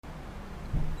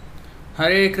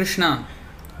Hare Krishna.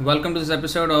 Welcome to this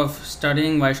episode of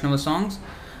Studying Vaishnava Songs.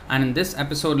 And in this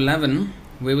episode 11,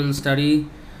 we will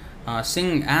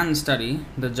sing and study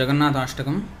the Jagannath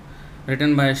Ashtakam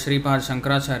written by Sripad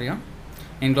Shankaracharya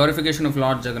in glorification of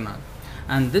Lord Jagannath.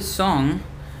 And this song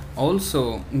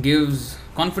also gives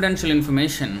confidential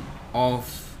information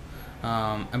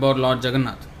about Lord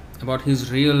Jagannath, about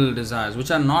his real desires, which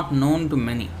are not known to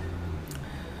many.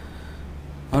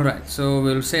 Alright, so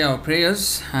we'll say our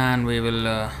prayers and we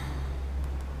will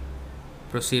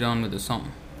proceed on with the song.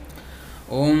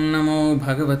 Om Namo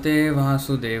Bhagavate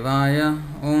Vasudevaya.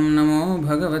 Om Namo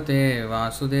Bhagavate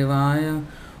Vasudevaya.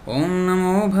 Om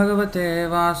Namo Bhagavate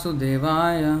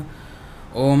Vasudevaya.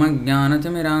 Om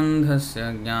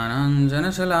Ajnanatimirandhasya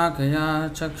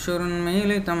Jnananjanashalakaya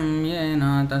Chakshurunmilitam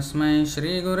Yena Tasmai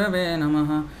Shri Gurave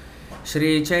Namaha.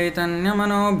 Shri Chaitanya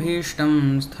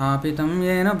Manobhishtam Sthapitam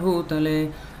Yena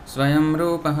Bhutale Swayam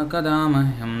Rupaha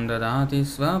Kadamahyam Dadati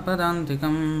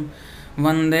Swapadantikam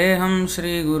Vandeham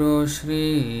Shri Guru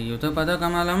Shri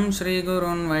Yutapadakamalam Shri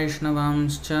Gurun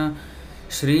Vaishnavamscha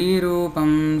Shri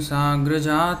Rupam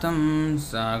Sagrajatam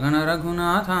Sagana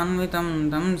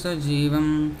Raghunathanvitam Tam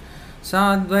Sajivam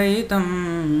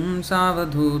Sadvaitam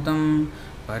Savadhutam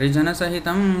Parijana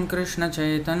Sahitam Krishna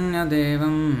Chaitanya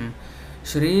Devam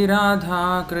Shri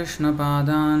Radha Krishna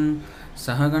Padan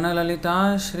Sahagana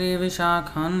Lalita Shri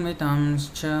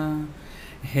Vishakhanvitamscha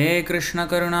He Krishna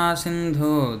Karuna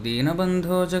Sindho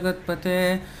Deenabandho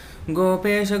Jagatpate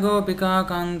Gopesha Gopika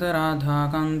Kanta Radha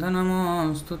Kanta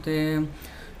Namostute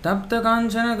Tapta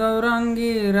Kanchana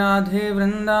Gaurangi Radhe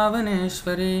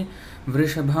Vrindavaneshwari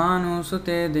Vrishabhanu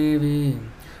Sute Devi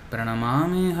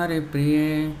Pranamami Hari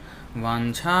Priye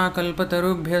Vancha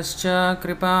kalpatarubhyascha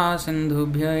kripa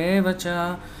sindhubhya eva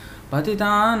cha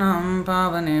patitanam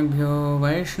pavanebhyo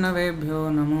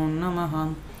vaishnavebhyo namo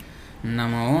namaha.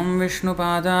 Namo Om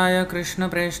Vishnupadaya Krishna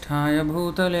Preshthaya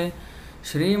Bhutale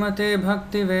Shrimate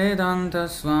Bhakti Vedanta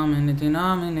Swaminiti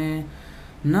Namine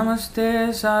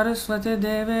Namaste Saraswate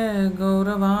Deve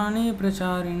Gauravani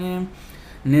Pracharine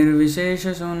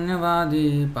Nirvishesha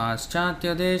Sunyavadi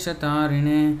Paschatya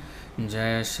Deshatarine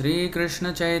Jai Shri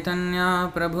Krishna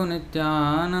Chaitanya Prabhu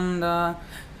Nityananda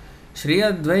Shri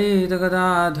Advaita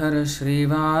Gadadhara Shri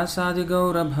Vasadi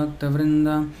Gaura Bhakta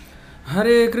Vrinda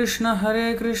Hare Krishna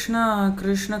Krishna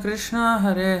Krishna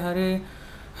Hare Hare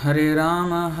Hare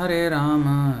Rama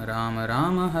Rama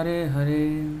Rama Hare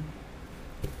Hare.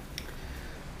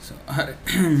 So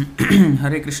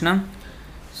Hare Krishna.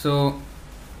 So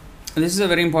this is a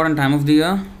very important time of the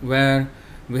year where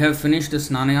we have finished the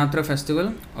Snanayatra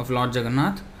festival of Lord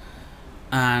Jagannath,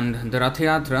 and the Rath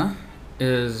Yatra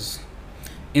is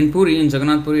in Puri, in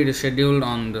Jagannath Puri. It is scheduled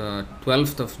on the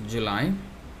 12th of July.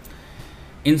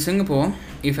 In Singapore,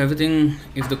 if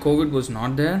the COVID was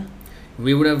not there,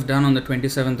 we would have done on the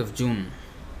 27th of June,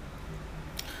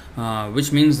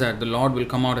 which means that the Lord will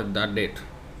come out at that date,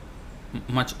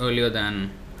 much earlier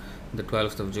than the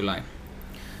 12th of July.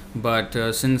 But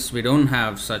since we don't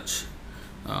have such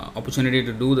opportunity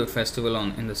to do the festival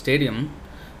in the stadium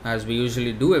as we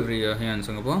usually do every year here in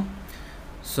Singapore,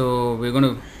 so we're going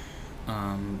to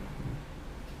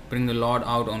bring the Lord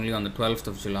out only on the 12th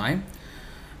of July,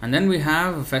 and then we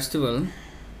have a festival,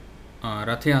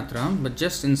 Rath Yatra, but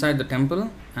just inside the temple,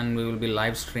 and we will be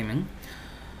live streaming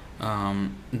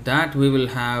that we will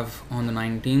have on the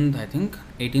 19th, I think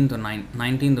 18th or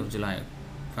 19th of July,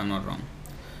 if I'm not wrong.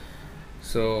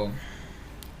 So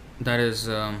that is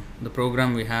the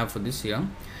program we have for this year.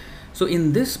 So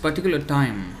in this particular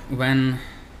time, when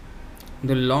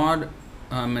the Lord,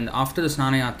 after the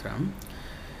Snanayatra,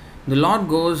 the Lord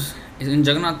goes in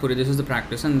Jagannath Puri. This is the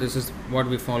practice, and this is what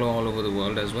we follow all over the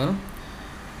world as well.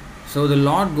 So the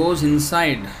Lord goes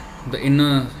inside the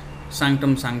inner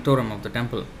sanctum sanctorum of the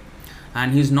temple,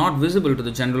 and he is not visible to the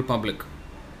general public.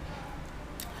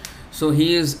 So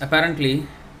he is apparently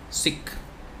sick.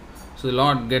 So the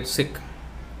Lord gets sick.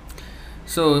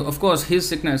 So of course his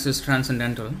sickness is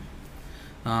transcendental.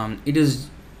 It is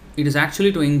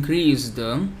actually to increase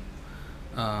the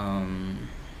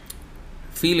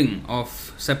feeling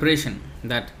of separation,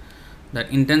 that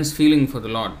intense feeling for the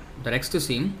Lord, that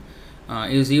ecstasy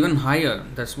is even higher.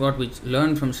 That's what we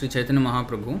learned from Sri Chaitanya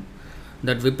Mahaprabhu,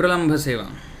 that Vipralambha Seva.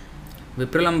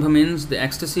 Vipralambha means the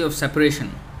ecstasy of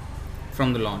separation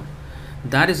from the Lord.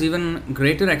 That is even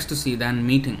greater ecstasy than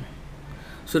meeting.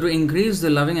 So to increase the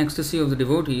loving ecstasy of the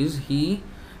devotees, he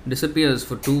disappears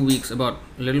for 2 weeks, about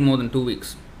a little more than 2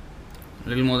 weeks, a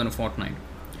little more than a fortnight.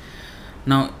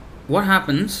 Now, what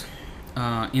happens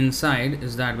inside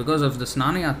is that because of the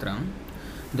Snanayatra,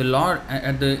 the Lord,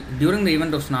 during the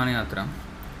event of Snanayatra,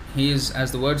 he is,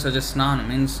 as the word suggests, Snan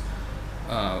means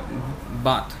uh,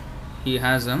 bath. He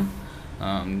has a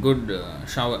good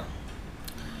shower.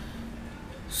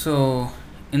 So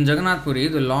in Jagannath Puri,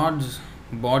 the Lord's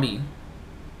body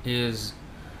is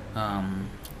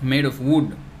made of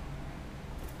wood.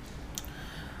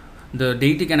 The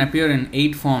deity can appear in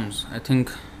 8 forms. I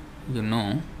think you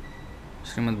know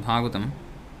Srimad Bhagavatam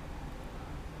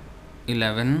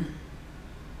 11,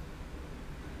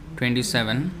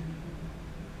 27,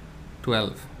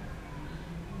 12.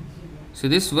 So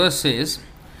this verse says,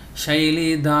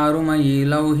 Shaili darumayi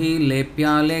lauhi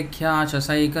lepya lekhya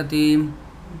chasaikati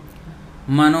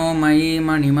manomayi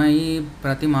manimayi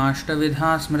pratimashta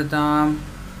vidha smrita.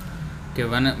 Okay,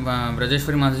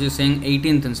 Vrajeshwari Mataji is saying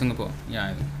 18th in Singapore.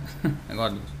 Yeah, I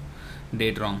got this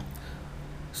date wrong.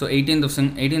 So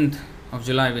 18th of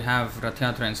July we have Rath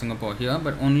Yatra in Singapore here,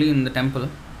 but only in the temple,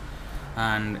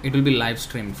 and it will be live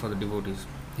streamed for the devotees.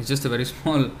 It's just a very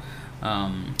small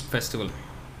festival.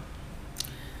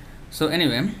 So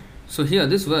anyway, so here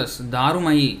this verse,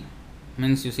 Darumayi,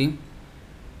 means, you see,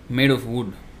 made of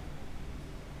wood.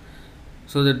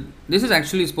 So that this is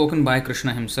actually spoken by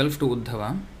Krishna himself to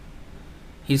Uddhava.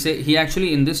 He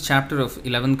actually, in this chapter of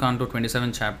 11th canto,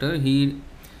 27th chapter, he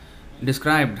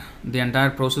described the entire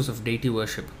process of deity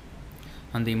worship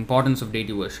and the importance of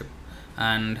deity worship.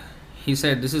 And he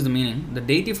said, this is the meaning: the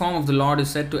deity form of the Lord is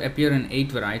said to appear in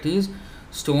 8 varieties: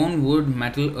 stone, wood,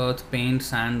 metal, earth, paint,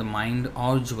 sand, the mind,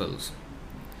 or jewels.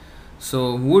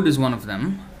 So wood is one of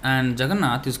them, and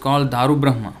Jagannath is called Daru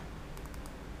Brahma.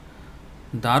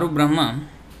 Daru Brahma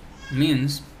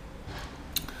means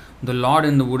the Lord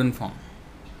in the wooden form.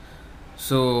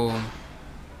 So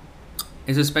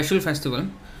it's a special festival.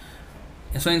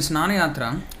 So in Snana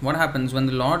Yatra, what happens when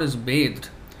the Lord is bathed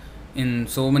in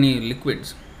so many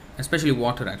liquids, especially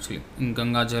water actually, in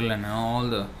Ganga Jal and all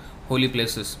the holy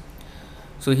places.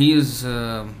 So he is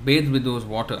bathed with those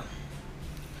water.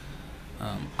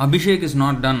 Abhishek is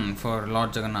not done for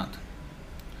Lord Jagannath.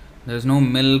 There is no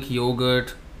milk,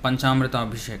 yogurt, Panchamrita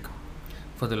Abhishek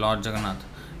for the Lord Jagannath.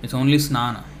 It's only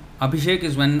Snana. Abhishek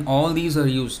is when all these are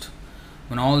used,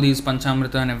 when all these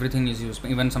Panchamrita and everything is used,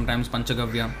 even sometimes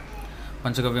Panchagavya.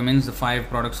 Panchagavya means the 5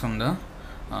 products from the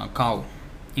cow,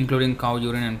 including cow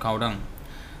urine and cow dung.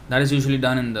 That is usually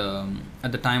done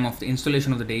at the time of the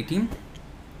installation of the deity.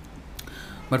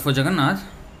 But for Jagannath,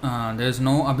 there is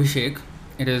no Abhishek,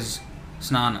 it is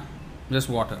Snana, just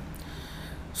water.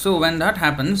 So when that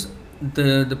happens,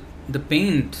 the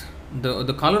paint,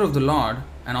 the color of the Lord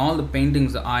and all the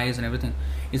paintings, the eyes and everything,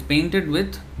 is painted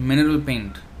with mineral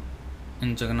paint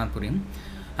in Jagannath Puri.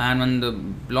 And when the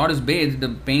Lord is bathed, the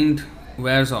paint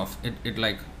wears off. It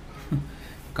like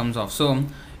comes off. So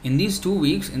in these 2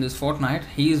 weeks, in this fortnight,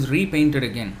 he is repainted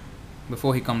again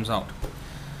before he comes out.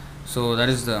 So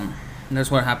that's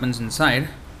what happens inside.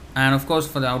 And of course,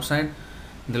 for the outside,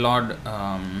 the Lord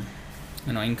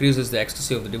increases the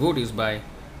ecstasy of the devotees by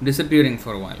disappearing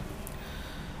for a while.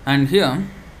 And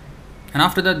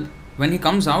after that, when he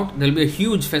comes out, there will be a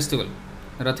huge festival,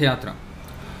 Rath Yatra.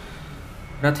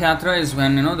 Rath Yatra is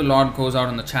when the Lord goes out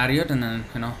on the chariot, and then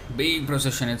big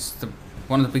procession. It's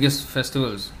one of the biggest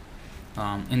festivals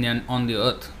on the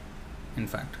earth. In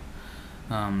fact,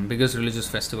 biggest religious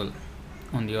festival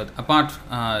on the earth.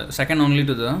 Second only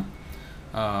to the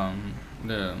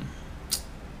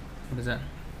what is that?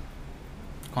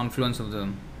 Confluence of the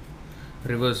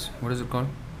rivers. What is it called?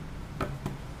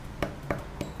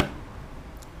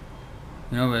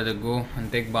 Where they go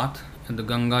and take bath at the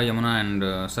Ganga, Yamuna,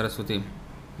 and Saraswati.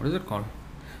 What is it called?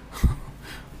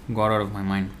 Got out of my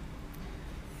mind.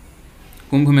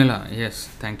 Kumbh Mela. Yes,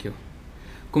 thank you.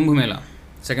 Kumbh Mela.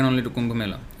 Second only to Kumbh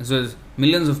Mela. So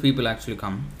millions of people actually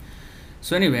come.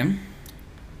 So anyway,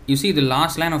 you see the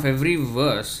last line of every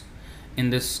verse in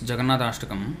this Jagannath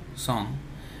Ashtakam song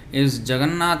is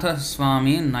Jagannatha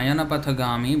Swami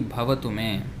Nayanapathagami Bhavatu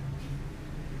Me.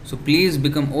 So please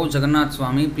become, O Jagannath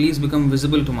Swami, please become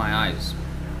visible to my eyes.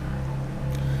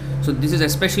 So this was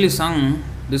especially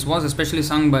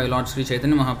sung by Lord Sri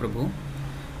Chaitanya Mahaprabhu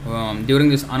during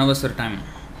this Anavasara time.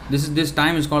 This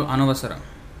time is called Anavasara,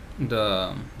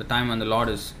 the time when the Lord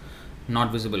is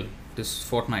not visible, this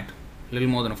fortnight, little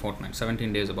more than a fortnight,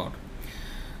 17 days about.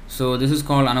 So this is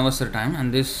called Anavasara time,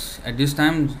 and at this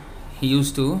time he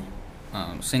used to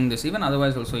sing this. Even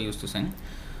otherwise also he used to sing,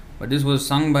 but this was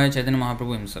sung by Chaitanya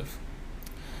Mahaprabhu himself.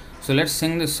 So let's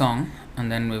sing this song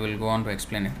and then we will go on to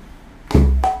explain it.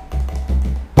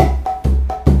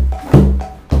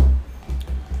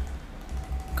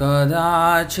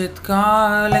 Kadachit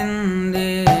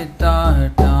kalinde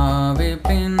tata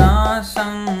vipina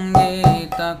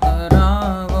sangita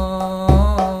karavo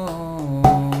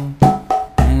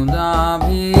muda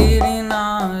bhirina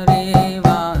reva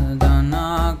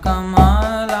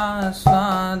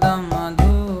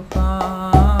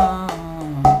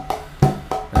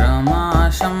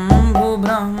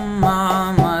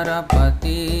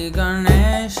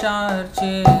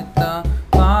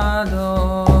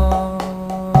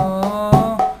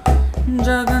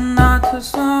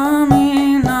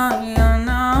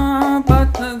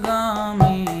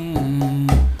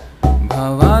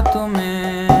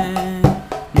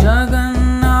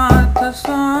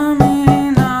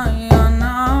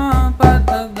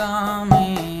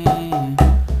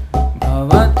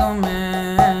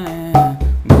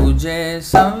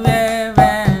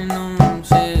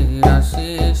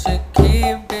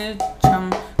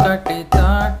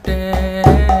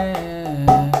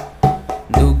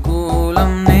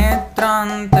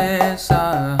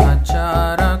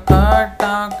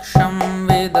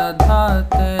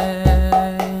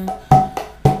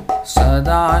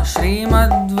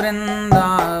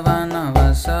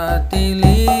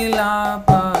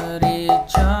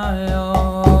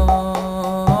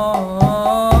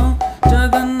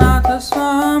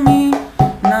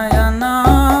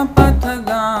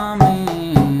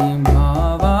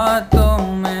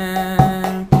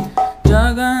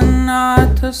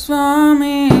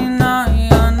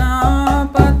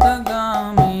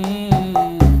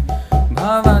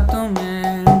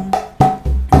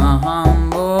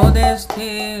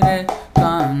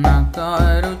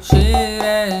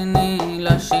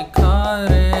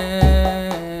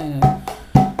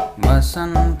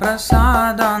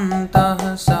प्रसादन्तः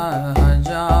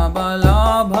सहजा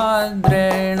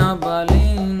बलभद्रेण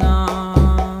बलिना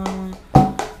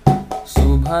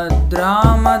सुभद्रा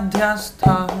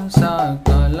मध्यस्थः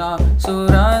सकला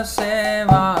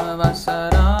सुरसेवा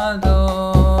वसरादो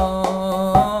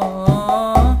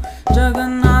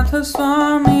जगन्नाथ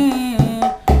स्वामी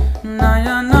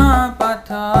नयना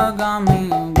पथगामी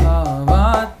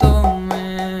भवतु मे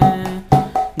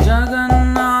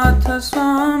जगन्नाथ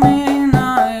स्वामी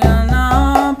नयना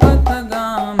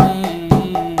पथगामी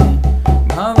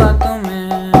भवतु मे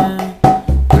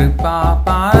कृपा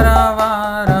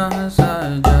पारवारः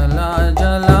सजल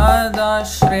जलदश्रेणिरुचिरो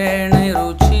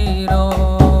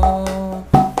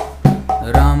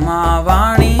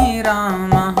रमावाणी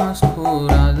रामः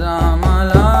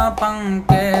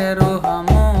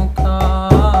स्फुरदमलपङ्केरुहमुखा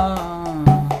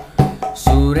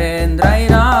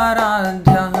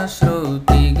सुरेन्द्रैराराध्यः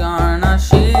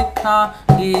श्रुतिगणशिखा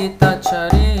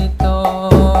गीतचरितो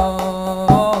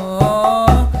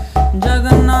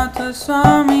जगन्नाथ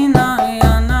स्वामी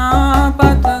नयना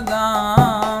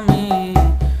पथगामी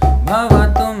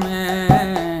भवतु मे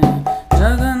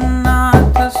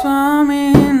जगन्नाथ स्वामी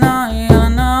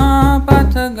नयना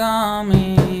पथगामी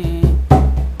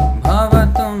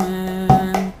भवतु मे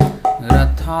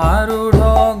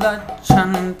रथारूढो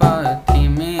गच्छन् पथि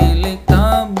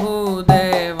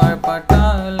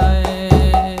मिलितभूदेवपटले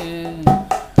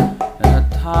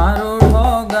रथारूढो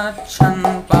गच्छन्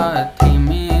पथि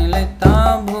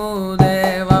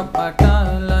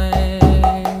मिलितभूदेवपटले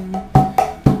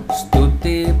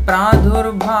स्तुति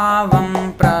प्रादुर्भावं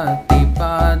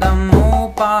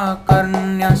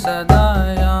प्रतिपदमुपाकर्ण्य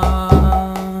सदया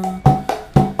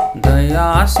दया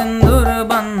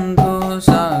सिन्धुर्बन्धु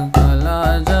सकल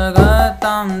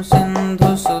जगतां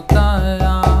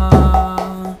सिन्धुसुतया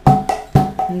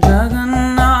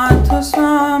जगन्नाथ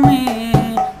स्वामी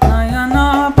नयना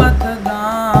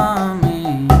पथगामी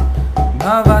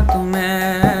भवतु मे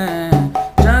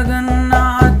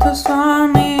जगन्नाथ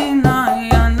स्वामी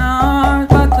नयना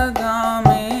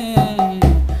पथगामी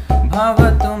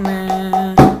भवतु मे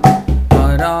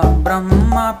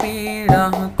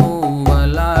परब्रह्मपीडः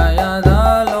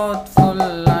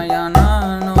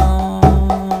कुवलयदलोत्फुल्लयननो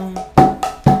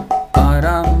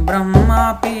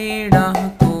परब्रह्मपीडः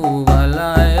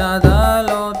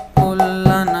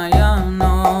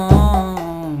कुवलयदलोत्फुल्लनयनो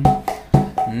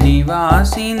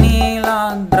निवासि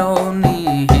नीलाद्रौ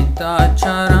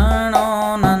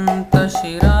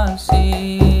निहितचरणोऽनन्तशिरसि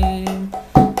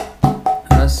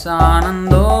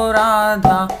रसानन्दो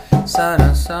राधा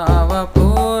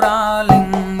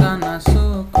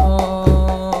सरसवपुरालिङ्गनसुखो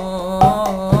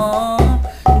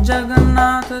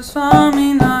जगन्नाथ स्वामी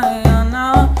नयना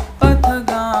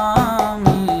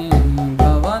पथगामी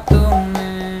भवतु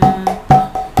मे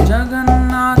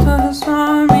जगन्नाथ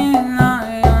स्वामी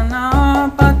नयना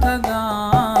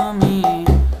पथगामी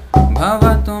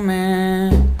भवतु मे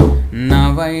न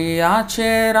वै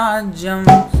याचे राज्यं न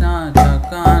च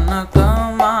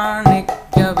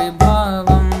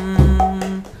कनकमाणिक्यविभवम्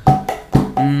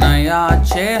न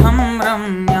याचेऽहं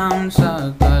रम्यां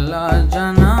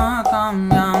सकलजनकाम्यां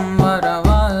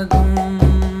वरवधूं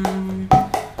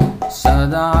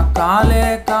सदा काले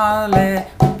काले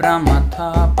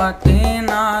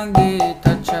प्रमथपतिना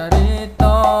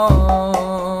गीतचरितो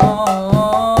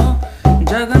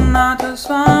जगन्नाथ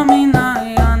स्वामी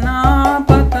नयना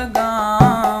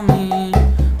पथगामी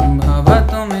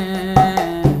भवतु मे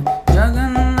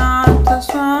जगन्नाथ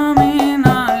स्वामी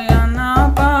नयना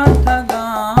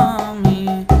पथगामी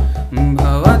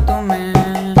भवतु मे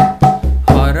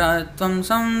हरत्वं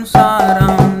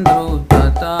संसारं द्रुततरमसारं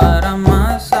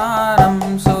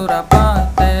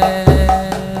सुरपते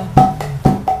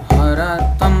हर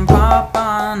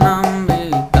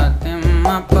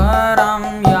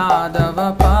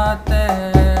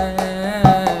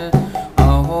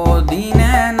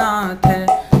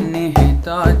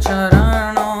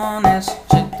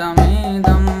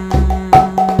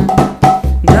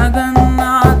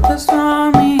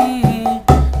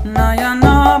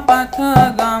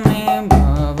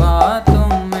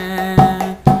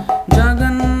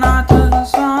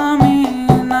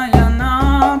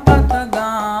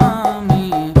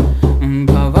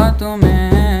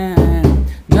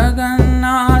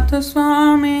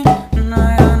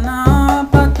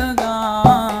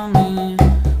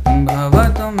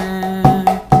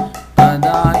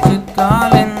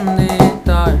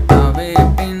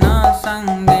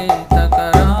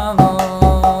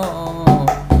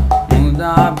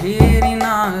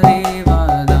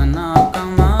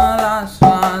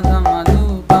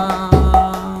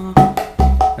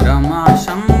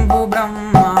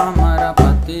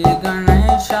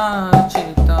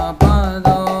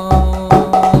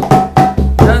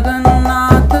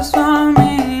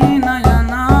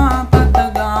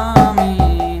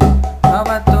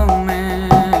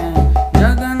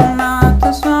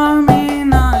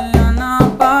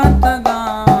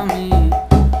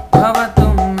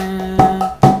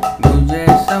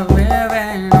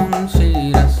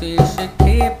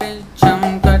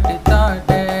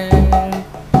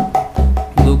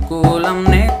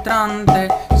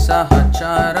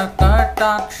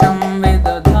कटाक्षं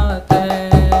विदधते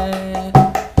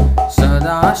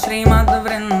सदा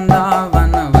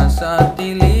श्रीमद्वृन्दावन वसति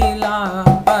लीला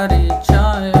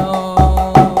परिचयो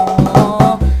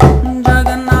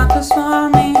जगन्नाथ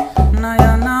स्वामी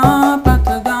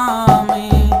नयनापथगामी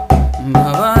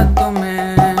भवतु मे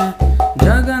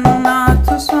जगन्नाथ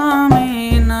स्वामी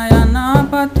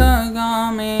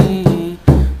नयनापथगामी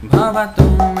भवतु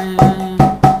मे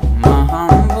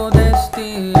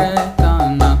महाम्बुधिस्थिरे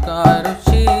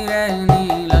कनकरुचिरे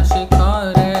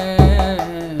नीलशिखरे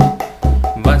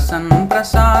वसन्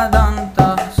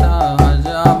प्रसादान्तः सहज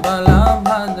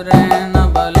बलभद्रेण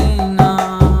बलिना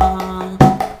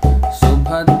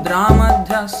सुभद्रा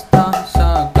मध्यस्थः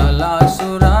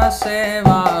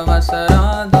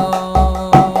सकलासुरसेवावसरादो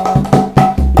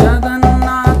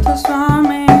जगन्नाथ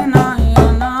स्वामी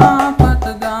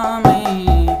नयनापथगामी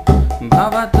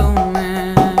भवतु मे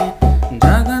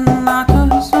जगन्नाथ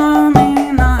स्वामी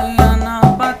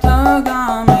नयनापथगामी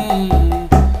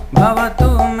भवतु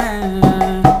मे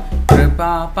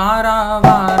कृपा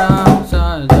पारावार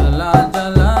सजल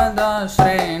जलद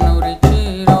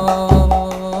श्रेणुरुचिरो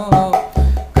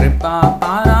कृपा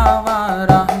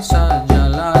पारावार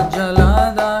सजल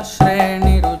जलद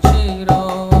श्रेणिरुचिरो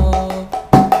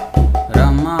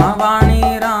रमावाणी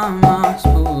रामा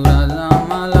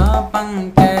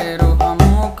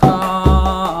स्फुरदमलपङ्केरुहमुखा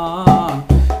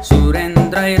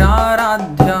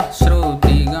सुरेन्द्रैराराध्य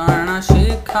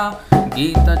श्रुतिगणशिखा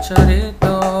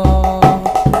गीतचरितो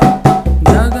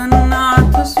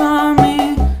जगन्नाथ स्वामी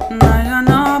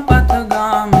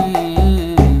नयनापथगामी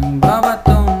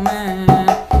भवतु मे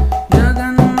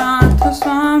जगन्नाथ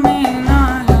स्वामी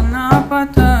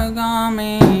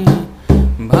नयनापथगामी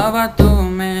भवतु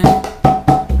मे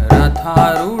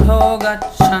रथारूढो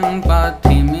गच्छन्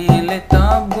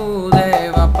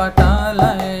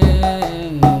पथिमीलितभूदेवपटलये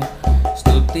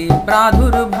स्तुति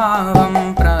प्रादुर्भावं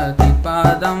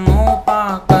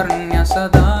प्रतिपदमुपाकर्ण्य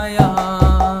सदया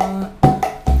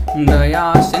दया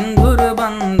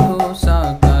सिन्धुर्बन्धु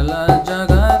सकल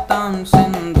जगतां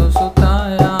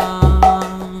सिन्धुसुतया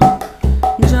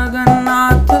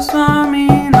जगन्नाथ स्वामी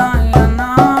नयनापथगामी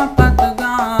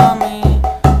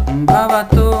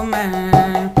भवतु मे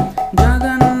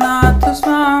जगन्नाथ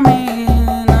स्वामी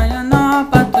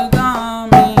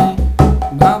नयनापथगामी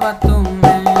भवतु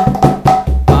मे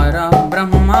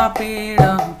परब्रह्मपीड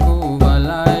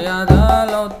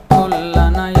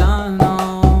कुवलयदलोत्फुल्लनयनो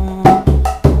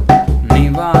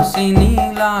निवासी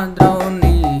नीलाद्रौ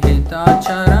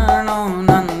निहितचरणो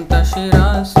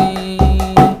नन्तशिरसि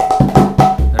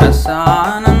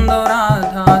रसानन्दो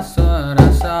राधा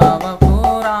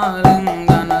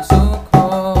स्वरसवपुरालिङ्गनसुखो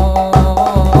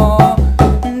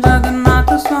जगन्नाथ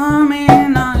स्वामी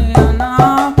नयनापथगामी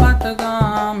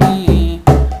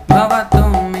भवतु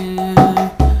मे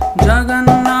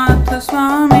जगन्नाथ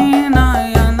स्वामी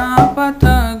नयनापथगामी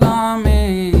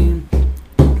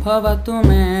भवतु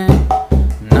मे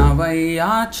न वै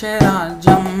याचे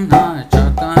राज्यं न च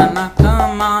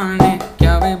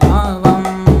कनकमाणिक्यविभवम्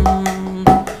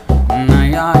न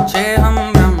याचेऽहं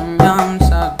रम्यां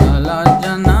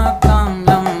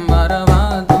सकलजनकाम्यं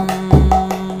वरवधूं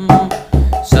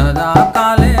सदा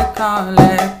काले काले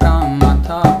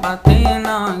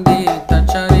प्रमथपतिना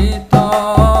गीतचरितो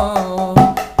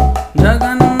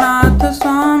जगन्नाथ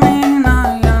स्वामी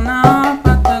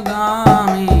नयनापथगामी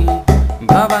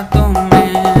भवतु मे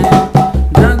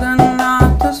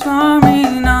जगन्नाथ स्वामी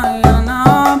नयनापथगामी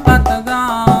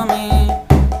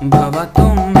भवतु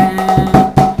मे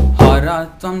हर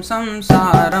त्वं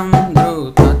संसारं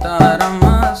द्रुततरं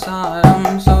सारं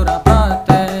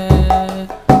सुरपते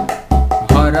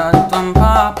हर त्वं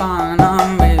पापानां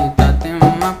विततिं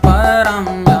परं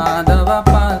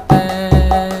यादवपते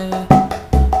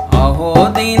अहो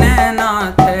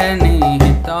दीननाथे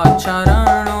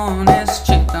निहितचरणो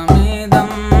निश्चितमिदं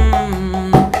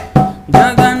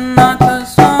जगन्नाथ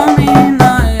स्वामी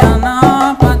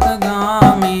नयनापथगामी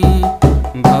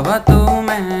भवतु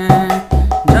मे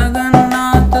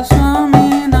जगन्नाथ स्वामी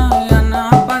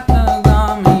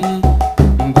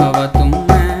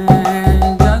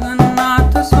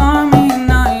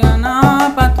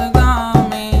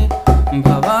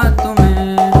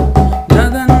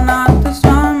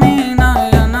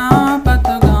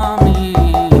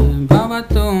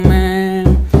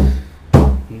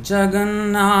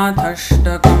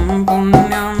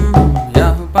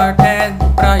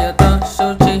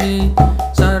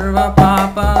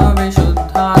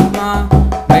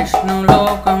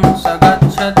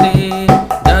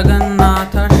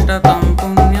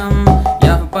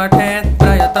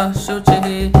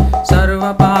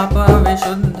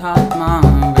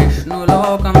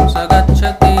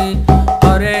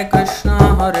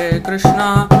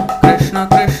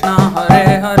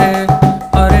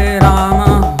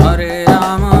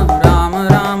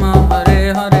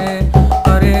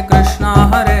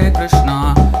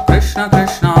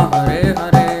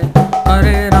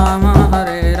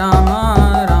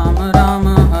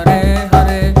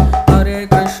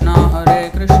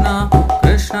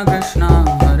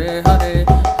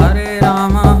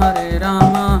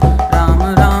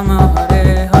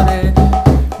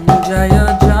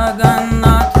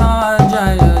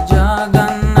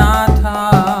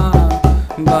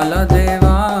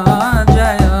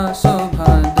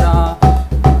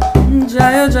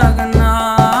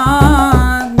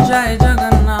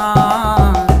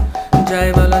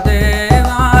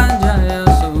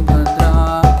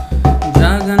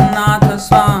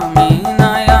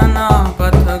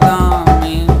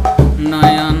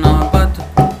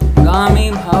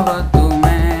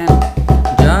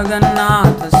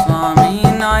Jagannath Swami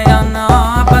Nayana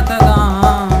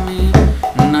Pathagami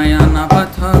Nayana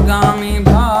Pathagami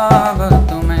Bhava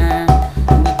Tume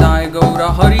Nitai Gaura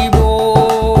Hari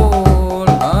Bol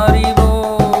Hari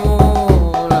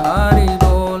Bol Hari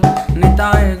Bol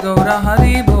Nitai Gaura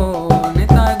Hari Bol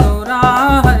Nitai Gaura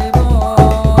Hari Bol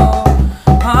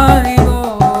Hari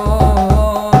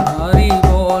Bol Hari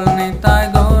Bol Nitai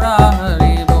Gaura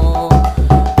Hari Bol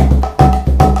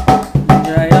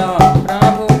Jaya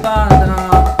Prabhupada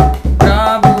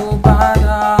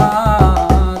Prabhupada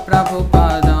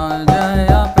Prabhupada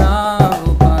Jaya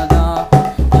Prabhupada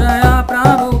Jaya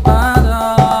Prabhupada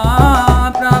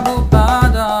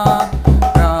Prabhupada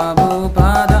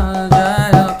Prabhupada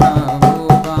Jaya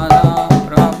Prabhupada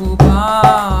Prabhupada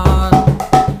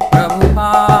Prabhupada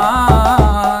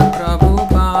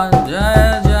Prabhupada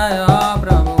Jaya Jaya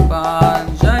Prabhupada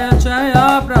Jaya Jaya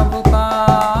Prabhupada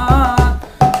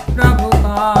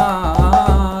Prabhupada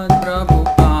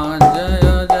Prabhupada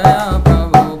Jaya Jaya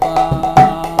Prabhupada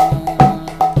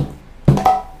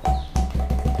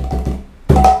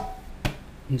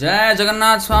Jai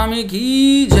Jagannath Swami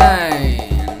ki jai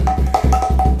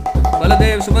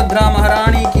Baladev Subhadra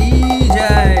Maharani ki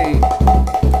jai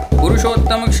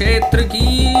Purushottam Kshetra ki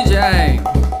jai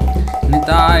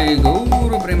Nitai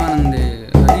Gaur Premanande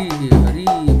Hari Hari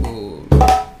Bol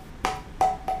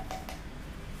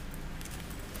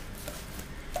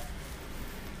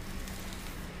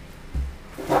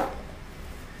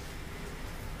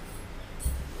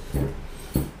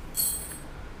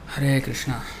Hare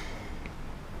Krishna.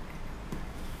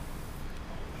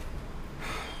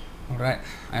 Alright,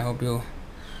 I hope you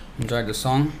enjoyed the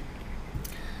song.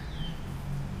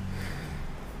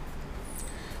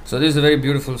 So this is a very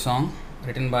beautiful song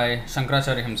written by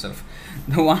Shankaracharya himself,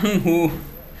 the one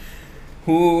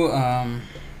who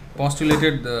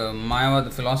postulated the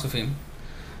Mayavad philosophy,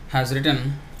 has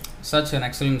written such an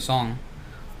excellent song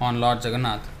on Lord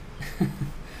Jagannath.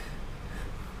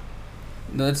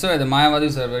 That's why the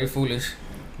Mayavadis are very foolish.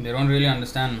 They don't really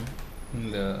understand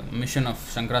the mission of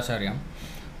Shankaracharya,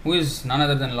 who is none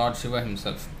other than Lord Shiva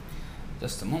himself.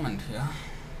 Just a moment here.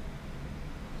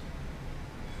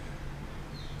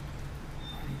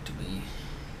 I need to be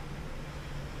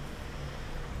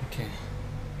okay.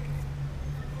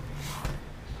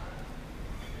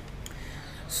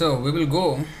 So we will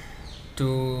go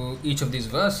to each of these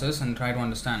verses and try to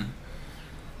understand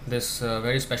this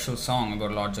very special song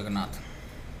about Lord Jagannath.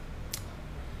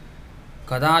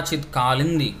 Kadachit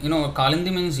Kalindi. You know,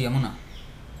 Kalindi means Yamuna.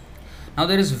 Now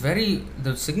the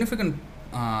significant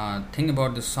thing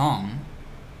about this song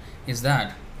is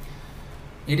that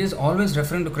it is always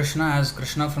referring to Krishna as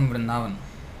Krishna from Vrindavan.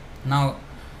 Now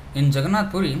in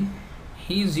Jagannath Puri,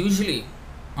 he is usually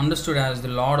understood as the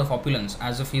Lord of Opulence,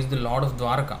 as if he is the Lord of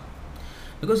Dwarka,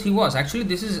 because he was. Actually,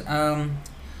 this is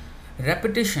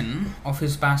repetition of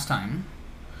his pastime.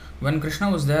 When Krishna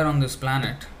was there on this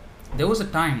planet, there was a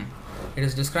time, it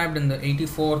is described in the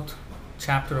 84th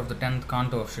chapter of the 10th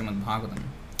canto of Srimad Bhagavatam.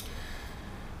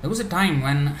 There was a time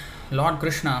when Lord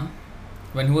Krishna,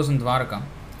 when he was in Dwarka,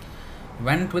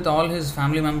 went with all his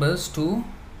family members to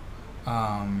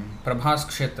Prabhas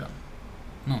Kshetra.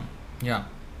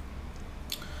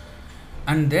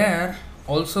 And there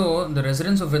also the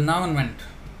residents of Vrindavan went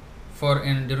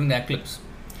during the eclipse.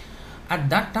 At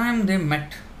that time they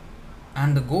met,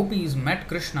 and the gopis met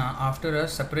Krishna after a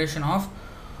separation of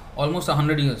almost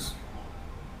 100 years.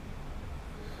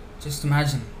 Just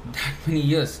imagine that many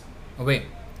years away,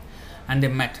 and they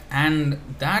met, and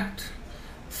that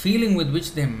feeling with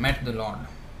which they met the Lord,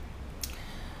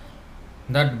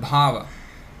 that bhava,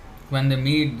 when they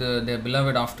meet their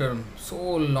beloved after so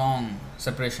long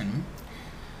separation,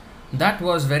 that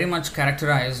was very much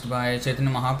characterized by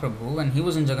Chaitanya Mahaprabhu when he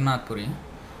was in Jagannath Puri.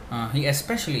 He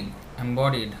especially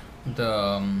embodied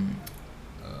the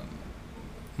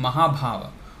Mahabhava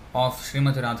of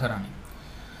Srimati Radharani.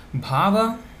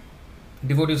 Bhava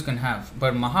devotees can have,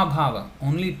 but Mahabhava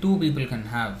only two people can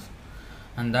have,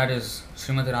 and that is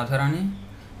Srimati Radharani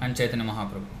and Chaitanya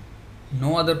Mahaprabhu.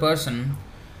 No other person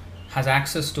has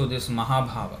access to this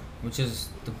Mahabhava, which is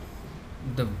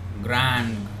the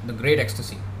great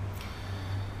ecstasy.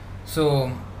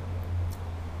 So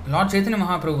Lord Chaitanya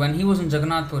Mahaprabhu, when he was in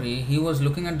Jagannath Puri, he was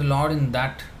looking at the Lord in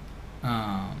that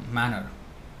manner,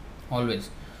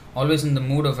 always in the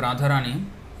mood of Radharani,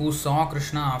 who saw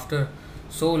Krishna after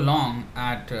so long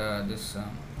at this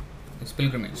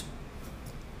pilgrimage.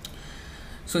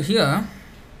 So here,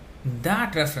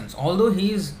 that reference, although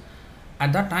he is,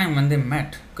 at that time when they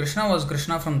met, Krishna was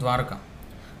Krishna from Dwarka.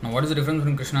 Now what is the difference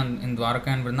between Krishna in Dwarka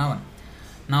and Vrindavan?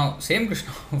 Now same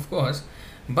Krishna of course,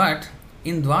 but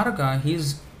in Dwarka he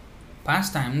is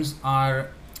pastimes are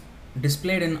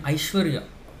displayed in Aishwarya.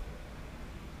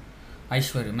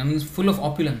 Aishwarya means full of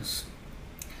opulence,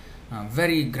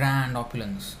 very grand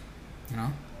opulence,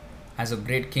 as a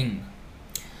great king.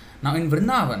 Now in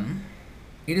Vrindavan,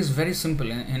 it is very simple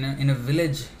in a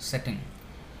village setting.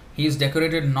 He is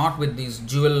decorated not with these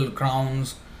jewel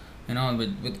crowns,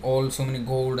 with all so many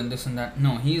gold and this and that.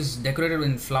 No, he is decorated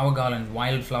in flower garlands,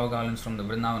 wild flower garlands from the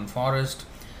Vrindavan forest,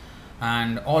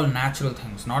 and all natural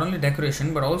things. Not only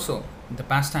decoration, but also the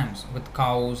pastimes with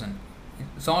cows, and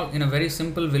it's all in a very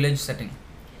simple village setting,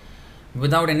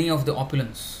 without any of the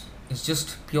opulence. It's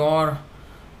just pure,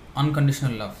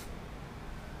 unconditional love.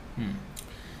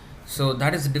 So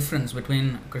that is the difference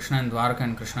between Krishna in Dwarka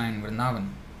and Krishna in Vrindavan.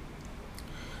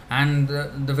 And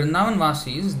the Vrindavan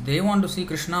Vasis, they want to see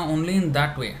Krishna only in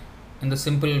that way, in the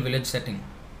simple village setting.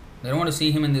 They don't want to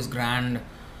see him in this grand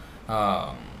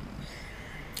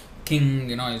king,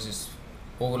 is this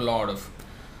overlord of,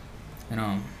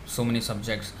 so many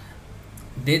subjects.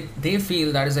 They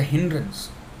feel that is a hindrance.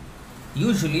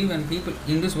 Usually when people,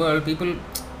 in this world, people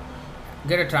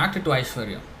get attracted to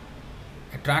Aishwarya,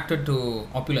 attracted to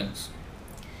opulence.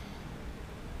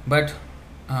 But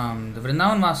the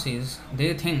Vrindavan Vasis,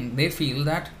 they feel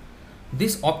that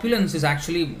this opulence is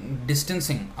actually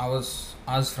distancing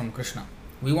us from Krishna.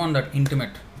 We want that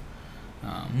intimate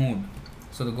mood.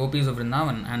 So the gopis of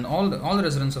Vrindavan and all the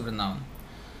residents of Vrindavan,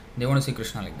 they want to see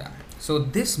Krishna like that. So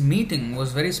this meeting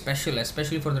was very special,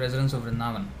 especially for the residents of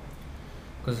Vrindavan,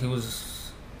 because he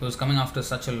was coming after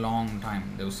such a long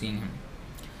time. They were seeing him.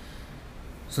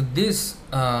 So this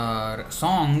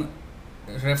song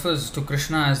refers to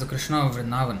Krishna as the Krishna of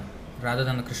Vrindavan rather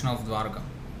than the Krishna of Dwarka.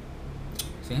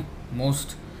 See,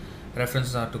 most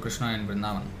references are to Krishna in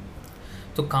Vrindavan.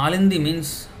 So Kalindi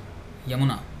means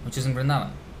Yamuna, which is in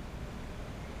Vrindavan.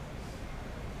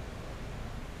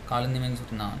 Kalindi means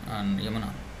Vrindavan and Yamuna.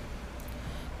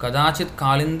 Kadachit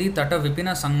Kalindi tata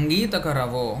vipina sangeeta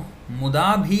karavo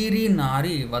mudabhiri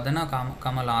nari vadana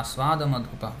kamalasvada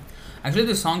madhupa. Actually,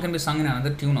 this song can be sung in another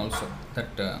tune also,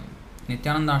 that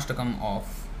Nityananda Ashtakam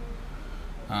of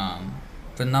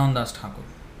Vrindavan Das Thakur.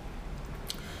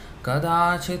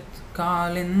 Kadachit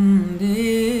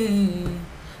Kalindi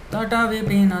tata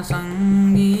vipina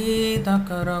sangeeta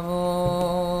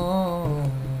karavo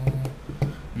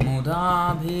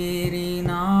mudabhiri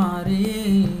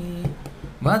nari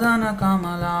vadana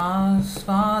kamala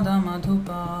svada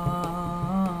madhupa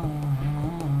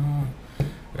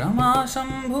Rama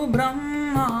Shambhu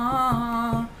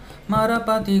Brahma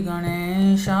Marapati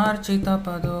Ganesharchita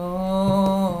Pado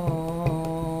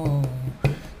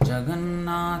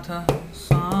Jagannatha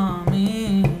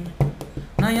Swami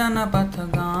Nayana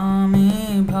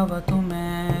Pathagami Bhavatu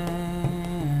Me.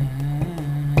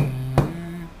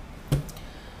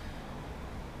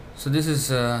 So this is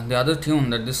the other tune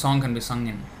that this song can be sung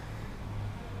in.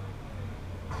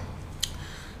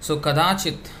 So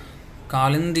Kadachit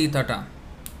Kalindi Tata,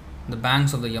 the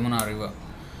banks of the Yamuna river.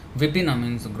 Vipina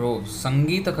means the groves.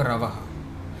 Sangeeta Karavaha,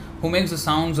 who makes the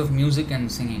sounds of music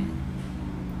and singing.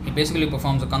 He basically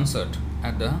performs a concert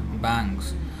at the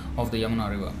banks of the Yamuna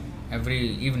river. Every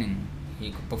evening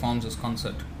he performs his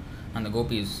concert and the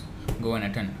gopis go and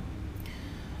attend.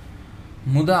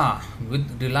 Muda,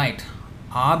 with delight.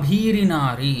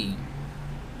 Abhirinari,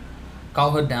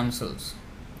 cowherd damsels.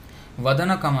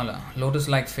 Vadana Kamala,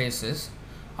 lotus-like faces.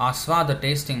 Aswada,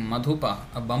 tasting. Madhupa,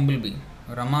 a bumblebee.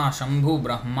 Rama Shambhu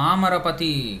Brahma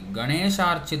Marapati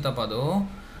Ganesharchita Pado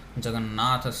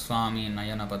Jagannatha Swami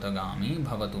Nayana Patagami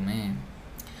Bhavatu Me.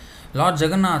 Lord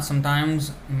Jagannath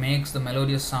sometimes makes the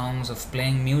melodious sounds of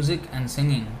playing music and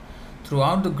singing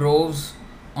throughout the groves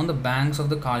on the banks of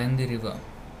the Kalindi river.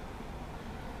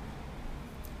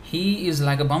 He is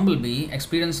like a bumblebee,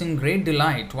 experiencing great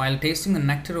delight while tasting the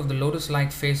nectar of the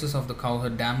lotus-like faces of the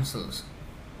cowherd damsels.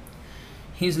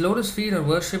 His lotus feet are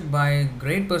worshipped by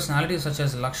great personalities such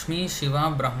as Lakshmi,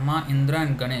 Shiva, Brahma, Indra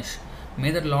and Ganesh.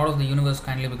 May that Lord of the universe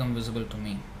kindly become visible to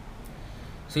me.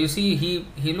 So you see,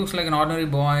 he looks like an ordinary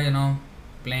boy,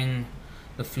 playing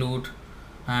the flute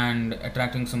and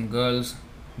attracting some girls.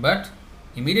 But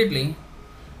immediately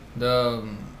the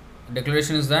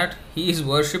declaration is that he is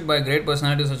worshipped by great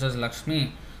personalities such as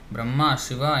Lakshmi, Brahma,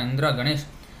 Shiva, Indra, Ganesh.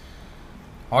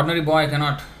 Ordinary boy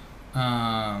cannot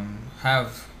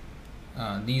have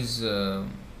these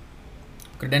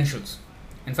credentials.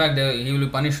 In fact, he will be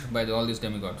punished by all these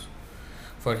demigods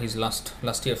for his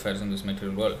lusty affairs in this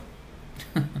material world.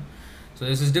 So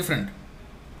this is different.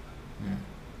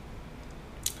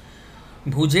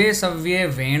 Bhuje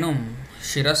savye venum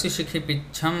shirasi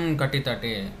shikhipichham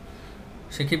katitate.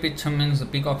 Shikhipichham means the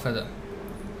peacock feather.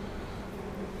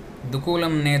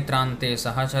 Dukulam netrante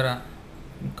sahachara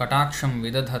Kataksham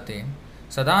Vidadhate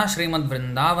Sada Srimad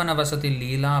Vrindavana Vasati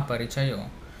Leela Parichayo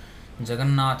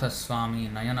Jagannatha Swami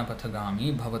Nayana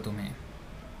Pathagami Bhavatume.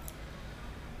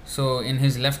 So in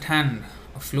his left hand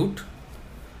a flute,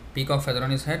 peacock feather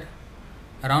on his head,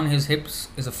 around his hips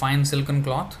is a fine silken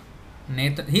cloth.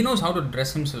 He knows how to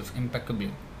dress himself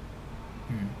impeccably.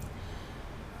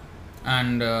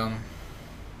 And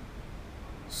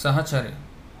Sahachari,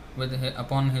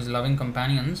 upon his loving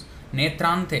companions,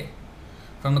 Netrante,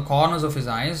 from the corners of his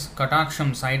eyes,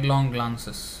 Kataksham, sidelong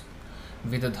glances,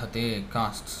 Vidadhate,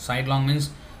 casts. Sidelong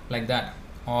means like that,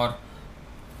 or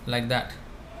like that,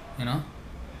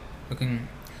 looking.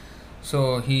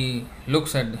 So he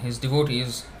looks at his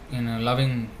devotees in a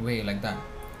loving way, like that.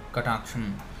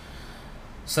 Kataksham.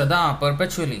 Sada,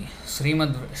 perpetually,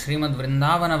 Srimad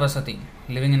Vrindavana Vasati,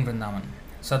 living in Vrindavan.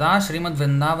 Sada Srimad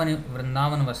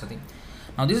Vrindavana Vasati.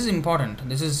 Now this is important,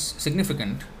 this is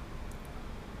significant.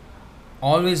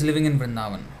 Always living in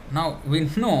Vrindavan. Now we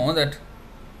know that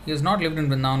he has not lived in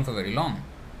Vrindavan for very long,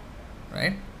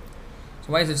 right?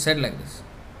 So why is it said like this?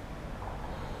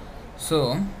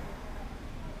 So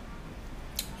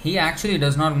he actually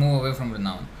does not move away from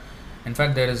Vrindavan. In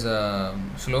fact, there is a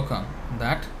shloka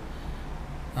that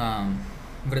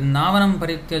Vrindavanam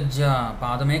parityajya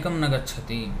padamekam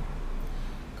nagachati.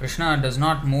 Krishna does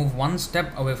not move one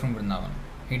step away from Vrindavan.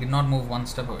 He did not move one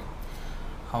step away.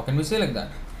 How can we say like that?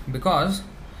 Because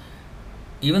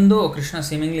even though Krishna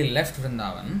seemingly left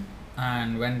Vrindavan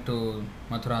and went to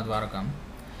Mathura Dwaraka,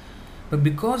 but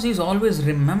because he is always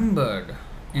remembered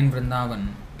in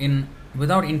Vrindavan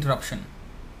without interruption,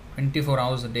 24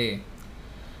 hours a day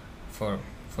for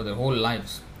their whole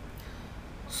lives.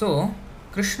 So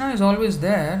Krishna is always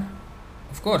there.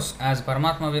 Of course, as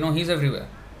Paramatma we know he is everywhere.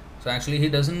 So actually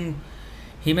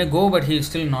he may go, but he is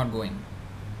still not going.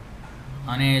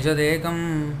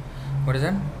 Anejadekam, what is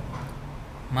that?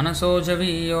 Manaso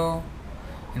javiyo.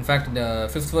 In fact, the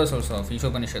 5th verse also of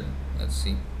Ishopanishad. Let's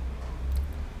see.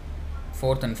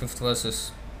 4th and 5th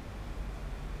verses.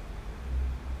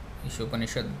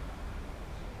 Ishopanishad.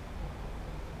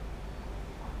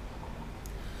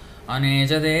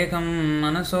 Anejadekam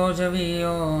manaso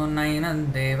javiyo naina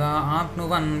deva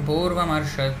apnuvan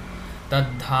purvamarshad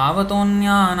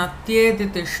tadhavatonyaan atyeti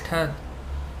tishthat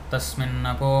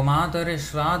tasminnapo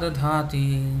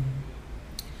matarishvadadhati.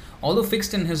 Although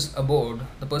fixed in his abode,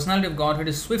 the personality of Godhead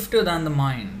is swifter than the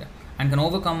mind and can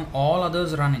overcome all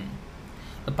others running.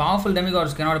 The powerful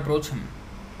demigods cannot approach him.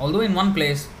 Although in one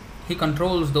place he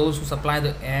controls those who supply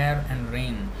the air and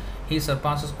rain, he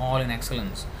surpasses all in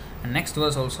excellence. And next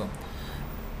verse also.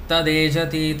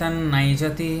 Tadejati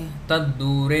tannaijati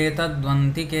taddure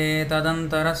tadvantike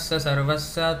tadantarasya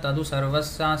sarvasya tadu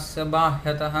sarvasyasya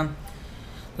bahyatah.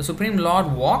 The Supreme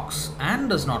Lord walks and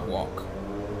does not walk.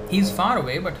 He is far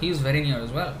away, but he is very near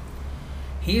as well.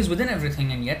 He is within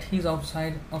everything and yet he is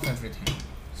outside of everything.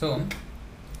 So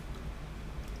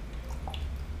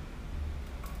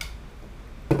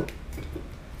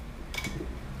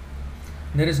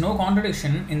there is no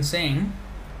contradiction in saying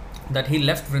that he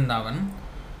left Vrindavan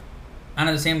and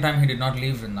at the same time he did not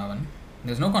leave Vrindavan.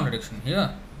 There is no contradiction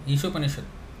here. Ishopanishad.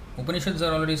 Upanishads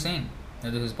are already saying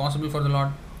that this is possible for the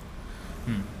Lord.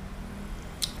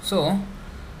 So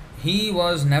he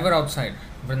was never outside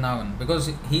Vrindavan because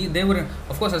they were,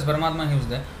 of course, as Paramatma he was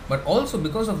there, but also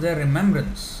because of their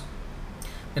remembrance.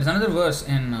 There is another verse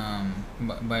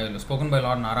spoken by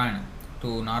Lord Narayana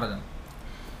to Narada.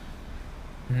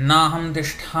 Naham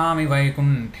tisthami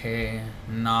vaikunthe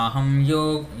naham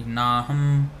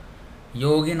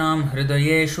yoginam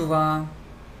hridayeshu va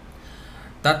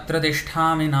tatra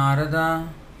tisthami Narada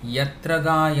yatra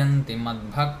gayanti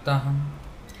madbhaktah.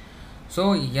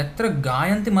 So yatra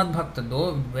gayanti madbhakta,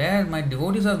 though where my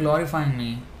devotees are glorifying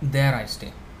me, there I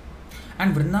stay.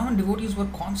 And Vrindavan devotees were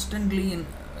constantly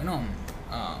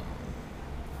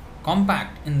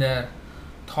compact in their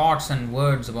thoughts and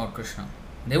words about Krishna.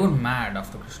 They were mad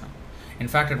after Krishna. In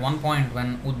fact, at one point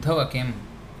when Uddhava came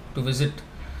to visit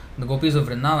the gopis of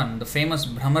Vrindavan, the famous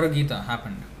Bhramara Gita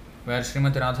happened, where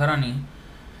Srimati Radharani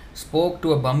spoke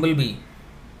to a bumblebee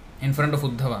in front of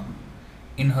Uddhava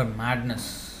in her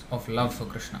madness of love for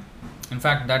Krishna. In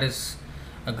fact, that is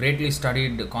a greatly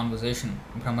studied conversation,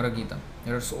 Bhramara Gita.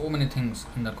 There are so many things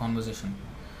in that conversation.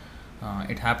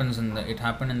 It happened in the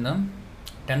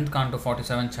 10th canto,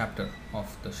 47th chapter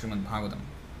of the Srimad Bhagavatam.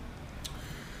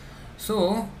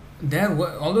 So,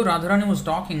 although Radharani was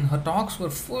talking, her talks were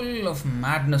full of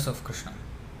madness of Krishna,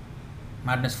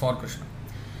 madness for Krishna.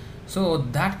 So,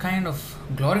 that kind of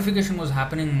glorification was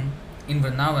happening in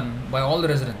Vrindavan by all the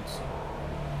residents.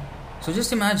 So,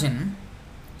 just imagine,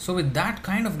 so with that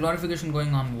kind of glorification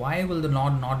going on, why will the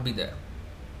Lord not be there?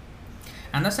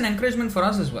 And that's an encouragement for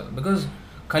us as well, because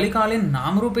Kalikalin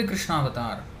Namrupe Krishna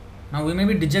avatar. Now we may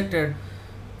be dejected,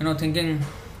 thinking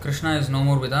Krishna is no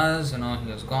more with us, he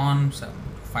has gone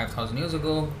 5,000 years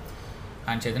ago,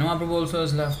 and Chaitanya Mahaprabhu also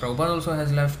has left, Prabhupada also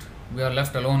has left, we are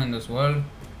left alone in this world.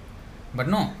 But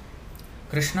no,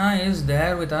 Krishna is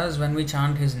there with us when we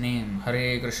chant his name.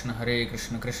 Hare Krishna,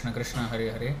 Krishna Krishna,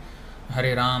 Hare Hare,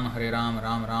 Hare Ram, Ram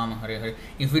Ram, Hare Hare.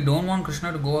 If we don't want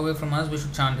Krishna to go away from us, we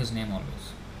should chant his name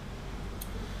always.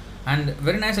 And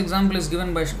very nice example is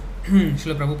given by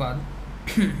Srila Prabhupada.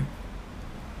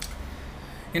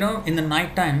 In the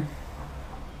night time,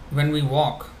 when we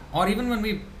walk, or even when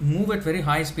we move at very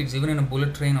high speeds, even in a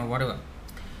bullet train or whatever,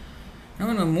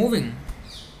 when we're moving,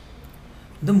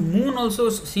 the moon also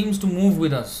seems to move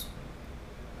with us.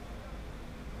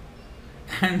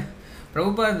 And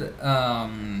Prabhupada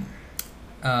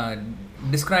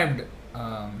described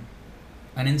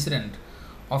an incident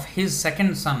of his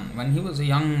second son. When he was a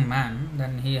young man,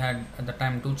 then he had at the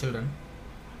time 2 children.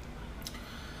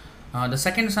 The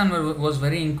second son was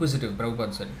very inquisitive,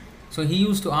 Prabhupada said. So he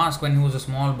used to ask when he was a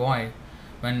small boy,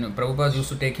 when Prabhupada used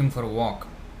to take him for a walk,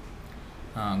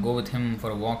 go with him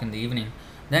for a walk in the evening,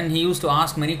 then he used to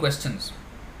ask many questions.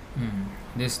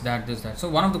 This, that. So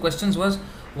one of the questions was,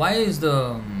 why is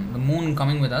the moon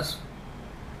coming with us?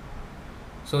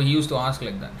 So he used to ask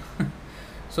like that.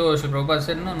 So Srila Prabhupada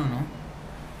said, no.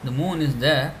 The moon is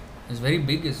there, it's very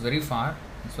big, it's very far.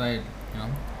 That's why,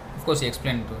 of course he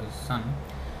explained to his son.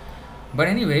 But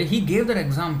anyway, he gave that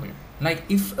example. Like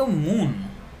if a moon,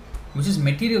 which is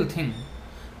material thing,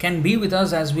 can be with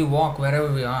us as we walk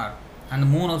wherever we are, and the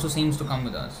moon also seems to come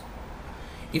with us.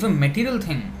 If a material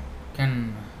thing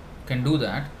can do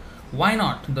that, why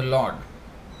not the Lord?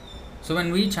 So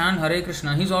when we chant Hare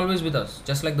Krishna, he's always with us,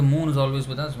 just like the moon is always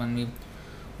with us when we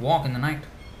walk in the night,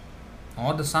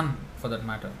 or the sun for that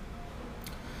matter.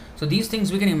 So these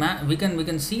things we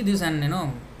can see this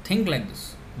and think like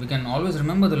this. We can always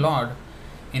remember the Lord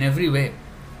in every way.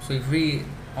 So if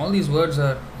all these words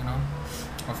are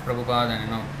of Prabhupada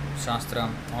and Shastra,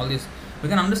 all this we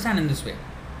can understand in this way.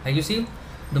 Like you see,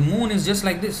 the moon is just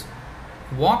like this,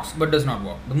 walks but does not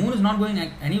walk. The moon is not going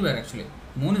anywhere actually.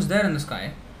 The moon is there in the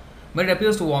sky, but it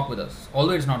appears to walk with us,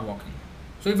 although it's not walking.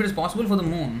 So if it is possible for the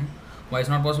moon, why it's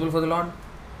not possible for the Lord?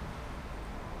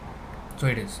 So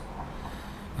it is.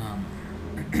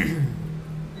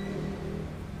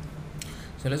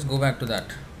 So let's go back to that.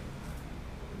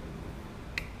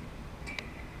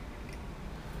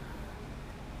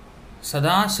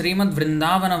 Sada Srimad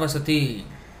Vrindavana Vasati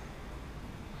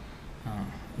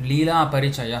Leela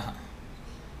Parichaya,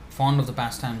 fond of the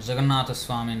pastimes, Jagannatha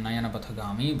Swami Nayana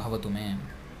Pathagami Bhavatume.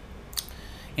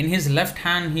 In his left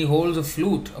hand he holds a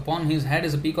flute, upon his head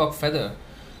is a peacock feather,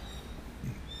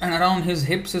 and around his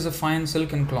hips is a fine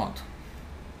silken cloth.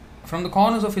 From the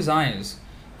corners of his eyes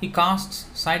he casts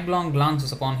sidelong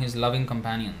glances upon his loving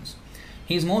companions.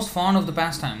 He is most fond of the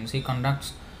pastimes he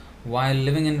conducts while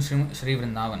living in Sri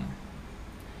Vrindavan.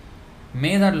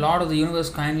 May that Lord of the universe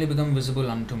kindly become visible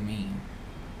unto me.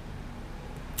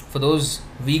 For those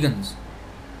vegans,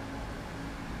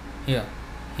 here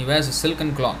he wears a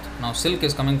silken cloth. Now silk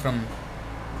is coming from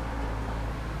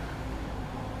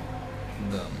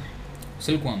the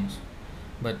silkworms,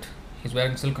 but he's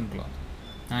wearing silken cloth,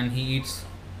 and he eats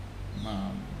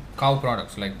cow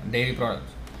products like dairy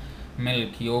products,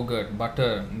 milk, yogurt,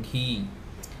 butter, ghee,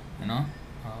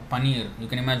 paneer. You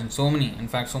can imagine so many. In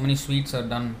fact, so many sweets are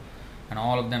done, and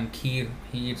all of them kheer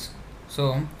he eats.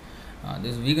 So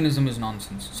this veganism is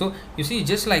nonsense. So you see,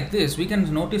 just like this, we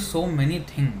can notice so many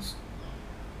things.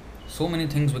 So many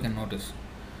things we can notice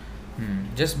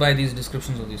just by these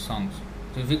descriptions of these songs.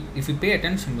 So if we pay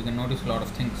attention, we can notice a lot of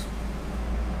things.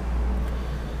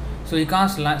 So he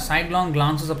casts sidelong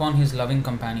glances upon his loving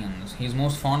companions. He is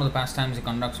most fond of the pastimes he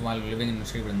conducts while living in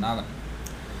Sri Vrindavan.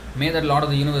 May that Lord of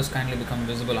the universe kindly become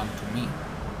visible unto me.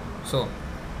 So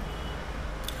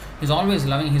he's always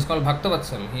loving. He's called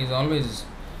Bhaktavatsal. He is always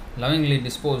lovingly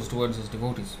disposed towards his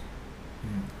devotees.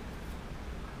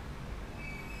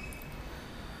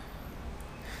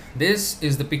 This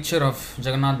is the picture of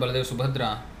Jagannath, Baladev,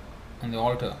 Subhadra on the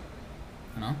altar.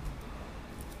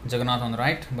 Jagannath on the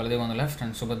right, Baladev on the left,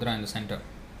 and Subhadra in the center.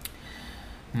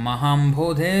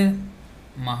 Mahambodhe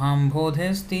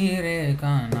stire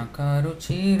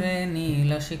kanakaruchire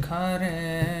nila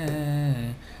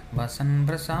shikhare vasan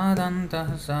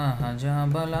prasadantah sahaja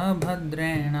bala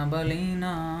bhadrena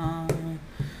balina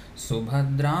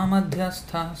Subhadra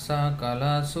madhyastha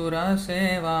sakala sura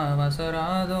seva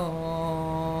vasarado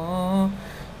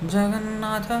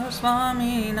Jagannatha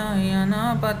Swami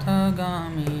Nayana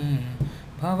Pathagami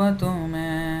Bhavatu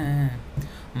me.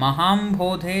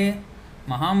 Mahambodhe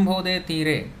Mahambode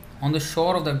Tire, on the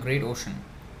shore of the great ocean.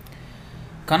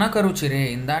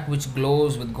 Kanakaruchire, in that which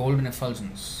glows with golden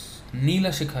effulgence. Neela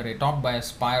Shikhare, topped by a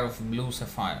spire of blue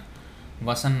sapphire.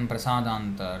 Vasan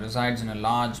Prasadanta resides in a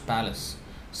large palace.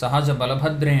 Sahaja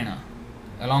Balabhadrena,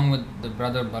 along with the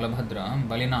brother Balabhadra,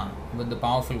 Balina, with the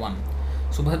powerful one.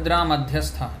 Subhadra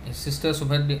Madhyastha, his sister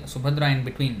Subhadra in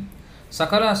between.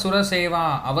 Sakala Sura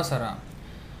Seva Avasara,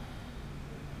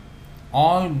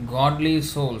 all godly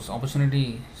souls,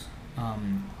 opportunities.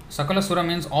 Sakala Sura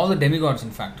means all the demigods,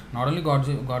 in fact, not only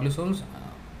godly souls,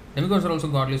 demigods are also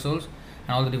godly souls,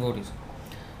 and all the devotees.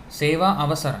 Seva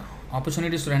Avasara,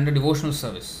 opportunities to render devotional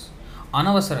service.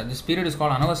 Anavasara, this period is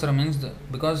called Anavasara, means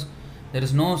because there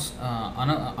is no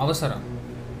Avasara,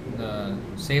 the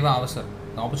Seva Avasara,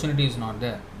 the opportunity is not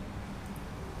there.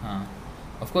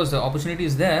 Of course, the opportunity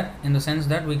is there in the sense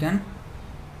that we can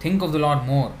think of the Lord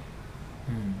more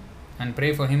and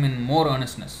pray for Him in more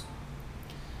earnestness.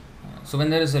 So when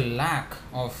there is a lack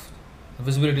of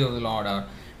visibility of the Lord, or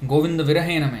Govinda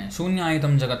Virahename,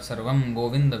 Shunyayitam Jagat Sarvam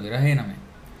Govinda Virahename,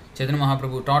 Chaitanya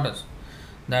Mahaprabhu taught us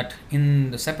that in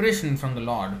the separation from the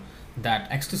Lord, that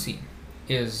ecstasy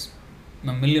is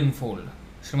a millionfold.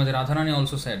 Srimati Radharani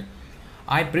also said,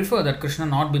 I prefer that Krishna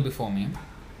not be before me.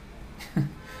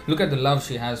 Look at the love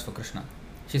she has for Krishna.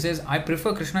 She says, I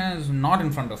prefer Krishna is not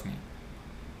in front of me.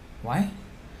 Why?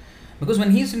 Because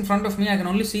when he is in front of me, I can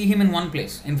only see him in one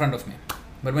place, in front of me.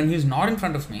 But when he is not in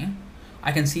front of me,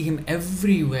 I can see him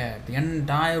everywhere. The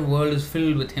entire world is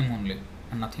filled with him only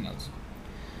and nothing else.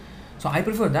 So I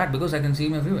prefer that because I can see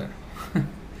him everywhere.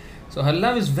 So her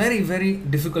love is very, very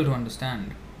difficult to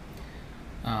understand.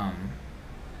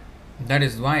 That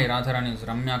is why Radharani is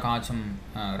Ramya Kachad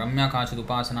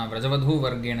Upasana Vrajavadhu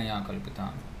Vargenaya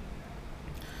Kalpita.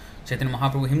 Chaitanya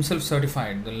Mahaprabhu himself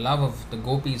certified the love of the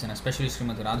gopis and especially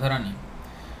Srimati Radharani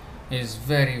is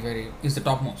is the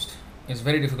topmost. It's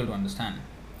very difficult to understand.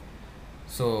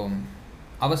 So,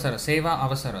 Avasara, Seva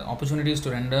Avasara, opportunities to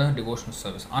render devotional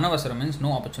service. Anavasara means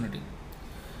no opportunity.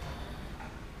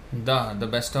 The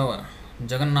bestower,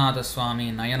 Jagannatha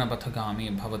Swami Nayana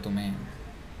Pathagami Bhavatume.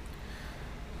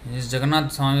 This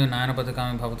Jagannath Swami Nayana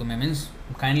Pathagami Bhavatume means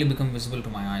kindly become visible to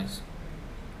my eyes.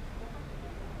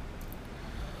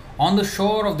 On the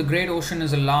shore of the great ocean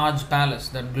is a large palace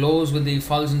that glows with the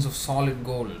effulgence of solid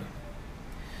gold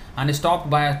and is topped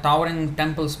by a towering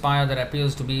temple spire that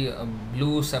appears to be a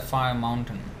blue sapphire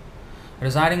mountain.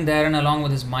 Residing therein along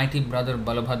with his mighty brother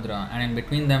Balabhadra and in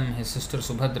between them his sister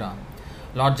Subhadra,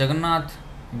 Lord Jagannath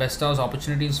bestows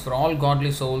opportunities for all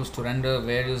godly souls to render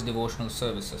various devotional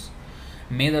services.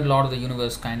 May the Lord of the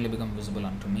universe kindly become visible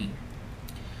unto me.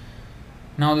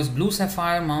 Now this blue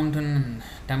sapphire mountain,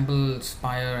 temple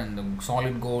spire and the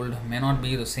solid gold may not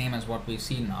be the same as what we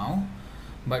see now,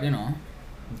 but the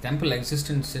temple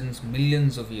existed since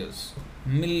millions of years,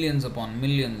 millions upon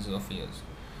millions of years.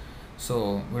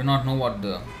 So we do not know what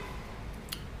the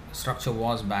structure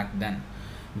was back then.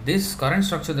 This current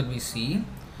structure that we see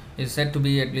is said to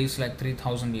be at least like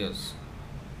 3000 years.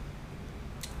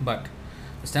 But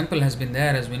this temple has been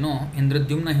there, as we know.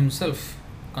 Indradyumna himself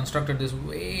constructed this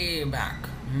way back,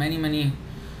 many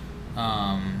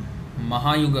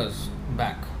Mahayugas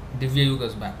back, Divya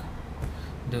Yugas back.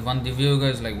 The one Divya Yuga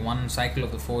is like one cycle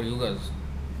of the 4 Yugas.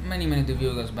 Many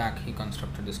Divya Yugas back he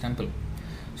constructed this temple.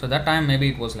 So that time maybe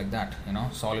it was like that,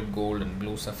 solid gold and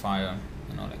blue sapphire,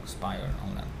 like spire and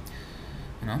all that.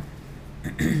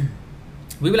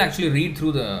 We will actually read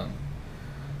through the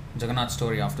Jagannath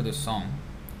story after this song.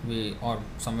 Or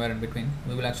somewhere in between,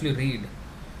 we will actually read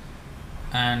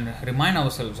and remind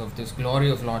ourselves of this glory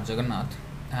of Lord Jagannath,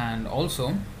 and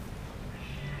also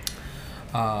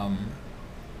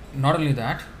not only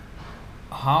that,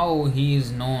 how he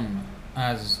is known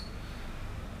as,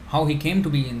 how he came to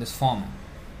be in this form,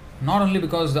 not only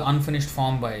because the unfinished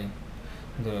form by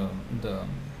the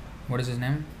what is his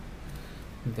name,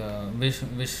 the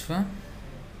Vishwa,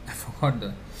 I forgot,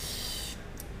 the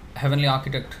heavenly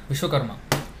architect Vishwakarma.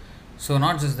 So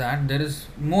not just that, there is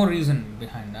more reason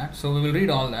behind that. So we will read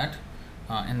all that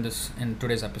in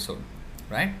today's episode,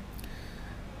 right?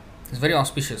 It's very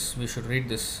auspicious. We should read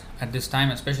this at this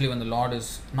time, especially when the Lord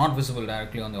is not visible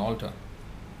directly on the altar.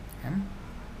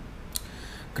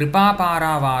 Kripa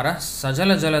Paravara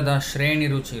Sajala Jalada Shreni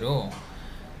Ruchiro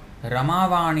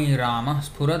Ramavani Rama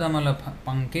Spuradamala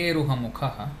Pankeruha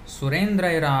Mukha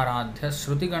Surendraira Radhya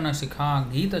Shrutigana Sikha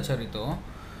Gita Charito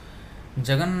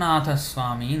Jagannatha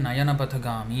Swami Nayana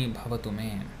Pathagami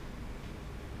Bhavatume.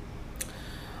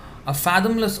 A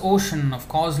fathomless ocean of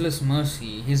causeless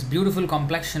mercy, his beautiful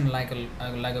complexion like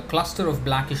a cluster of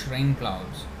blackish rain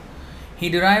clouds. He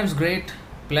derives great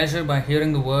pleasure by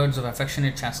hearing the words of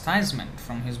affectionate chastisement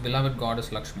from his beloved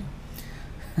goddess Lakshmi.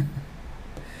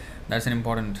 That's an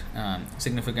important,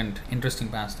 significant, interesting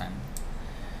pastime.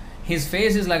 His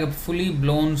face is like a fully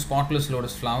blown, spotless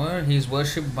lotus flower. He is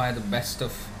worshipped by the best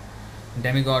of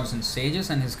demigods and sages,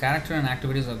 and his character and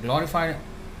activities are glorified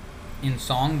in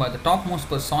song by the topmost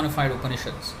personified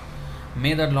Upanishads.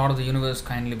 May that Lord of the universe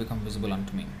kindly become visible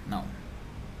unto me. Now,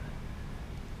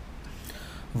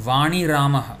 Vani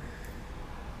Ramaha,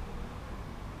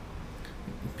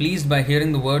 pleased by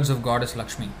hearing the words of goddess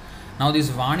Lakshmi. Now, this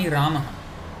Vani Ramaha,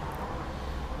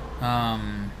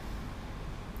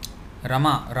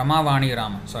 Rama Vani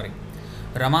Rama, sorry.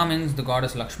 Rama means the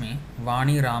goddess Lakshmi,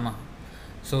 Vani Rama.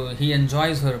 So he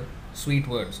enjoys her sweet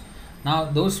words. Now,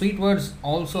 those sweet words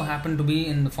also happen to be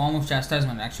in the form of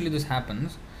chastisement. Actually, this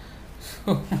happens.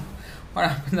 So, what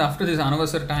happens after this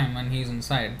Anavasar time when he is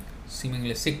inside,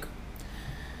 seemingly sick?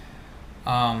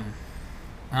 And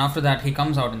after that, he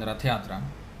comes out in the Rath Yatra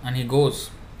and he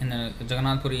goes in the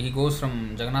Jagannath Puri. He goes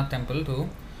from Jagannath temple to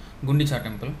Gundicha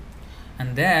temple,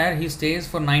 and there he stays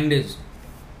for 9 days.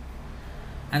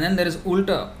 And then there is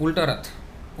Ulta Rath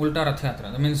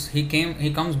Yatra. That means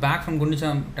he comes back from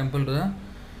Gundicha temple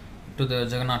to the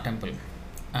Jagannath temple.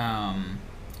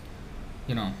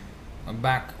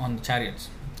 Back on the chariots.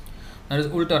 That is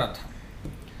Ulta Rath.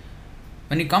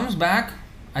 When he comes back,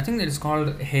 I think it is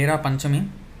called Hera Panchami.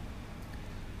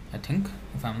 I think,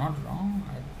 if I'm not wrong,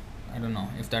 I don't know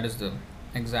if that is the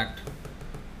exact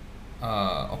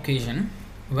occasion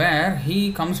where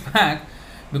he comes back.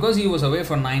 Because he was away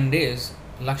for 9 days,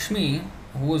 Lakshmi,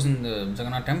 who was in the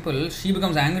Jagannath temple, she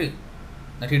becomes angry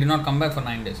that he did not come back for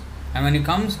 9 days, and when he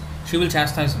comes, she will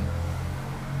chastise him.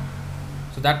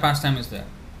 So that pastime is there.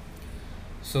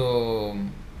 So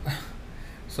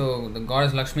the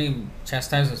goddess Lakshmi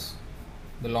chastises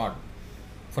the Lord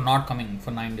for not coming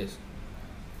for 9 days,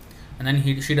 and then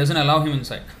she doesn't allow him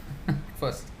inside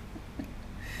first.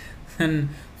 Then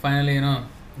finally,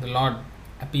 the Lord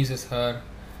appeases her,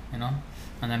 and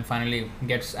then finally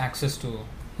gets access to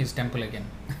his temple again.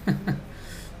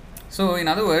 So, in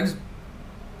other words,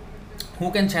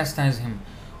 who can chastise him?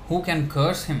 Who can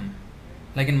curse him?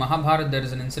 Like in Mahabharata, there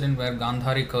is an incident where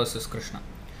Gandhari curses Krishna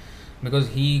because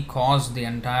he caused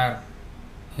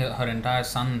her entire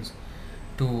sons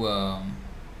to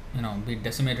be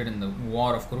decimated in the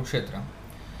war of Kurukshetra,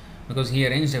 because he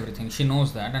arranged everything. She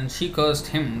knows that, and she cursed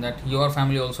him that your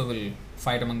family also will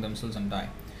fight among themselves and die.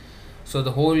 So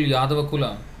the whole Yadava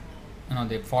Kula,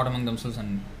 they fought among themselves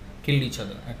and killed each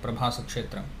other at Prabhasa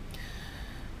Kshetra.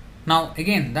 Now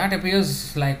again, that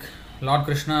appears like Lord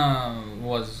Krishna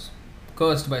was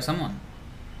cursed by someone.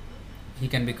 He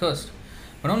can be cursed,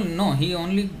 but he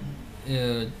only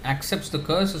accepts the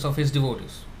curses of his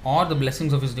devotees or the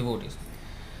blessings of his devotees.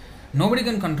 Nobody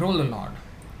can control the Lord.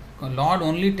 Lord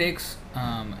only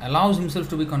allows himself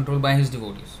to be controlled by his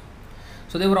devotees.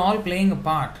 So they were all playing a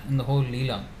part in the whole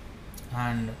Leela,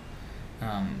 and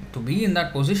to be in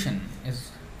that position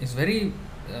is very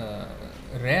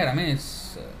rare. I mean,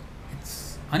 it's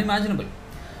unimaginable.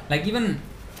 Like even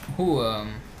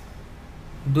Duryodhan,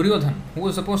 who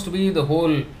was supposed to be the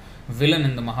whole villain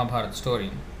in the Mahabharata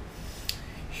story,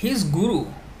 his guru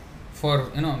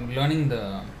for learning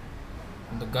the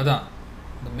gada,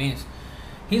 the mace,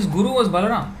 his guru was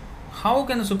Balaram. How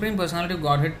can the Supreme Personality of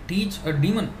Godhead teach a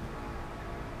demon?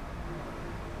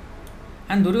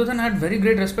 And Duryodhan had very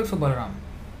great respect for Balaram.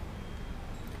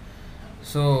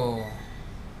 So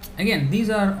again, these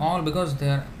are all because they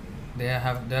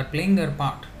are playing their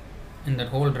part in that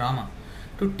whole drama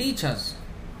to teach us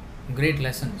great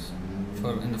lessons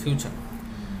for in the future.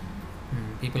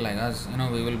 People like us,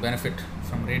 we will benefit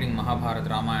from reading Mahabharata,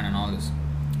 Ramayana and all this.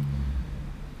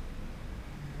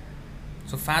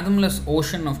 So fathomless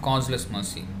ocean of causeless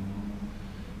mercy.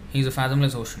 He is a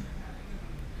fathomless ocean.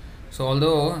 So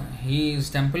although his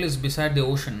temple is beside the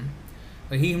ocean,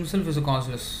 he himself is a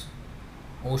causeless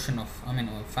ocean a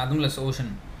fathomless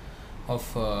ocean of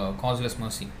causeless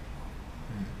mercy.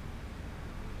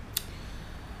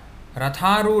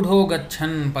 Ratharudho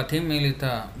gachan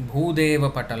pathimilita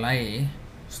bhudeva patalai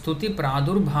stuti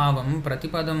pradurbhavam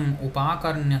pratipadam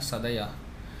upakarnya sadaya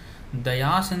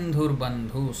daya sindhur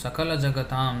bandhu sakala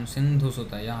jagatam sindhu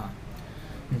sutaya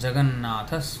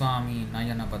Jagannatha Swami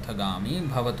Nayana Pathagami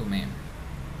Bhavatu Me.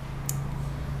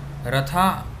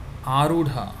 Ratha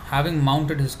Arudha, having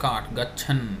mounted his cart,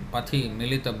 Gachan Pathi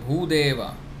Milita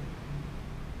Bhudeva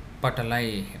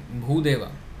Patalai. Bhudeva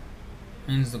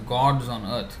means the gods on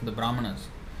earth, the Brahmanas.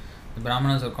 The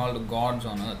Brahmanas are called the gods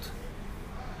on earth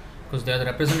because they are the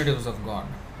representatives of God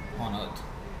on earth.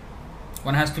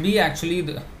 One has to be actually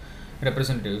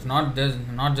representatives, not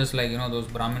just like those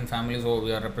Brahmin families. Oh,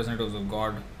 we are representatives of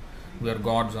God, we are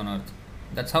gods on earth.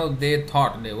 That's how they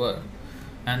thought they were,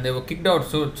 and they were kicked out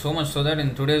so much so that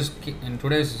in today's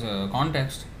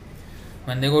context,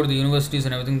 when they go to the universities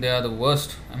and everything, they are the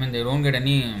worst. I mean, they don't get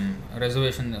any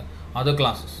reservation. Other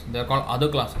classes, they are called other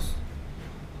classes.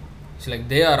 It's like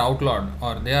they are outlawed,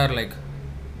 or they are like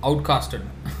outcasted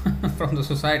from the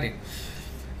society,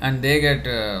 and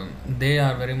they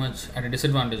are very much at a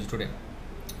disadvantage today,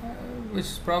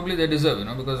 which probably they deserve,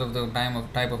 because of the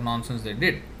type of nonsense they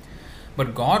did.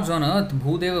 But gods on earth,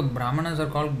 Bhudeva, Brahmanas are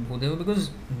called Bhudeva because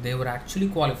they were actually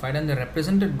qualified and they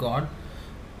represented God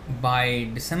by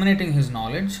disseminating his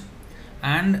knowledge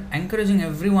and engaging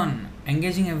everyone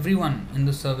in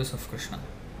the service of Krishna.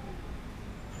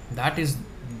 That is,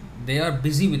 they are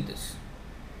busy with this.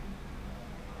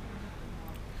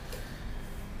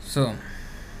 So,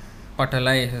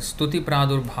 Patalai, Stuti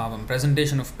Pradurbhavam,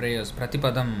 presentation of prayers,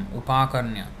 Pratipadam,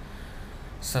 Upakarnya,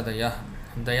 Sadaya,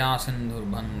 Daya Sindhur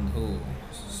Bandhu,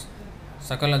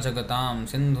 Sakala Jagatam,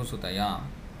 Sindhu Sutaya,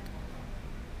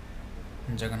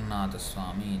 Jagannatha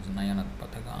Swami, Nayanat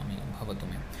Pathagami,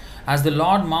 Bhavatume. As the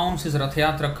Lord mounts his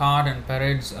Rathayatra cart and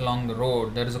parades along the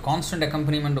road, there is a constant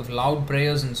accompaniment of loud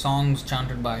prayers and songs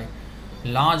chanted by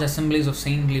large assemblies of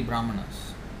saintly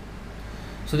Brahmanas.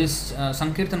 So this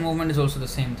Sankirtan movement is also the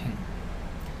same thing.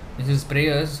 This is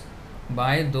prayers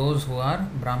by those who are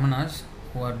Brahmanas,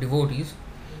 who are devotees.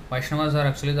 Vaishnavas are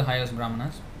actually the highest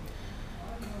Brahmanas.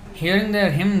 Hearing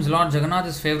their hymns, Lord Jagannath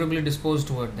is favorably disposed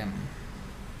toward them.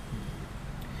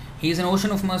 He is an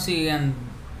ocean of mercy and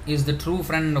is the true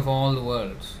friend of all the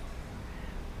worlds.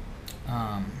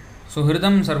 So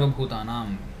Hridam Sarva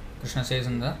Bhutanam, Krishna says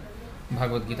in the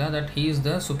Bhagavad Gita that he is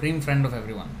the supreme friend of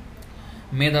everyone.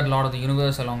 May that Lord of the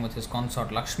universe, along with his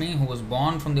consort Lakshmi, who was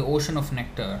born from the ocean of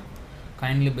nectar,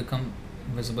 kindly become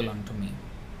visible unto me.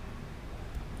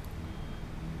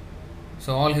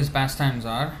 So all his pastimes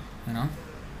are,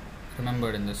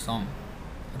 remembered in this song.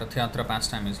 Rathayatra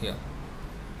pastime is here.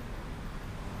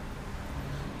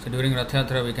 So during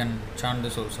Rathayatra we can chant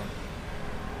this also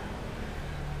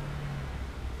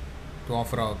to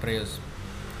offer our prayers.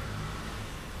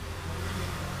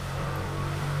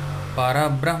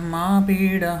 Parabrahma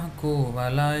pida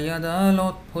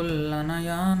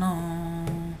kuvalayadalotpullanayano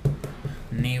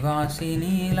Nivasi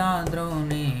niladro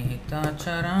nihita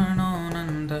charano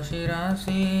nanda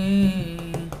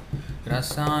shirasi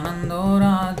Rasanando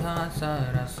radha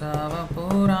sarasava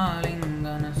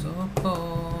puralingana sukho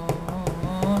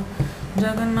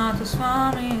Jagannatha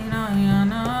Swami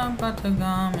Nayana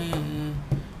Pathagami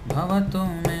Bhavatu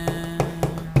me.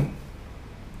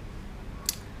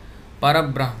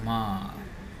 Parabrahma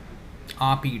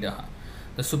Apida,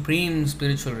 the supreme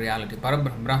spiritual reality.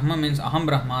 Brahma means Aham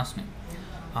Brahmasmi,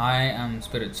 I am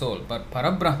spirit soul. But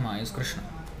Parabrahma is Krishna,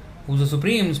 who is the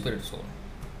supreme spirit soul.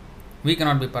 We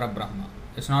cannot be Parabrahma.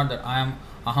 It's not that I am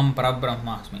Aham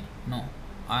Parabrahmasmi. No,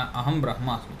 Aham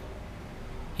Brahmasmi.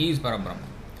 He is Parabrahma.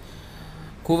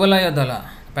 Kuvalaya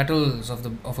Dala, petals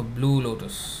of a blue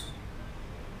lotus.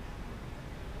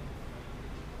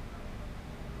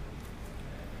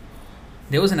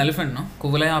 There was an elephant, no?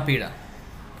 Kuvalaya Apida.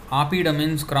 Apida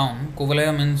means crown.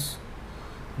 Kuvalaya means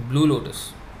blue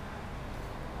lotus.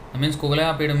 That means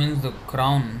Kuvalaya Apida means the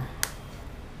crown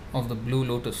of the blue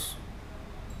lotus.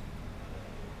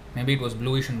 Maybe it was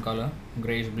bluish in color,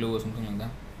 greyish blue or something like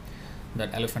that.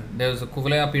 That elephant. There was a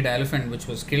Kuvalaya Apida elephant which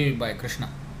was killed by Krishna.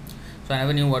 So I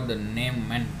never knew what the name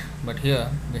meant. But here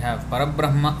we have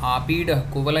Parabrahma Apida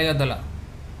Kuvalaya Dala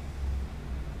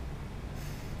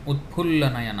Utpulla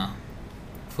Nayana,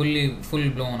 full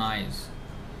blown eyes.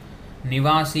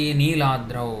 Nivasi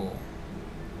Niladrao,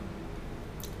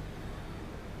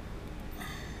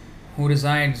 who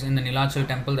resides in the Nilachal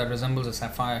temple that resembles a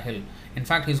sapphire hill. In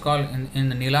fact, he is called in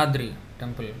the Niladri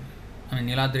temple,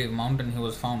 Niladri mountain he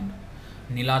was found.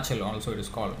 Nilachal also it is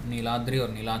called. Niladri or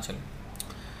Nilachal.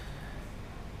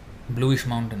 Bluish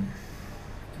mountain.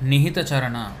 Nihita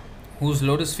Charana, whose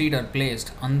lotus feet are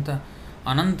placed Ananta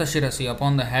Shirasi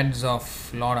upon the heads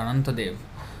of Lord Anantadev.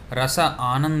 Rasa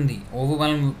Anandi,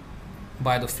 overwhelmed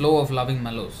by the flow of loving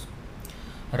mellows.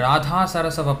 Radha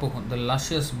Sarasa Vapuh, the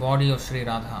luscious body of Sri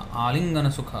Radha. Alingana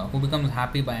Sukha, who becomes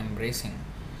happy by embracing.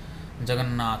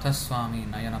 Jagannatha Swami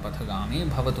Nayana Pathagami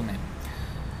Bhavatume.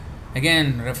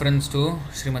 Again, reference to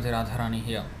Srimati Radharani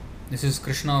here. This is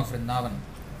Krishna of Vrindavan.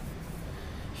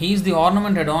 He is the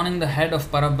ornament adorning the head of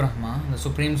Parabrahma, the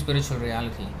supreme spiritual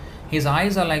reality. His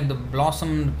eyes are like the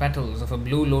blossomed petals of a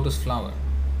blue lotus flower.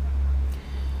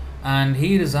 And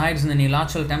he resides in the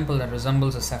Nilachal temple that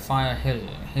resembles a sapphire hill.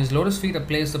 His lotus feet are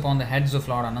placed upon the heads of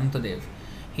Lord Anantadev.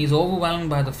 He is overwhelmed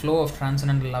by the flow of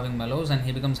transcendental loving mellows, and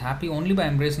he becomes happy only by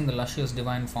embracing the luscious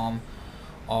divine form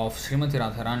of Srimati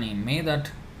Radharani. May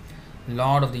that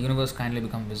Lord of the universe kindly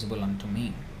become visible unto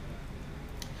me.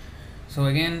 So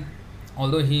again,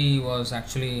 although he was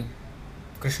actually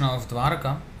Krishna of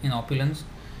Dwaraka in opulence,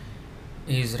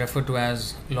 he is referred to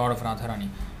as Lord of Radharani.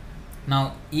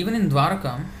 Now, even in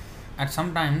Dwaraka, at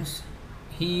some times,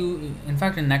 in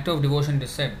fact, in Nectar of Devotion, it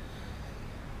is said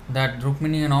that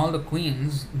Rukmini and all the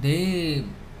queens, they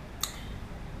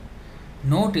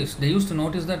used to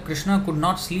notice that Krishna could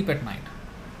not sleep at night.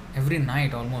 Every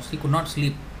night almost, he could not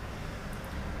sleep.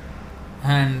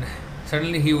 And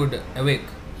suddenly he would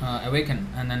awaken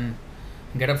and then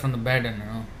get up from the bed and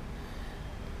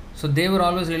So they were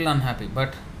always a little unhappy,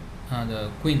 but the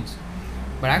queens.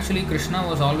 But actually Krishna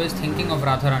was always thinking of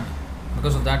Radharani.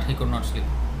 Because of that he could not sleep.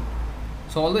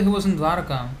 So although he was in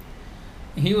Dwaraka,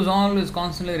 he was always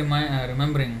constantly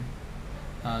remembering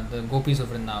the gopis of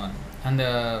Vrindavan. And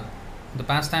the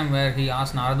pastime where he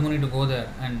asked Narada Muni to go there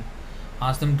and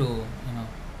asked him to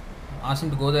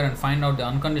go there and find out the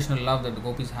unconditional love that the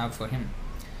gopis have for him.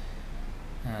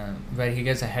 Where he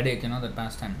gets a headache, that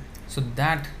pastime. So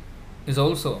that is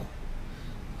also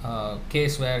a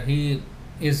case where he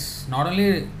is not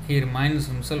only he reminds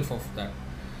himself of that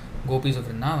gopis of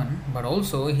Vrindavan, but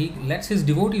also he lets his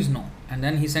devotees know. And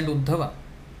then he sent Uddhava,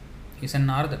 he sent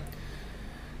Narada.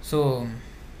 So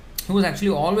he was actually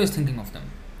always thinking of them.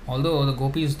 Although the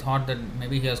gopis thought that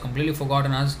maybe he has completely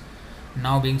forgotten us,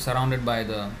 now being surrounded by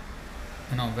the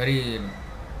very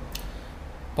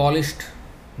polished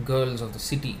girls of the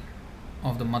city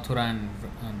of the Mathura and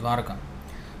Dwaraka,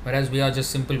 whereas we are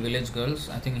just simple village girls.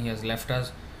 I think he has left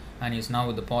us and he is now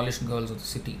with the polished girls of the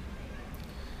city.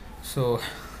 So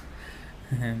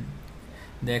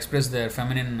they express their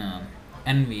feminine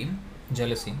envy,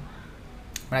 jealousy,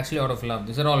 but actually out of love.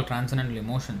 These are all transcendental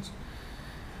emotions.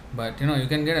 But you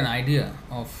can get an idea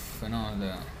of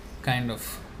the kind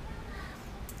of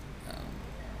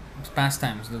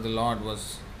pastimes that the Lord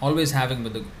was always having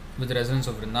with the residents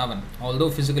of Vrindavan, although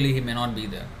physically he may not be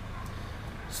there.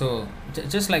 So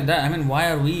just like that, why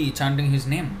are we chanting his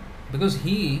name? Because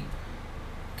he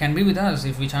can be with us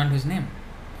if we chant his name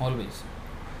always.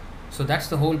 So that's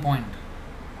the whole point.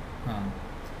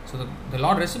 So the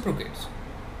Lord reciprocates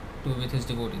with his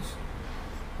devotees.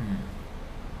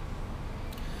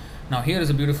 Now here is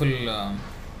a beautiful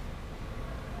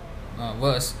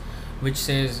verse which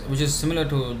is similar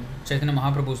to Chaitanya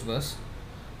Mahaprabhu's verse.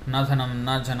 Na dhanam,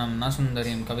 na janam, na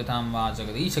sundarim, kavitam va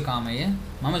jagadisha kamaye,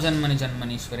 mama janmani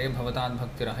janmanishvare, bhavatad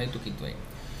bhaktirahetu kitvai.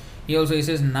 He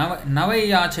says, Navai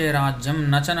yache rajyam,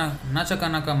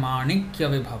 nachakanaka manikya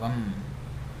vibhavam.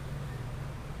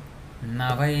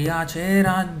 Navai yache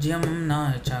rajyam,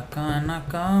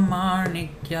 nachakanaka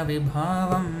manikya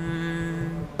vibhavam.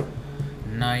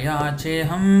 Nayache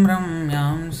ham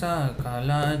ramyam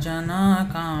sakala jana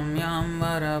kamyam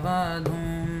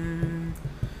varavadhum.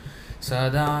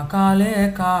 Sada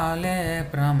kale kale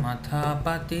pramatha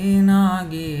patina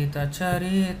gita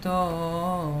charito.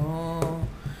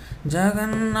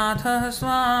 Jagannatha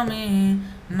Swami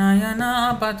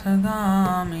Nayana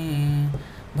Pathagami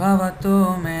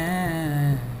Bhavatu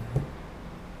me.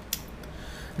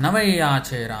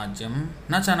 Navayache Rajyam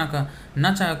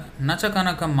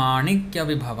Nachakanaka Manikya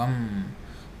Vibhavam.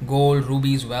 Gold,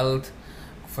 rubies, wealth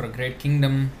for a great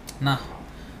kingdom. Nah,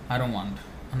 I don't want.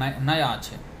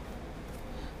 Nayache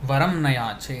Varam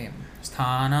Nayache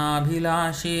Sthana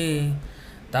Bhilashi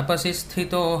Tapasi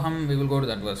Sthitoham. We will go to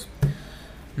that verse.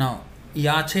 Now,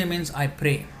 yache means I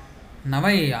pray.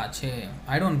 Navai yache,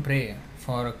 I don't pray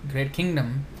for a great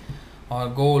kingdom or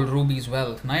gold, rubies,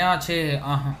 wealth. Nayache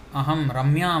aham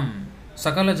ramyam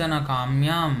sakala jana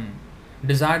kamyam,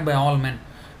 desired by all men.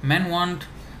 Men want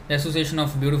the association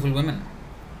of beautiful women.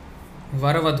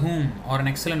 Varavadhum, or an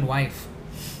excellent wife.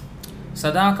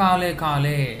 Sada kale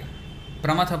kale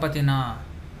pramathapatina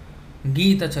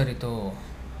gita charito.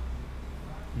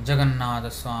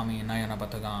 Jagannatha Swami Nayana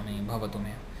Patagami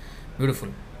Bhavatume. Beautiful.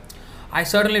 I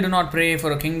certainly do not pray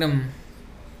for a kingdom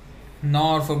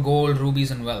nor for gold,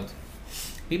 rubies and wealth.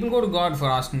 People go to God for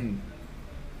asking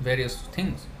various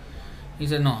things. He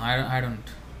said, no, I don't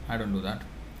do that.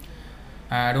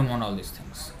 I don't want all these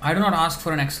things. I do not ask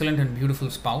for an excellent and beautiful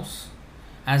spouse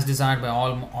as desired by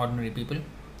all ordinary people.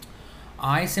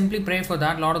 I simply pray for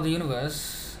that Lord of the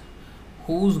universe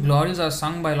whose glories are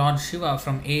sung by Lord Shiva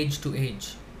from age to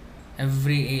age.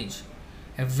 Every age,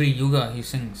 every yuga he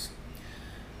sings.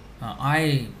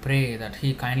 I pray that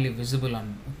he kindly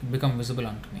become visible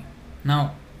unto me.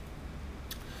 Now,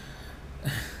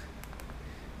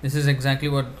 this is exactly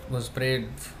what was prayed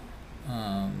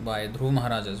by Dhruv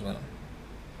Maharaj as well.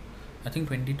 I think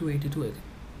 2282, I think.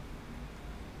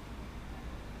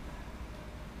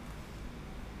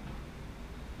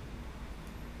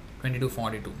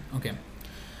 2242. Okay.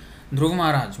 Dhruva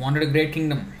Maharaj wanted a great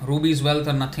kingdom. Rubies, wealth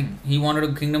or nothing. He wanted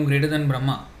a kingdom greater than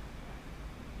Brahma,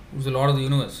 who's the Lord of the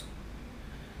universe.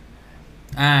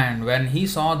 And when he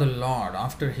saw the Lord,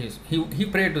 after his he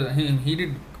prayed to he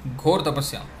did ghor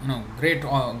tapasya, great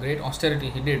austerity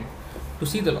he did to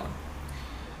see the Lord.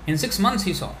 In 6 months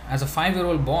he saw. As a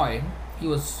 5-year-old boy, he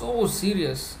was so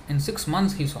serious. In 6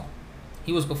 months he saw.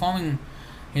 He was performing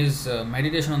his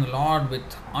meditation on the Lord with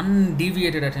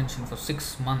undeviated attention for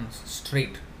 6 months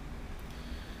straight.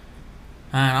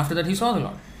 And after that he saw the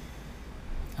Lord.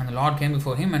 And the Lord came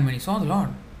before him, and when he saw the Lord,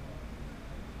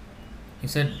 he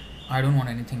said, I don't want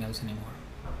anything else anymore.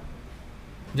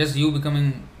 Just you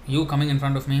coming in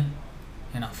front of me,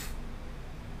 enough.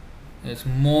 It's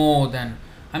more than,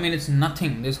 it's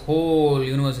nothing. This whole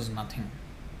universe is nothing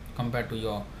compared to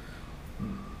your,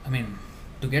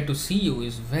 to get to see you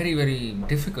is very, very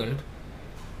difficult,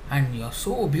 and you're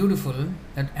so beautiful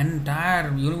that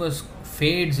entire universe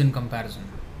fades in comparison.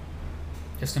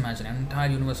 Just imagine, entire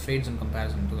universe fades in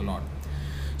comparison to the Lord.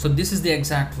 So this is the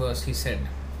exact verse he said,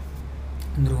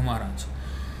 Dhruva Maharaj.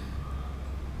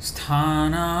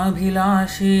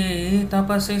 Sthanabhilashi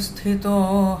tapasi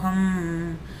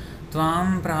sthitoham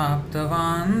tvam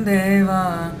praptavan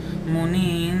deva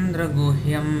munindra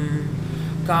guhyam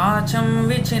kacham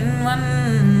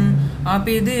vichinvan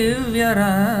api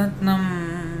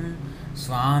divyaratnam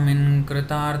swamin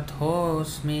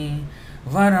kritarthosmi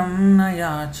varam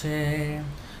nayache.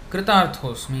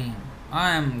 Kritarthosmi,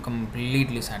 I am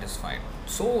completely satisfied.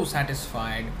 So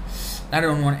satisfied that I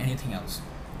don't want anything else.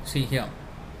 See here.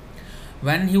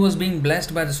 When he was being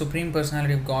blessed by the Supreme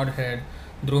Personality of Godhead,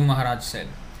 Dhruva Maharaj said,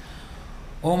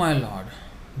 O my Lord,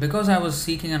 because I was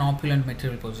seeking an opulent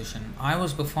material position, I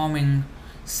was performing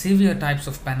severe types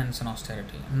of penance and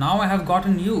austerity. Now I have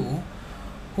gotten you,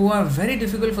 who are very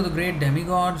difficult for the great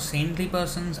demigods, saintly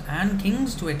persons, and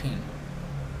kings to attain.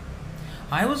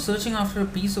 I was searching after a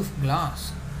piece of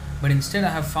glass, but instead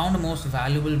I have found a most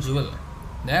valuable jewel.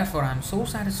 Therefore I am so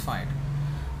satisfied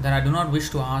that I do not wish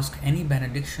to ask any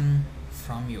benediction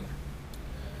from you.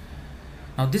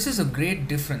 Now this is a great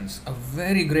difference, a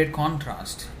very great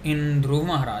contrast in Dhruva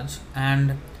Maharaj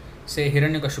and say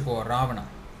Hiranyakashipu or Ravana.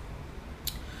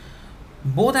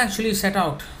 Both actually set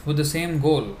out with the same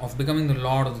goal of becoming the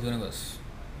Lord of the universe.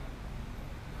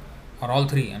 Or all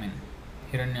three,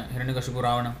 Hiranyakashipu,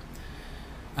 Ravana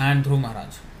and Dhruva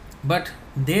Maharaj. But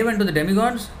they went to the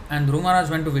demigods and Dhruva Maharaj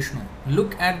went to Vishnu.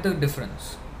 Look at the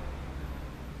difference.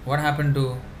 What happened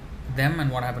to them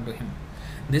and what happened to him.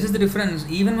 This is the difference.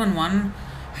 Even when one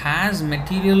has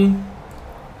material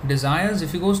desires,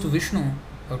 if he goes to Vishnu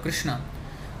or Krishna,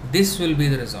 this will be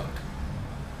the result.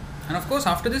 And of course,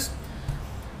 after this,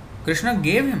 Vishnu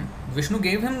gave him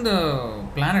the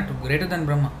planet greater than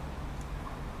Brahma.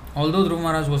 Although Dhruva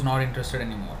Maharaj was not interested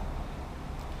anymore.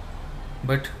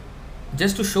 But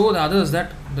just to show the others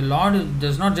that the Lord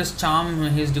does not just charm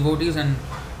his devotees and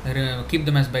keep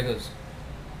them as beggars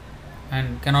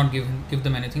and cannot give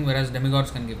them anything, whereas demigods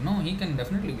can give. No, he can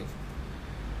definitely give.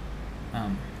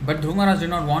 But Dhruva Maharaj did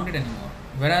not want it anymore.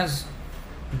 Whereas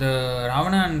the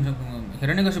Ravana and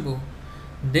Hiranyakashipu,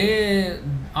 they,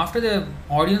 after the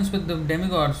audience with the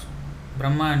demigods,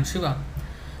 Brahma and Shiva,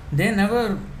 they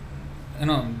never,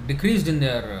 decreased in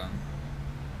their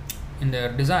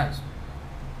desires.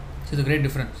 See the great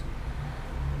difference.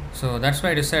 So that's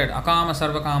why it is said, Akama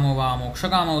sarvakamo va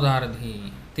mokshakama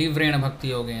udaradhi tivrena bhakti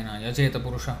yogena yajeta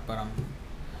purushah param.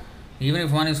 Even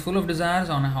if one is full of desires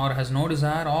or has no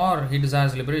desire or he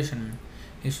desires liberation,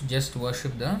 he should just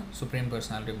worship the Supreme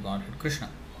Personality of Godhead, Krishna.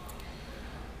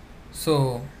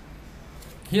 So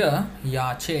here,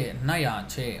 yache, na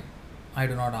yache, I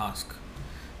do not ask.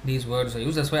 These words are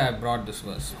used. That's why I brought this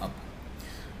verse up.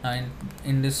 Now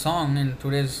in this song, in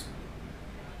today's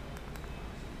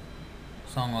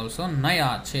song also,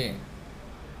 nayache,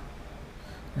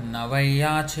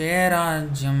 navayache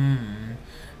rajyam,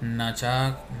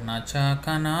 nacha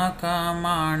kanaka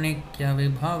manikya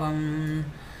vibhavam,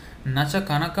 nacha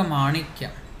kanaka manikya.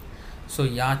 So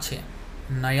yache,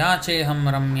 nayache ham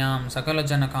ramyam sakala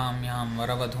janakamyam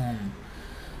varavadhum.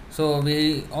 So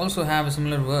we also have a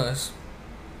similar verse.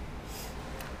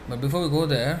 But before we go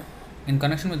there, in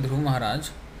connection with Dhruva Maharaj,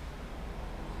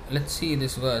 let's see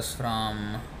this verse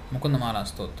from Mukundamala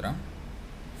Stotra,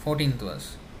 14th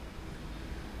verse.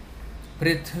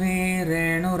 Prithvi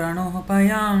renu ranuh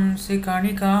payamsi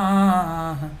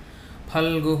kanika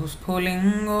phalguh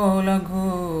sphulingo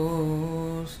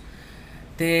laghus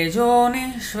तेजो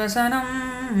निःश्वसनं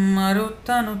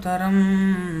मरुत्तनुतरं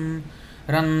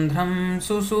रन्ध्रं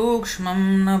सुसूक्ष्मं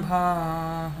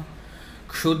नभाः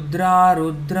क्षुद्रा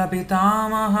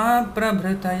रुद्रपितामह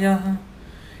प्रभृतयः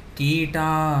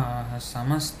कीटाः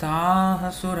समस्ताः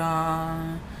सुराः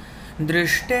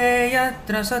दृष्टे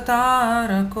यत्र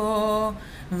सतारको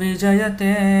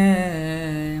विजयते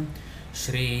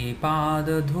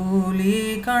श्रीपादधूलिकणाः.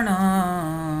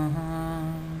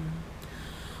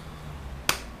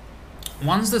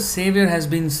 Once the Savior has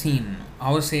been seen,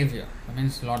 our Savior, that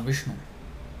means Lord Vishnu,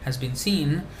 has been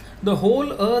seen, the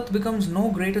whole earth becomes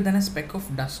no greater than a speck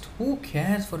of dust. Who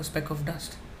cares for a speck of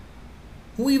dust?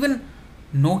 Who even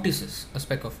notices a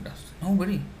speck of dust?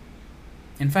 Nobody.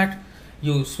 In fact,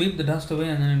 you sweep the dust away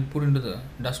and then put it into the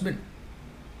dustbin.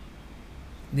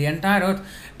 The entire earth,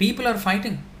 people are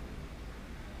fighting.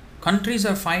 Countries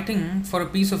are fighting for a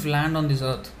piece of land on this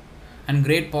earth. And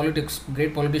great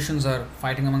politicians are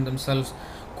fighting among themselves.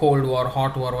 Cold war,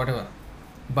 hot war, whatever.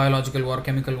 Biological war,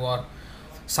 chemical war,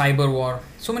 cyber war.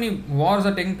 So many wars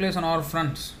are taking place on all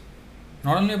fronts.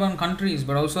 Not only among countries,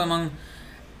 but also among,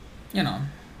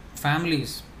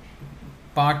 families,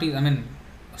 parties,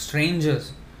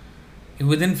 strangers,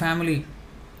 within family.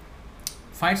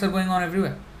 Fights are going on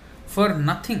everywhere for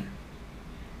nothing.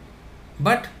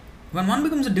 But when one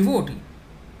becomes a devotee,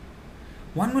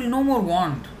 one will no more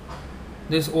want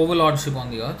this overlordship on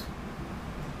the earth.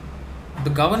 The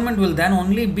government will then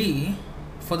only be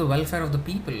for the welfare of the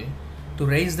people, to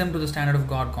raise them to the standard of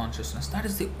God consciousness. That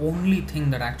is the only thing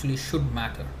that actually should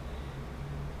matter.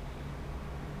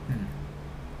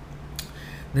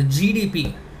 The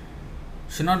GDP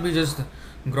should not be just the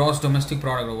gross domestic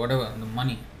product or whatever, the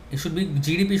money.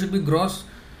 GDP should be gross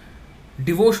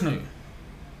devotional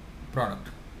product,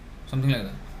 something like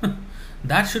that.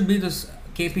 That should be this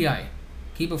KPI,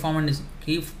 key performance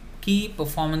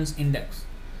index.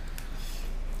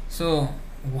 So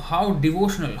how much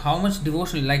devotional,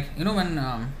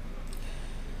 when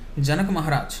Janaka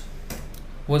Maharaj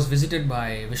was visited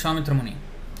by Vishwamitra Muni,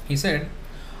 he said,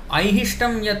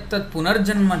 Aihishtam yattat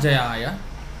punarjanma jayaya.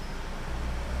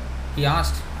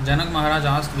 Janak Maharaj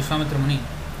asked Vishwamitra Muni,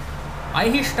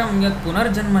 Aihishtam yat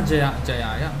punarjanma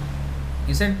jayaya.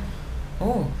 He said,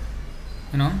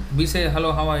 we say,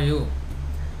 hello, how are you?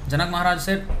 Janak Maharaj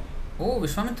said, oh,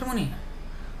 Vishwamitra Muni,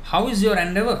 how is your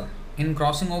endeavor in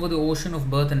crossing over the ocean of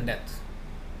birth and death?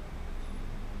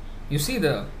 You see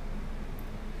the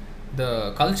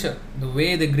culture, the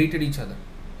way they greeted each other.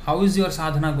 How is your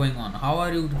sadhana going on? How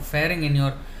are you faring in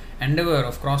your endeavor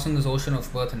of crossing this ocean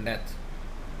of birth and death?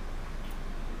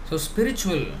 So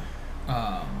spiritual,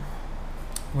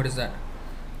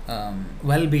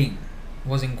 well-being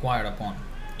was inquired upon.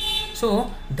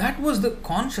 So that was the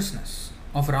consciousness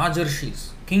of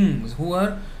Rajarshis, kings who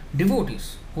were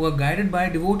devotees, who were guided by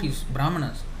devotees,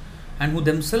 Brahmanas, and who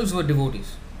themselves were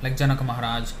devotees, like Janaka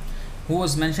Maharaj, who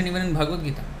was mentioned even in Bhagavad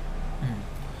Gita.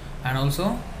 And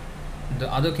also the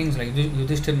other kings like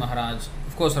Yudhishthir Maharaj,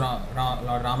 of course Lord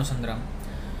Ramachandra,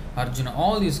 Arjuna,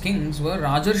 all these kings were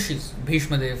Rajarshis,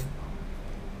 Bhishma Dev.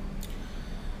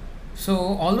 So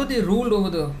although they ruled over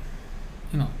the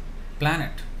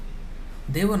planet,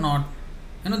 they were not,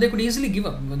 they could easily give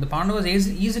up. The Pandavas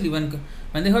easily, when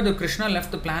they heard that Krishna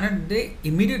left the planet, they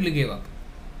immediately gave up.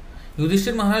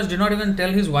 Yudhishthir Maharaj did not even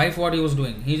tell his wife what he was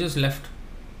doing. He just left.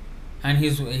 And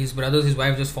his brothers, his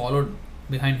wife just followed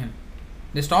behind him.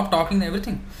 They stopped talking,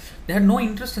 everything. They had no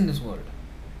interest in this world.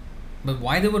 But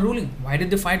why they were ruling? Why did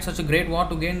they fight such a great war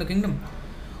to gain the kingdom?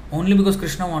 Only because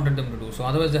Krishna wanted them to do so.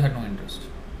 Otherwise they had no interest.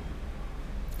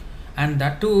 And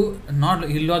that too, not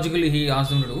illogically he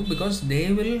asked them to do, because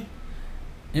they will,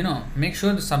 make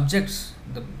sure the subjects,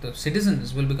 the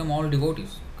citizens will become all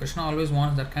devotees. Krishna always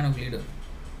wants that kind of leader.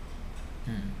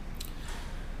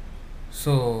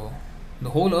 So the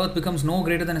whole earth becomes no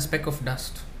greater than a speck of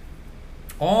dust.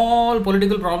 All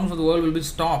political problems of the world will be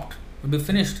stopped, will be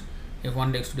finished if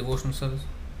one takes to devotional service.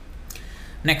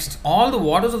 Next, all the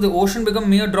waters of the ocean become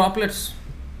mere droplets.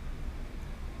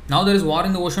 Now there is war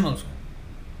in the ocean also.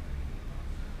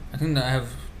 I think that I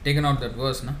have taken out that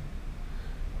verse, no?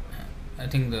 I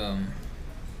think the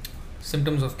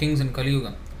symptoms of kings in Kali Yuga.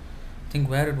 I think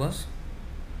where it was?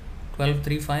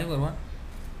 12.3.5 or what?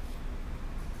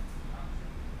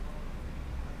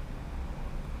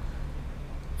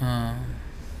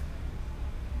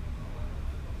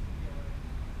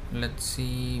 Let's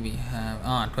see, we have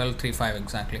 12.3.5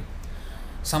 exactly.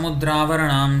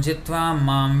 Samudravaranam jitva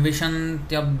mam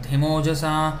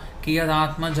vishantyabdhimojasa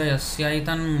kiyadatmajayasya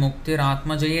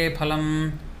muktiratmajaye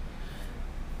phalam.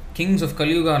 Kings of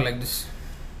Kali Yuga are like this.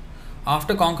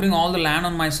 After conquering all the land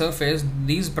on my surface,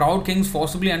 these proud kings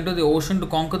forcibly enter the ocean to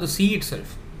conquer the sea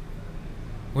itself.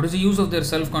 What is the use of their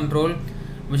self control,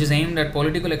 which is aimed at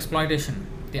political exploitation?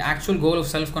 The actual goal of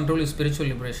self control is spiritual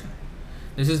liberation.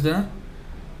 This is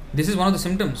one of the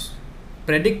symptoms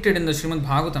predicted in the Srimad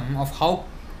Bhagavatam of how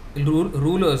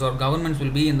rulers or governments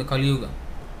will be in the Kali Yuga.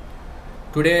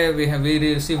 Today we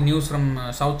receive news from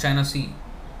South China Sea,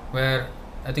 where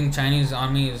I think Chinese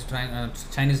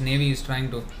Navy is trying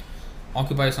to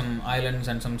occupy some islands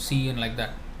and some sea and like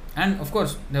that. And of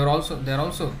course, there are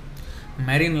also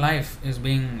marine life is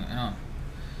being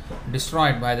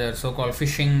destroyed by their so-called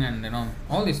fishing and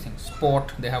all these things.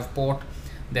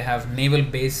 They have naval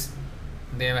base,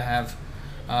 they have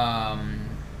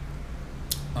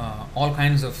all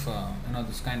kinds of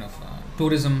this kind of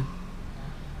tourism,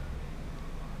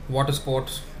 water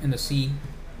sports in the sea,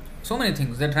 so many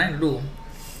things they're trying to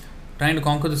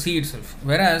conquer the sea itself.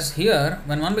 Whereas here,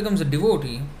 when one becomes a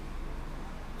devotee,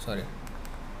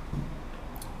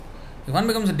 if one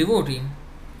becomes a devotee,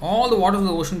 all the waters of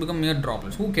the ocean become mere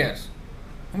droplets. Who cares?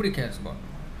 Nobody cares about it.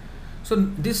 So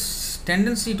this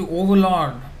tendency to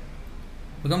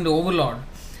become the overlord,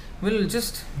 will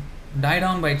just die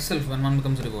down by itself when one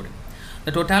becomes a devotee.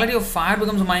 The totality of fire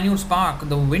becomes a minute spark,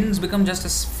 the winds become just a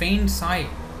faint sigh,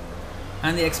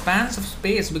 and the expanse of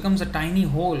space becomes a tiny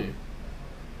hole.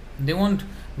 They won't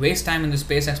waste time in the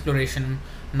space exploration.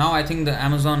 Now I think the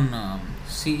Amazon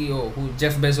CEO,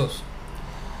 Jeff Bezos,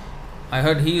 I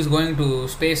heard he is going to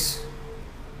space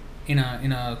in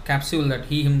a capsule that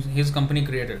his company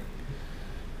created,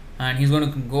 and he's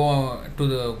going to go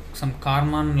to some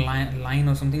Karman line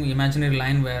or something, imaginary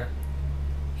line, where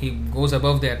he goes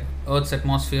above the Earth's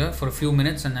atmosphere for a few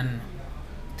minutes and then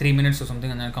 3 minutes or something,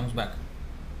 and then comes back.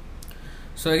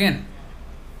 So again,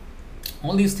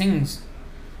 all these things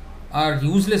are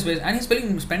useless ways, and he's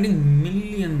spending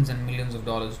millions and millions of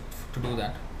dollars to do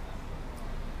that.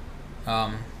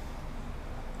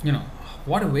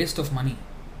 What a waste of money,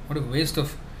 what a waste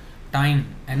of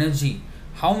time, energy.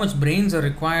 How much brains are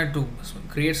required to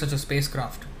create such a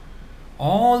spacecraft?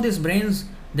 All these brains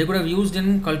they could have used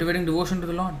in cultivating devotion to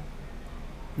the Lord.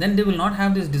 Then they will not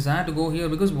have this desire to go here,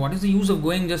 because what is the use of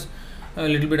going just a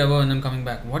little bit above and then coming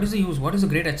back? What is the use? What is the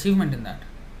great achievement in that?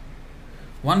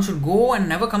 One should go and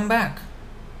never come back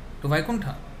to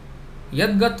Vaikuntha.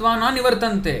 Yad gatva na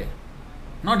nivartante,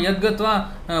 not yad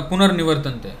gatva punar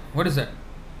nivartante. What is that?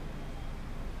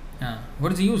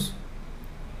 What is the use?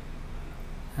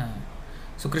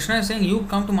 So Krishna is saying, you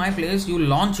come to my place, you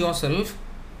launch yourself,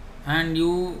 and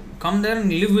you come there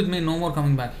and live with me, no more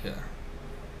coming back here.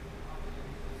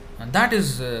 And that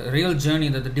is a real journey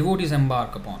that the devotees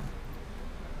embark upon.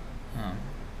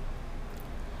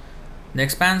 The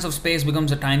expanse of space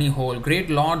becomes a tiny hole. Great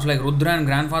lords like Rudra and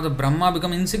grandfather Brahma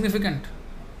become insignificant,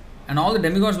 and all the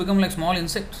demigods become like small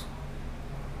insects.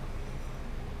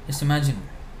 Just imagine.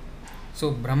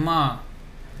 So Brahma,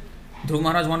 Dhruva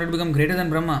Maharaj wanted to become greater than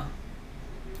Brahma.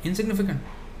 Insignificant.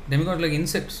 Demigods like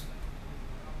insects.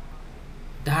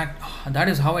 That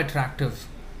is how attractive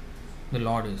the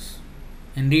Lord is.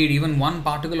 Indeed, even one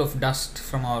particle of dust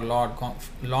from our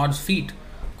Lord's feet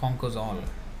conquers all.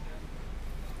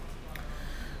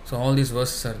 So all these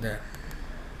verses are there.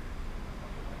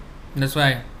 That's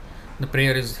why the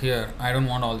prayer is here. I don't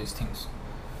want all these things.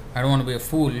 I don't want to be a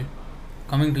fool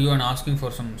coming to you and asking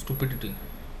for some stupidity.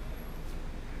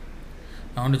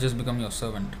 I want to just become your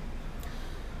servant.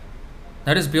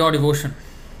 That is pure devotion.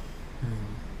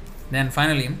 Then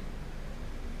finally,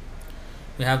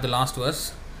 we have the last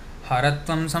verse.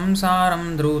 Haratvam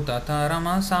samsaram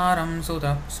drutataram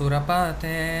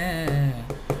surapate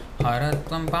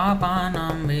Haratvam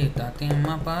papanam vitatim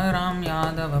aparam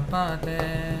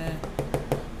yadavapate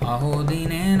Aho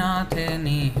dine nathe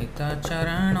nihita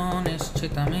charano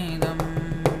nischitamidam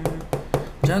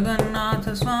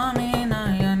Jagannath Swami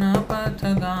Nayana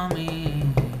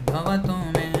Pathagami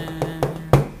Bhavatu me.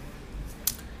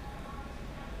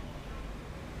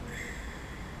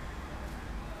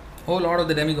 O Lord of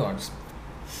the demigods,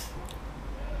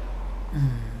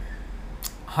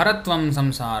 Haratvam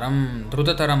samsaram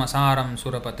drutataram asaram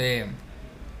surapate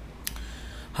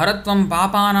Haratvam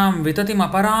papanam vitatim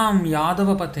aparam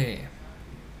yadavapate.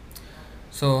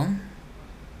 So,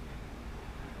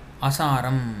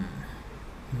 asaram,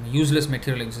 useless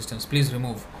material existence, please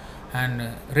remove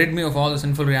and rid me of all the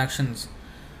sinful reactions.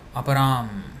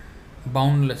 Aparam,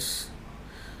 boundless.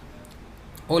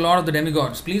 O Lord of the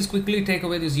demigods, please quickly take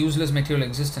away this useless material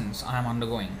existence I am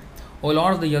undergoing. O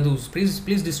Lord of the Yadus,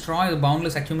 please destroy the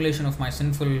boundless accumulation of my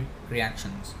sinful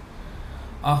reactions.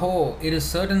 Aho, it is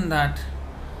certain that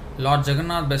Lord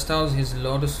Jagannath bestows his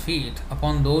lotus feet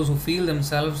upon those who feel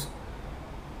themselves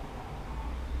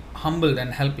humbled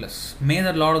and helpless. May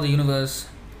the Lord of the universe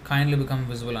kindly become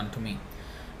visible unto me.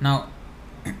 Now,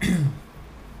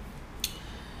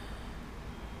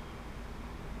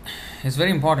 it's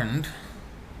very important.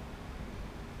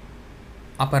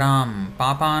 Aparam,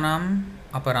 papanam,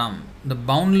 aparam, the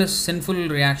boundless sinful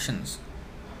reactions.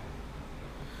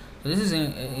 So this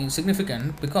is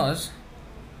significant because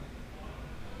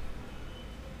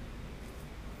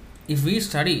if we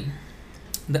study,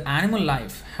 the animal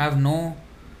life have no,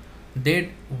 they,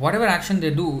 whatever action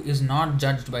they do is not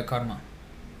judged by karma,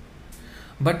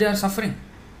 but they are suffering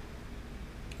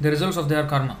the results of their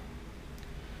karma.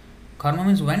 Karma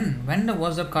means when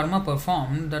was the karma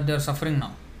performed that they are suffering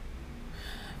now?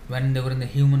 When they were in the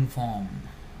human form.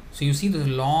 So you see this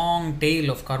long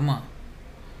tail of karma,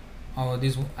 or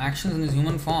these actions in this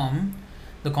human form,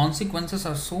 the consequences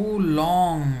are so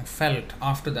long felt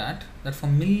after that, that for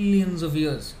millions of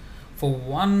years, for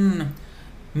one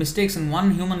mistakes in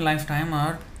one human lifetime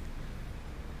are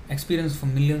experienced for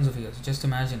millions of years. Just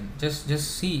imagine, just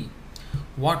see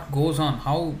what goes on,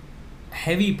 how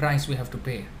heavy price we have to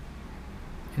pay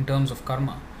in terms of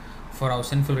karma for our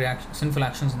sinful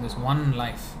actions in this one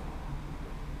life.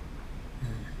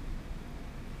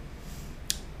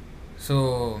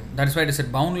 So that is why it is a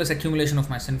boundless accumulation of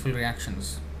my sinful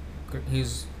reactions.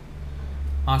 He's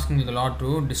asking the Lord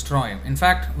to destroy. In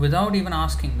fact, without even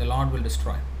asking, the Lord will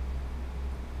destroy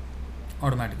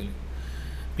automatically.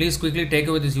 Please quickly take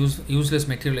away this useless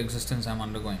material existence I am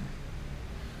undergoing.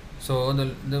 So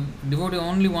the devotee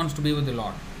only wants to be with the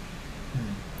Lord.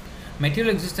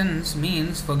 Material existence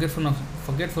means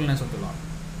forgetfulness of the Lord.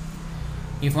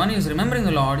 If one is remembering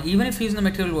the Lord, even if he is in the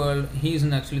material world, he is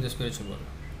in actually the spiritual world.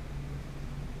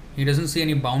 He doesn't see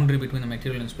any boundary between the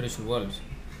material and spiritual worlds,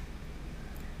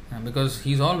 because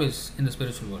he is always in the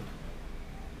spiritual world.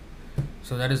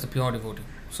 So that is the pure devotee.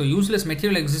 So useless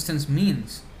material existence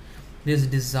means this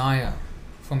desire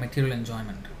for material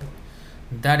enjoyment.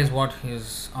 That is what he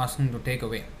is asking to take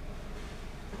away.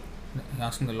 He is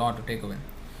asking the Lord to take away.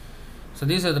 So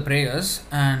these are the prayers.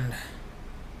 And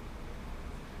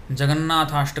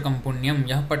Jagannathashtakam punyam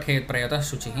yah pathet prayatah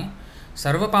shuchihi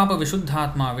sarva papa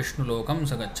vishuddhatma vishnu lokam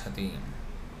sagacchati.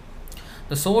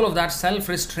 The soul of that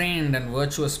self-restrained and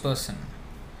virtuous person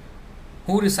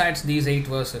who recites these 8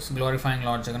 verses glorifying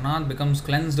Lord Jagannath becomes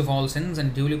cleansed of all sins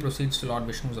and duly proceeds to Lord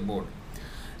Vishnu's abode.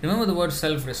 Remember the word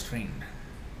self-restrained.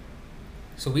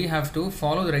 So we have to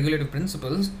follow the regulative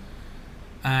principles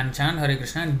and chant Hare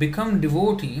Krishna and become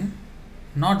devotee,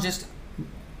 not just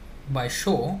by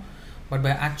show but by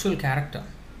actual character.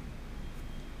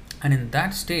 And in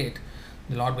that state,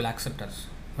 the Lord will accept us.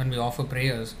 When we offer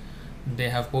prayers, they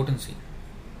have potency.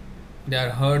 They are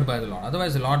heard by the Lord.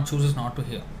 Otherwise, the Lord chooses not to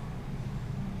hear.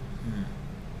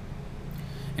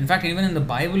 In fact, even in the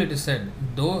Bible it is said,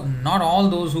 though not all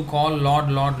those who call Lord,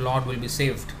 Lord, Lord will be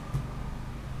saved.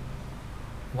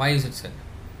 Why is it said?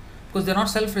 Because they are not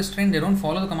self-restrained, they don't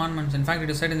follow the commandments. In fact, it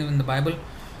is said in the Bible,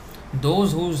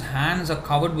 those whose hands are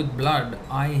covered with blood,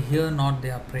 I hear not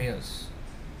their prayers.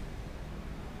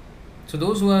 So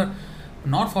those who are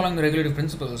not following the regulative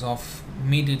principles of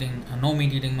meat eating, no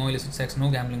illicit sex, no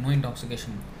gambling, no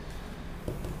intoxication,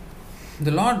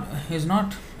 the Lord is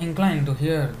not inclined to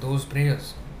hear those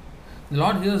prayers. The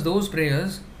Lord hears those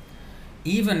prayers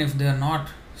even if they are not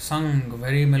sung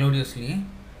very melodiously,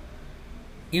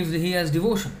 if he has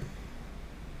devotion.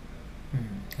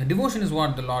 Devotion is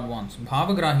what the Lord wants.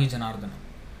 Bhavagrahi Janardana.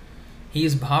 He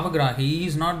is Bhavagrahi. He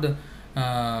is not the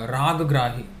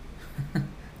Ragagrahi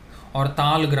or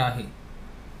Talgrahi.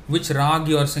 Which rag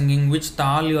you are singing, which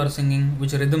tal you are singing,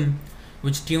 which rhythm,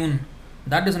 which tune,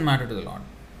 that doesn't matter to the Lord.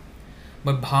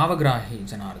 But Bhavagrahi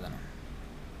Janardana.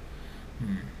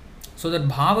 So that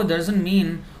Bhava doesn't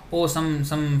mean,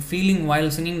 some feeling while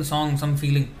singing the song, some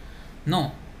feeling.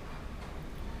 No.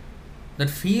 That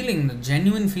feeling, the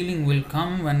genuine feeling will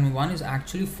come when one is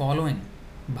actually following.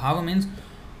 Bhava means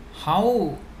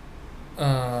how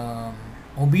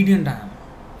obedient I am.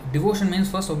 Devotion means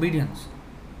first obedience.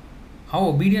 How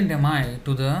obedient am I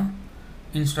to the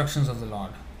instructions of the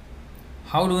Lord?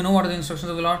 How do we know what are the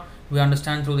instructions of the Lord? We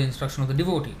understand through the instruction of the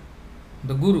devotee,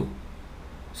 the Guru.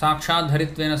 Sakshat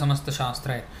dharitvena samasta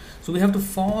shastraya. So we have to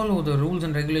follow the rules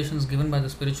and regulations given by the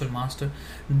spiritual master.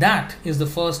 That is the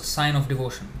first sign of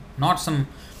devotion. Not some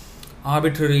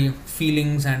arbitrary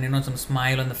feelings and some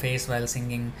smile on the face while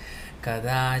singing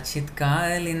Kadachit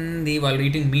Kalindi while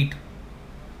eating meat.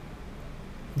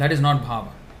 That is not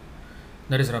bhava.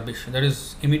 That is rubbish. That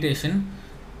is imitation.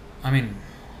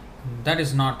 That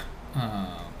is not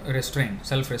restraint,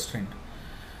 self-restraint.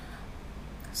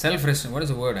 Self-restraint, what is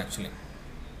the word actually?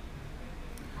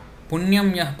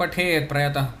 Punyam yah pathet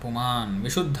prayatah puman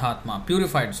vishuddhatma,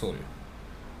 purified soul.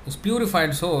 This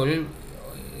purified soul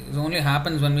only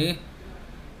happens when we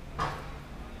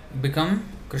become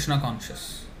Krishna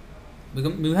conscious.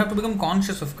 We have to become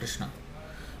conscious of Krishna.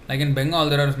 Like in Bengal,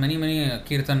 there are many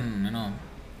kirtaniyas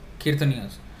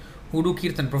who do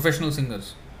kirtan, professional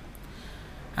singers,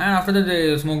 and after that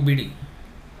they smoke bidi.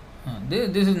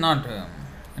 This is not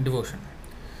devotion.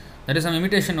 That is some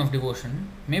imitation of devotion.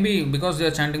 Maybe because they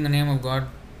are chanting the name of God,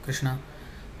 Krishna,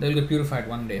 they will get purified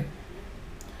one day.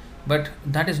 But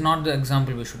that is not the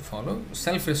example we should follow.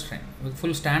 Self-restraint with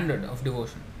full standard of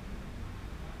devotion.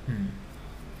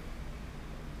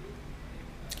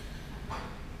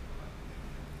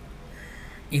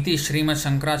 Iti Srimad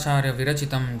Shankaracharya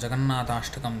Virachitam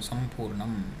Jagannatashtakam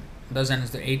Sampurnam. Thus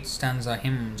ends the 8th stanza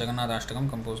hymn Jagannatashtakam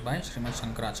composed by Srimad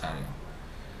Shankaracharya,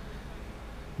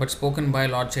 but spoken by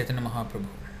Lord Chaitanya Mahaprabhu.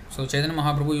 So Chaitanya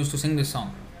Mahaprabhu used to sing this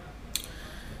song.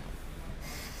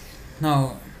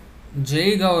 Now,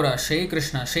 Jai Gaura, Shai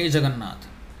Krishna, Shai Jagannath.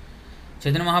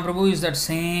 Chaitanya Mahaprabhu is that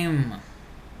same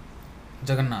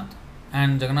Jagannath,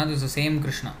 and Jagannath is the same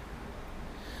Krishna.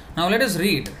 Now let us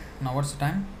read. Now what's the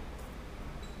time?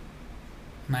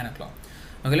 9 o'clock.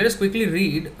 Okay, let us quickly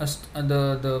read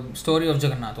the story of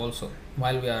Jagannath also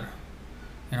while we are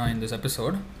in this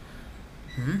episode.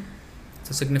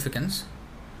 The significance,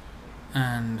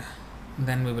 and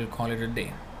then we will call it a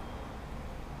day.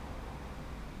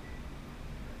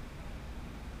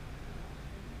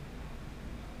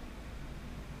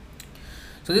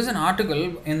 So this is an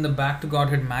article in the Back to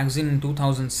Godhead magazine in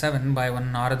 2007 by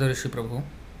one Narada Rishi Prabhu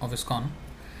of ISKCON.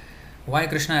 Why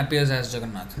Krishna appears as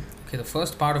Jagannath. Okay, the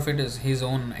first part of it is his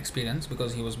own experience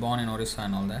because he was born in Orissa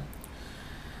and all that.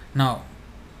 Now,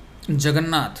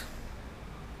 Jagannath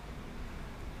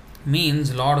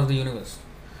means Lord of the Universe.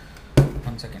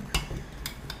 One second.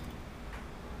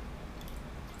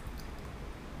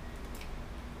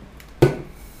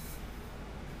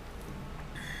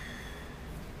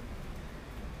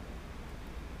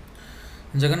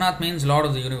 Jagannath means Lord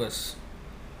of the Universe.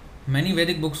 Many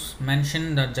Vedic books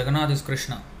mention that Jagannath is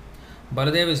Krishna.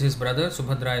 Baladev is his brother,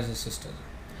 Subhadra is his sister.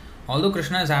 Although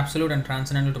Krishna is absolute and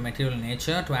transcendental to material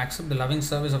nature, to accept the loving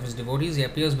service of his devotees, he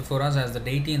appears before us as the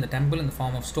deity in the temple in the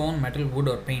form of stone, metal, wood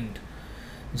or paint.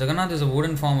 Jagannath is a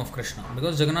wooden form of Krishna.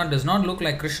 Because Jagannath does not look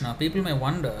like Krishna, people may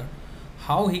wonder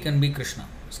how he can be Krishna.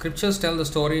 Scriptures tell the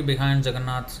story behind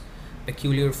Jagannath's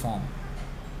peculiar form.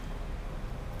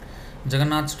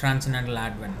 Jagannath's transcendental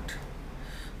advent.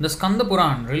 The Skanda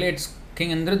Puran relates King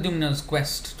Indradyumna's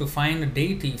quest to find a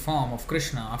deity form of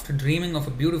Krishna after dreaming of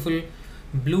a beautiful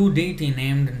blue deity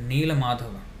named Neela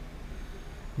Madhava.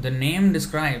 The name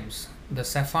describes the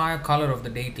sapphire color of the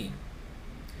deity.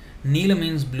 Neela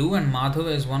means blue and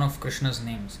Madhava is one of Krishna's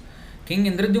names. King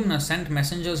Indradyumna sent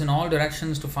messengers in all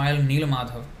directions to find Neela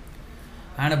Madhava,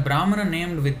 and a Brahmana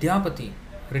named Vidyapati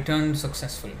returned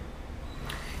successful.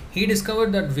 He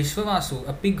discovered that Vishwavasu,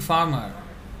 a pig farmer,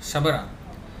 Shabara,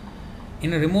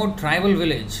 in a remote tribal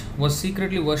village, was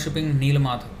secretly worshipping Neela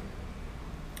Madhava.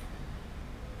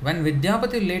 When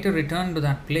Vidyapati later returned to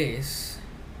that place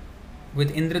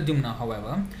with Indradyumna,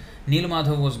 however, Neela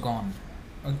Madhava was gone.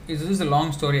 This is a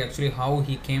long story actually, how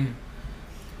he came,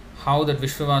 how that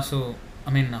Vidyapati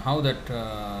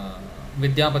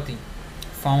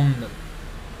found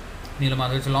Neela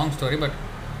Madhava. It's a long story, but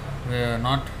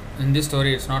not in this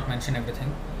story, it's not mentioned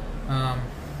everything.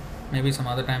 Maybe some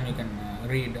other time you can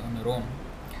read on your own.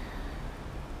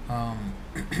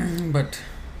 But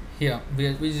here,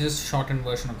 we just shortened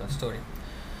version of that story.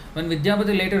 When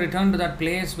Vidyapati later returned to that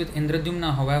place with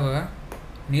Indradyumna, however,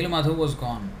 Neela Madhava was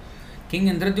gone. King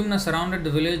Indradyumna surrounded the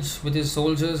village with his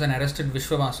soldiers and arrested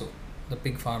Vishwavasu, the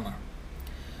pig farmer.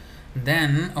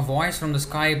 Then a voice from the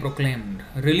sky proclaimed,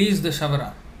 "Release the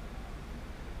Shavara,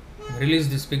 release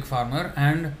this pig farmer,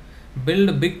 and build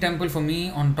a big temple for me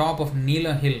on top of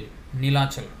Neela hill,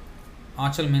 Neelachal."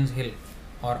 Achal means hill,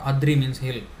 or Adri means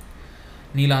hill,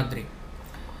 Neeladri.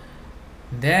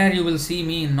 There you will see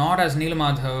me not as Neela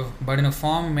Madhav, but in a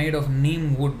form made of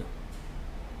neem wood.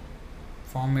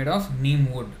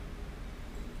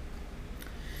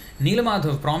 Neela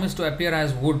Madhav promised to appear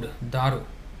as wood, Daru,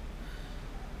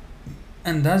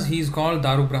 and thus he is called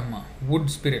Daru Brahma,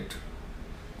 wood spirit,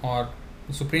 or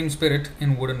the supreme spirit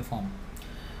in wooden form.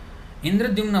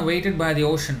 Indradyumna waited by the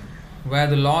ocean, where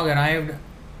the Lord arrived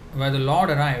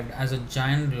as a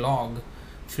giant log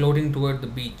floating toward the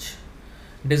beach.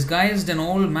 Disguised as an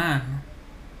old man,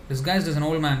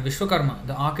 Vishwakarma,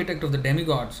 the architect of the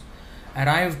demigods,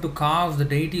 arrived to carve the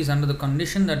deities under the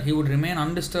condition that he would remain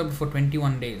undisturbed for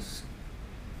 21 days.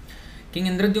 King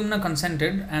Indradyumna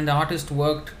consented, and the artist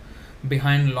worked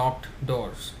behind locked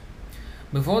doors.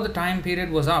 Before the time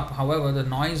period was up, however, the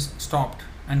noise stopped,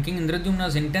 and King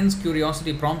Indradyumna's intense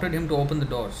curiosity prompted him to open the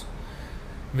doors.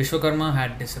 Vishwakarma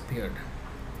had disappeared.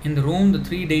 In the room, the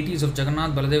three deities of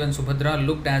Jagannath, Baladev, and Subhadra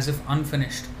looked as if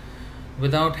unfinished,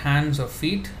 without hands or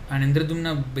feet, and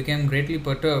Indradyumna became greatly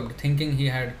perturbed, thinking he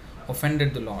had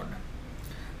offended the Lord.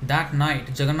 That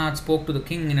night, Jagannath spoke to the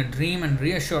king in a dream and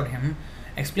reassured him,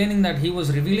 explaining that he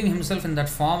was revealing himself in that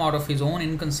form out of his own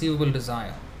inconceivable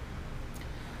desire,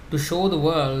 to show the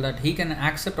world that he can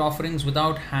accept offerings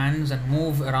without hands and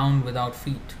move around without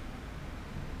feet.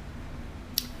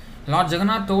 Lord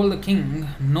Jagannath told the king,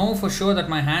 "Know for sure that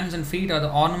my hands and feet are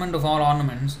the ornament of all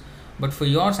ornaments, but for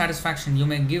your satisfaction you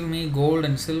may give me gold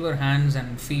and silver hands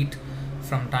and feet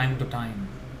from time to time."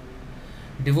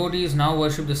 Devotees now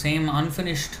worship the same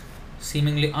unfinished,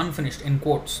 seemingly unfinished in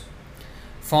quotes,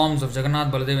 forms of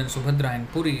Jagannath, Baladev, and Subhadra in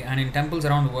Puri and in temples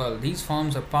around the world. These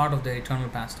forms are part of their eternal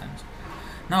pastimes.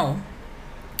 Now,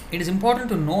 it is important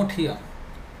to note here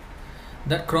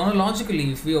that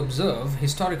chronologically, if we observe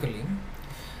historically,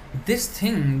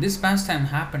 this pastime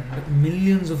happened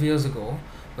millions of years ago,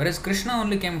 whereas Krishna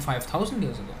only came 5,000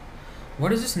 years ago.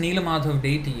 What is this Neelamadhav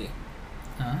deity?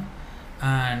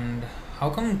 And how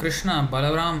come Krishna,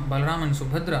 Balaram and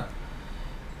Subhadra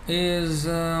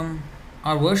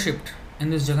are worshipped in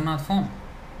this Jagannath form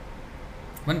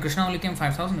when Krishna only came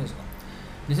 5,000 years ago?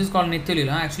 This is called Nitya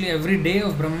Leela. Actually, every day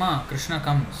of Brahma, Krishna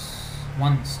comes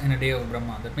once in a day of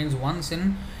Brahma. That means once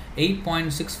in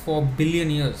 8.64 billion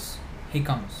years he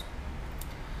comes.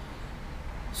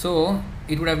 So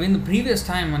it would have been the previous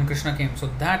time when Krishna came. So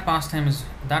that pastime is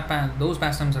those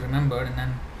pastimes are remembered, and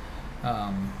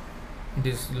then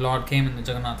this Lord came in the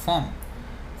Jagannath form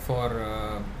for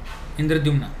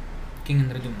Indradyumna, King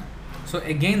Indradyumna. So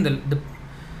again,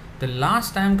 the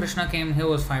last time Krishna came here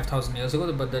was 5,000 years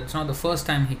ago, but that's not the first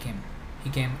time he came. He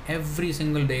came every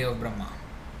single day of Brahma.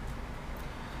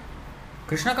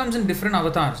 Krishna comes in different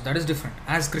avatars, that is different.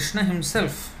 As Krishna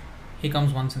himself, he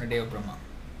comes once in a day of Brahma.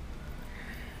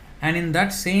 And in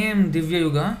that same Divya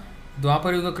Yuga,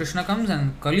 Dwapar Yuga, Krishna comes,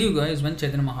 and Kali Yuga is when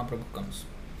Chaitanya Mahaprabhu comes.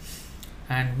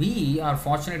 And we are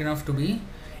fortunate enough to be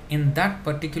in that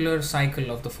particular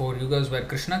cycle of the 4 yugas where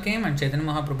Krishna came and Chaitanya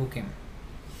Mahaprabhu came.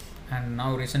 And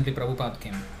now recently Prabhupada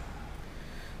came.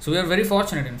 So we are very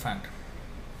fortunate, in fact.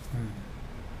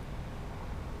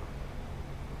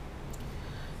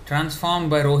 Transformed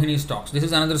by Rohini's talks. This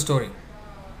is another story.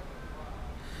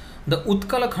 The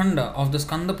Utkala Khanda of the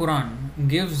Skanda Puran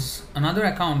gives another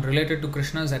account related to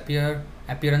Krishna's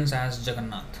appearance as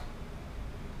Jagannath.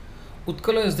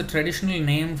 Utkala is the traditional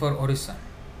name for Orissa.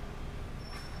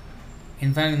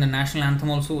 In fact, in the national anthem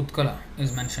also Utkala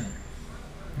is mentioned.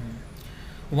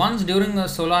 Once during a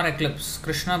solar eclipse,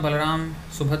 Krishna, Balaram,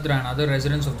 Subhadra and other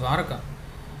residents of Dwaraka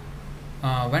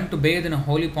went to bathe in a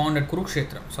holy pond at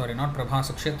Kurukshetra. Sorry, not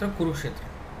Prabhasa Kshetra, Kurukshetra.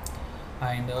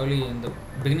 In the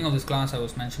beginning of this class, I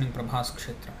was mentioning Prabhasa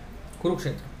Kshetra,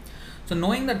 Kurukshetra. So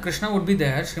knowing that Krishna would be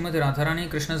there, Srimati Radharani,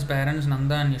 Krishna's parents,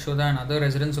 Nanda and Yashoda and other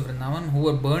residents of Vrindavan who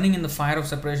were burning in the fire of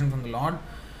separation from the Lord,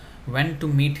 went to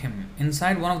meet him.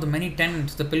 Inside one of the many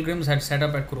tents the pilgrims had set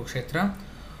up at Kurukshetra,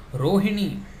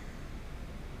 Rohini,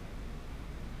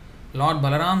 Lord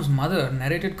Balaram's mother,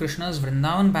 narrated Krishna's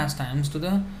Vrindavan pastimes to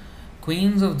the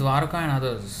queens of Dwarka and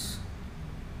others.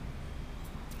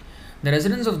 The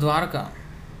residents of Dwarka,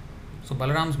 so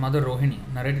Balaram's mother Rohini,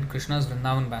 narrated Krishna's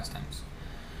Vrindavan pastimes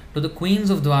to the queens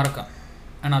of Dwarka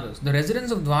and others. The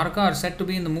residents of Dwarka are said to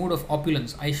be in the mood of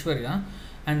opulence, Aishwarya,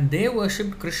 and they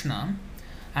worshipped Krishna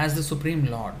as the Supreme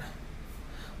Lord.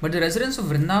 But the residents of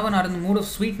Vrindavan are in the mood of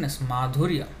sweetness,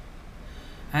 Madhurya,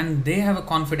 and they have a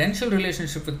confidential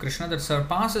relationship with Krishna that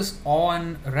surpasses awe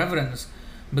and reverence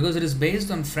because it is based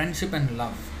on friendship and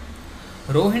love.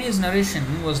 Rohini's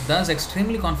narration was thus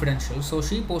extremely confidential, so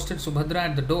she posted Subhadra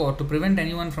at the door to prevent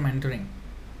anyone from entering.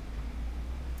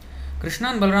 Krishna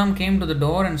and Balaram came to the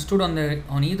door and stood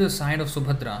on either side of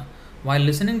Subhadra while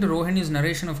listening to Rohini's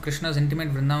narration of Krishna's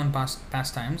intimate Vrindavan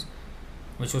pastimes,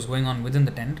 which was going on within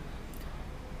the tent.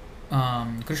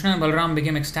 Krishna and Balaram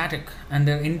became ecstatic, and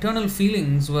their internal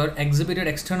feelings were exhibited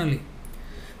externally.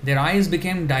 Their eyes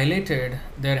became dilated,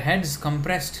 their heads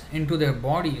compressed into their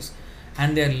bodies,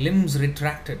 and their limbs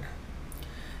retracted.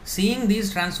 Seeing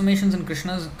these transformations in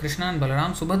Krishna and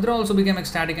Balaram, Subhadra also became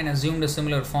ecstatic and assumed a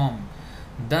similar form.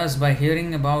 Thus, by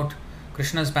hearing about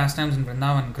Krishna's pastimes in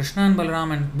Vrindavan, Krishna and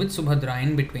Balaram and with Subhadra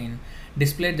in between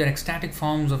displayed their ecstatic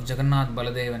forms of Jagannath,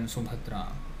 Baladev and Subhadra.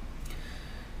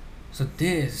 So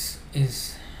this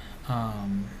is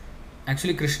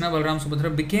actually Krishna, Balaram,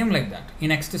 Subhadra became like that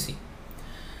in ecstasy.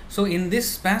 So in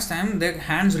this pastime, their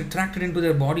hands retracted into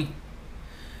their body.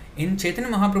 In Chaitanya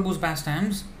Mahaprabhu's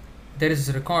pastimes, there is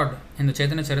a record in the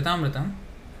Chaitanya Charitamrita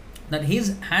that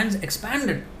his hands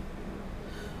expanded.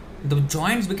 The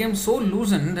joints became so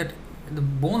loosened that the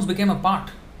bones became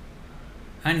apart,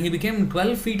 and he became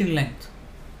 12 feet in length.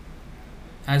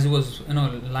 As he was,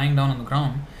 lying down on the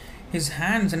ground, his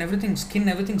hands and everything, skin,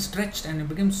 everything stretched, and it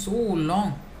became so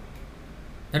long.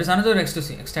 That is another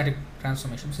ecstasy, ecstatic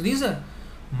transformation. So these are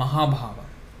Mahabhava.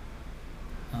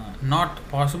 Not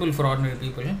possible for ordinary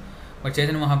people, but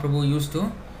Chaitanya Mahaprabhu used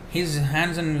to, his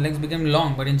hands and legs became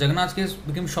long, but in Jagannath's case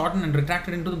became shortened and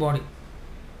retracted into the body.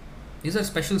 These are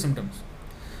special symptoms.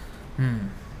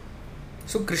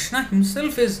 So Krishna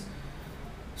himself is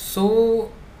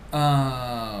so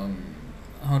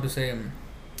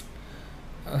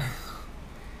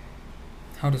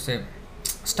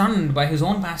stunned by his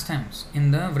own pastimes in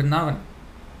the Vrindavan.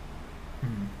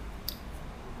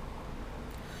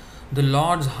 The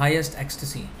Lord's highest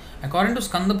ecstasy. According to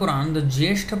Skanda Puran, the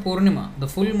Jyeshtha Purnima, the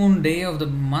full moon day of the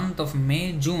month of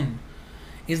May-June,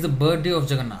 is the birthday of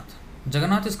Jagannath.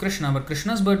 Jagannath is Krishna, but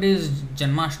Krishna's birthday is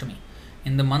Janmashtami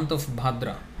in the month of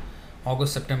Bhadra,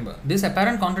 August-September. This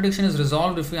apparent contradiction is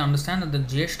resolved if we understand that the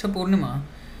Jyeshtha Purnima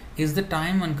is the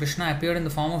time when Krishna appeared in the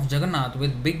form of Jagannath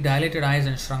with big dilated eyes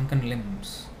and shrunken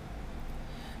limbs.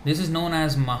 This is known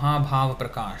as Mahabhava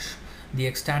Prakash, the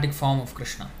ecstatic form of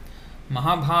Krishna.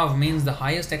 Mahabhav means the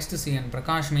highest ecstasy and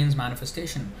Prakash means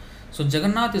manifestation. So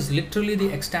Jagannath is literally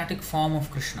the ecstatic form of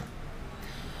Krishna.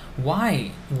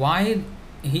 Why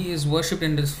he is worshipped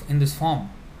in this form?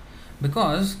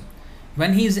 Because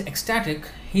when he is ecstatic,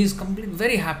 he is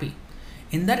very happy.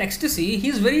 In that ecstasy, he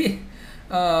is very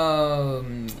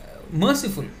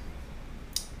merciful.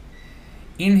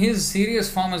 In his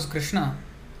serious form as Krishna,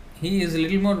 he is a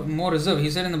little more reserved. He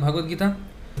said in the Bhagavad Gita,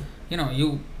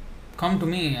 you come to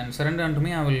me and surrender unto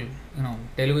me, I will,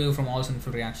 deliver you from all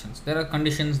sinful reactions. There are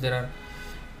conditions, there are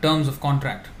terms of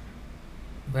contract.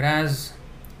 Whereas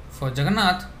for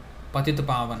Jagannath, Patita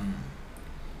Pavan,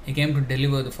 he came to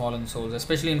deliver the fallen souls,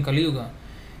 especially in Kali Yuga.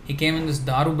 He came in this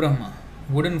Daru Brahma,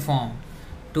 wooden form,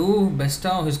 to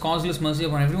bestow his causeless mercy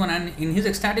upon everyone. And in his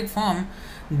ecstatic form,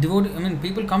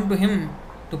 people come to him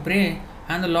to pray,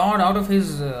 and the Lord, out of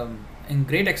his in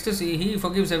great ecstasy, he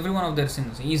forgives every one of their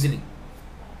sins easily.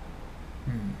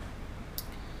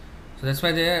 So that's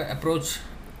why they approach.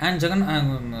 And Chaitanya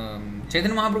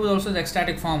Mahaprabhu is also the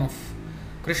ecstatic form of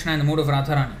Krishna in the mood of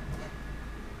Radharani.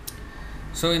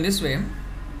 So in this way,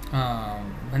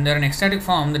 when they are in ecstatic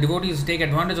form, the devotees take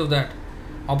advantage of that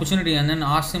opportunity and then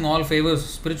ask him all favors,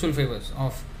 spiritual favors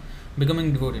of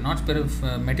becoming devotee, not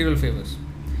material favors,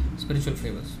 spiritual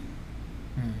favors.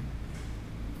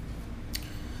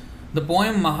 The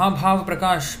poem Mahabhav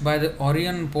Prakash by the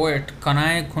Orion poet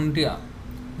Kanai Khuntia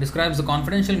describes the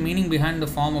confidential meaning behind the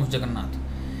form of Jagannath.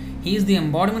 He is the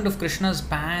embodiment of Krishna's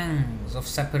pangs of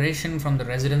separation from the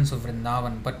residents of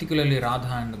Vrindavan, particularly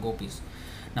Radha and the gopis.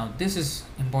 Now this is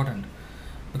important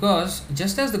because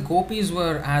just as the gopis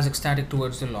were as ecstatic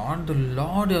towards the Lord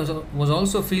was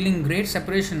also feeling great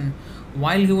separation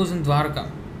while he was in Dwarka.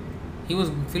 He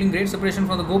was feeling great separation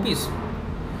from the gopis.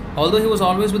 Although he was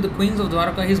always with the queens of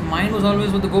Dwarka, his mind was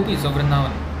always with the gopis of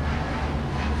Vrindavan.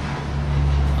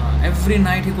 Every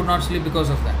night he could not sleep because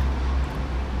of that.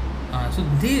 So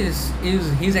this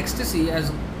is his ecstasy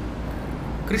as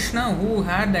Krishna, who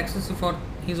had the ecstasy for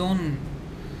his own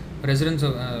residents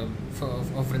of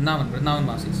Vrindavan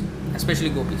Vasis, especially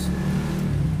gopis.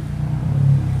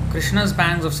 Krishna's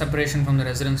pangs of separation from the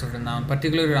residents of Vrindavan,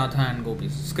 particularly Radha and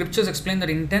gopis. Scriptures explain that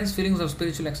intense feelings of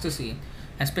spiritual ecstasy,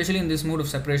 especially in this mood of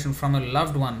separation from a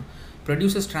loved one,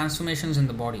 produces transformations in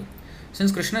the body.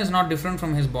 Since Krishna is not different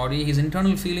from his body, his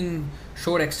internal feeling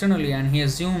showed externally and he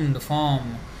assumed the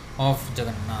form of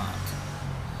Jagannath.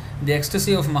 The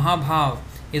ecstasy of Mahabhav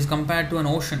is compared to an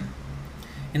ocean.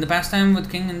 In the pastime with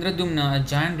King Indradyumna, a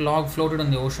giant log floated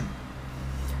on the ocean.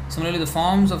 Similarly, the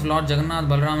forms of Lord Jagannath,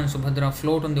 Balaram and Subhadra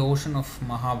float on the ocean of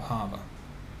Mahabhava.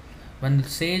 When the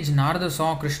sage Narada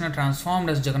saw Krishna transformed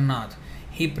as Jagannath,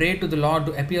 he prayed to the Lord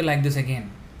to appear like this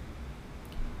again.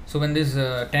 So when this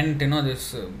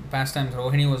this pastimes,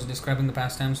 Rohini was describing the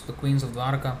pastimes of the queens of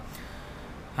Dwarka,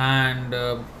 and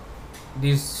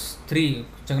these three,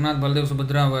 Jagannath, Baladev,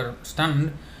 Subhadra, were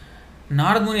stunned.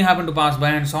 Narad Muni happened to pass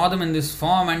by and saw them in this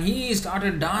form, and he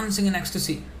started dancing in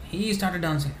ecstasy. He started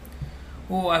dancing.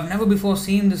 Oh, I've never before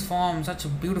seen this form, such a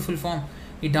beautiful form.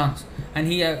 He danced, and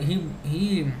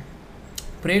he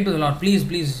prayed to the Lord,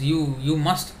 please, you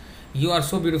must. You are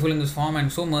so beautiful in this form and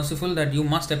so merciful that you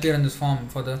must appear in this form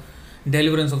for the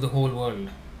deliverance of the whole world.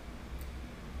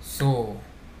 So,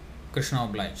 Krishna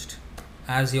obliged,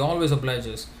 as he always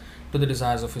obliges to the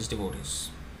desires of his devotees.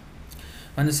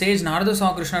 When the sage Narada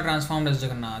saw Krishna transformed as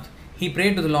Jagannath, he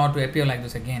prayed to the Lord to appear like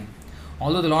this again.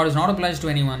 Although the Lord is not obliged to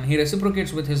anyone, he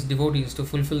reciprocates with his devotees to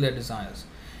fulfill their desires.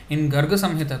 In Garga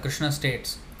Samhita, Krishna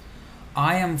states,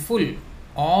 I am full,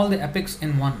 all the epics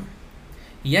in one.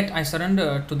 Yet I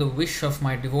surrender to the wish of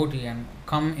my devotee and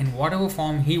come in whatever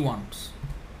form he wants.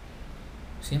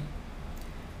 See?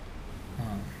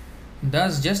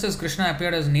 Thus, just as Krishna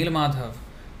appeared as Nilamadhav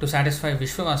to satisfy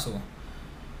Vishwavasu,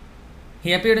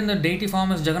 he appeared in the deity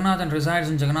form as Jagannath and resides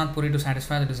in Jagannath Puri to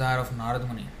satisfy the desire of Narad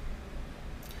Muni.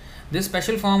 This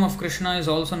special form of Krishna is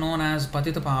also known as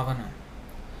Patita Pavana,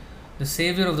 the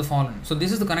savior of the fallen. So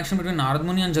this is the connection between Narad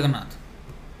Muni and Jagannath.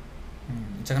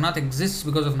 Jagannath exists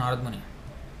because of Narad Muni.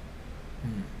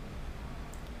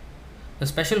 The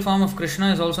special form of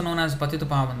Krishna is also known as Patita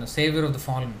Pavan, the savior of the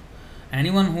fallen.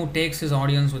 Anyone who takes his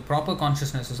audience with proper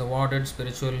consciousness is awarded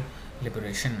spiritual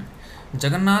liberation.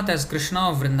 Jagannath as Krishna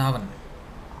of Vrindavan.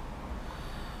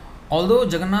 Although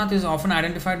Jagannath is often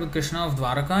identified with Krishna of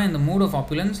Dwaraka in the mood of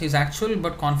opulence, his actual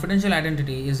but confidential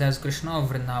identity is as Krishna of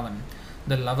Vrindavan,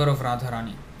 the lover of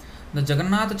Radharani. The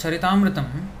Jagannath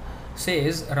Charitamritam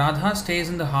says Radha stays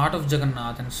in the heart of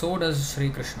Jagannath and so does Sri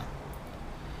Krishna.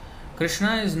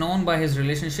 Krishna is known by his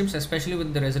relationships, especially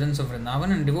with the residents of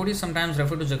Vrindavan, and devotees sometimes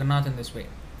refer to Jagannath in this way.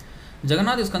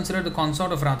 Jagannath is considered the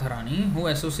consort of Radharani, who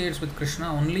associates with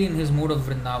Krishna only in his mood of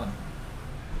Vrindavan.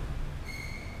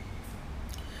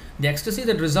 The ecstasy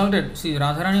that resulted, see,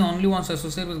 Radharani only wants to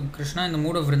associate with Krishna in the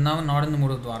mood of Vrindavan, not in the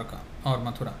mood of Dwarka or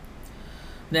Mathura.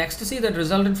 The ecstasy that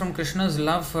resulted from Krishna's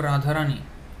love for Radharani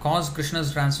caused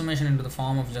Krishna's transformation into the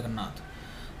form of Jagannath.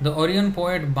 The Orion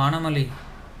poet Banamali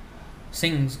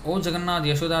sings, O Jagannath,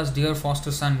 Yashoda's dear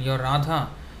foster son, your Radha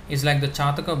is like the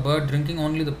Chataka bird drinking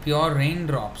only the pure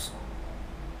raindrops.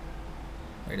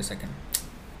 Wait a second.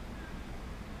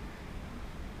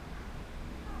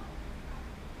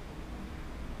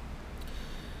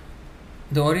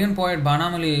 The Orion poet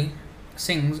Banamali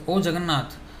sings, O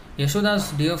Jagannath,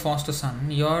 Yashoda's dear foster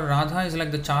son, your Radha is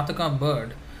like the Chataka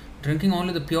bird drinking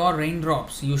only the pure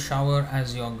raindrops you shower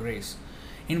as your grace.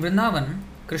 In Vrindavan,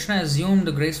 Krishna assumed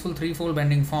the graceful threefold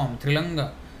bending form,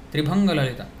 Tribhanga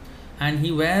Lalita, and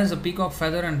he wears a peacock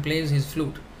feather and plays his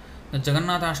flute. The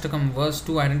Jagannath Ashtakam verse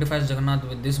 2 identifies Jagannath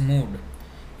with this mood.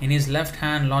 In his left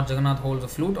hand, Lord Jagannath holds a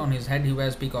flute, on his head he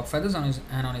wears peacock feathers,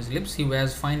 and on his lips he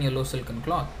wears fine yellow silken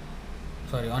cloth.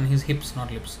 Sorry, on his hips,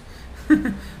 not lips.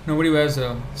 Nobody wears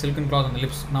a silken cloth on the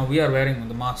lips. Now we are wearing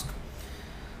the mask.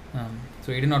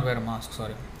 So he did not wear a mask,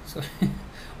 sorry. So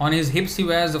on his hips he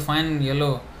wears the fine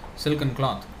yellow silken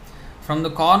cloth. From the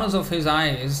corners of his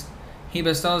eyes, he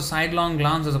bestows sidelong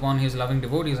glances upon his loving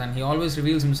devotees, and he always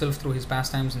reveals himself through his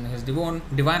pastimes in his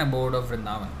divine abode of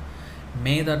Vrindavan.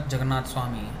 May that Jagannath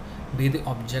Swami be the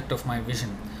object of my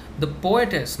vision. The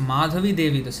poetess Madhavi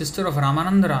Devi, the sister of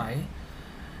Ramananda Rai,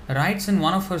 writes in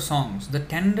one of her songs, the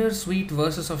tender sweet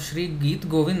verses of Sri Geet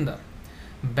Govinda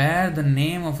bear the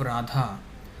name of Radha.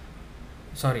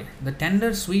 The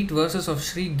tender sweet verses of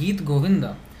Sri Geet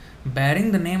Govinda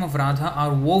bearing the name of Radha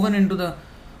are woven into the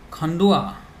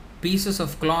khandua, pieces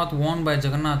of cloth worn by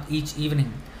Jagannath each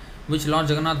evening, which Lord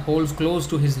Jagannath holds close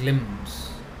to his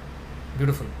limbs.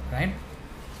 Beautiful, right?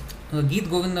 The Geet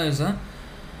Govinda is a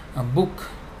book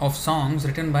of songs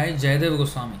written by Jayadeva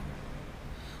Goswami,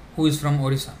 who is from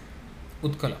Orissa,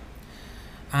 Utkala,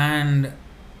 and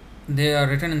they are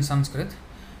written in Sanskrit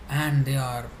and they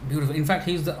are beautiful. In fact,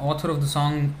 he is the author of the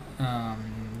song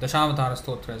Dashavatara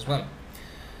Stotra as well.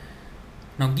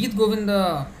 Now, Geet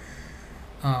Govinda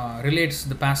relates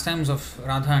the pastimes of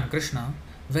Radha and Krishna,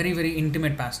 very, very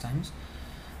intimate pastimes,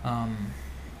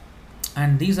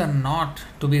 and these are not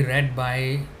to be read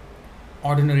by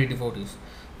ordinary devotees.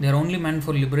 They are only meant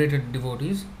for liberated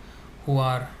devotees who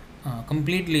are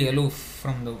completely aloof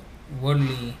from the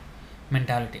worldly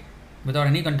mentality, without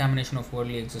any contamination of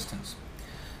worldly existence.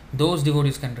 Those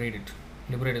devotees can read it,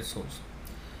 liberated souls.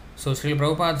 So Srila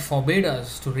Prabhupada forbade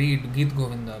us to read Geet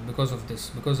Govinda because of this,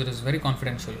 because it is very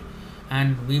confidential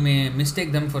and we may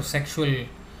mistake them for sexual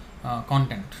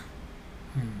content.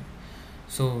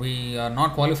 So we are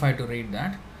not qualified to read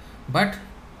that. But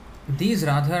these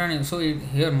Radharani, so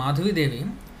here Madhavi Devi,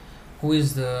 who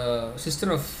is the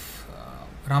sister of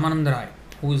Ramananda Rai,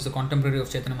 who is the contemporary of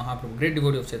Chaitanya Mahaprabhu, great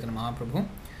devotee of Chaitanya Mahaprabhu,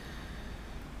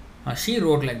 she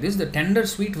wrote like this: the tender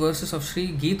sweet verses of Sri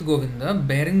Geet Govinda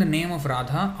bearing the name of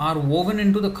Radha are woven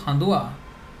into the khandua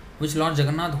which Lord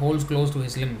Jagannath holds close to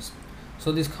his limbs.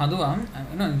 So this khandua,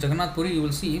 in Jagannath Puri you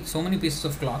will see so many pieces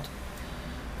of cloth,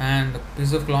 and the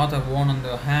pieces of cloth are worn on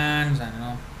the hands,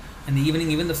 and in the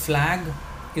evening even the flag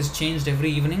is changed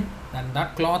every evening, and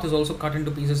that cloth is also cut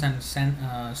into pieces and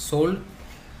sold,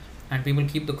 and people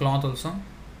keep the cloth also.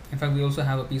 In fact, we also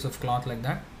have a piece of cloth like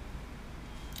that.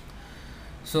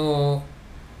 So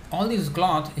all these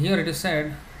cloth, here it is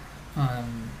said,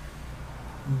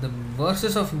 the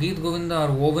verses of Geet Govinda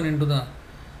are woven into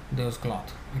those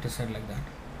cloth. It is said like that.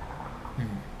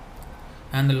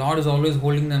 And the Lord is always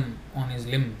holding them on his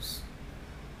limbs.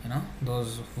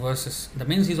 Those verses. That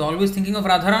means he's always thinking of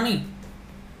Radharani.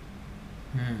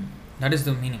 That is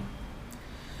the meaning.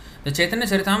 The Chaitanya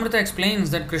Charitamrita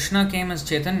explains that Krishna came as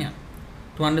Chaitanya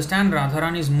to understand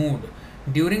Radharani's mood.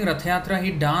 During Rath Yatra,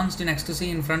 he danced in ecstasy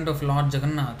in front of Lord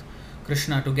Jagannath,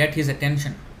 Krishna, to get his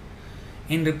attention.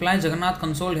 In reply, Jagannath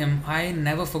consoled him, I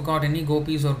never forgot any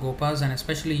gopis or gopas, and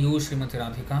especially you, Srimati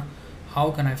Radhika.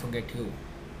 How can I forget you?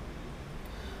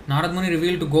 Narad Muni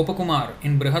revealed to Gopakumar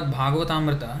in Brihad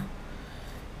Bhagavatamrita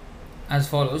as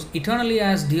follows: eternally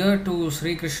as dear to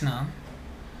Sri Krishna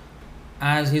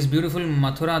as his beautiful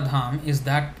Mathura Dham is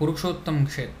that Purushottam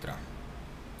Kshetra.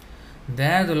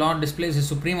 There the Lord displays his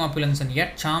supreme opulence and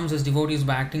yet charms his devotees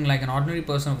by acting like an ordinary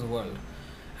person of the world.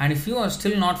 And if you are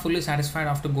still not fully satisfied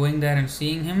after going there and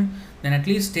seeing him, then at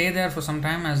least stay there for some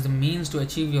time as the means to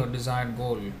achieve your desired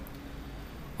goal.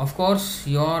 Of course,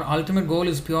 your ultimate goal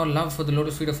is pure love for the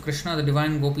lotus feet of Krishna, the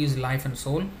divine Gopi's life and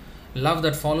soul, love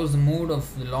that follows the mood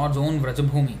of the Lord's own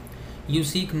Vrajabhumi. You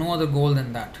seek no other goal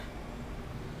than that.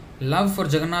 Love for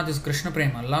Jagannath is Krishna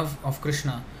Prema, love of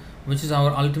Krishna, which is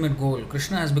our ultimate goal.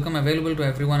 Krishna has become available to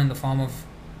everyone in the form of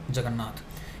Jagannath.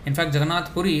 In fact,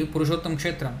 Jagannath Puri, Purushottam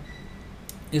Kshetra,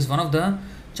 is one of the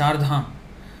Char Dham,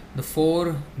 the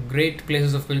 4 great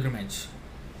places of pilgrimage.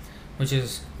 Which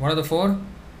is, what are the 4?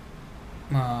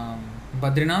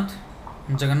 Badrinath,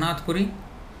 Jagannath Puri,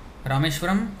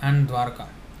 Rameshwaram and Dwarka.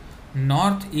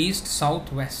 North, east,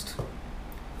 south, west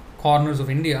corners of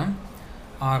India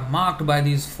are marked by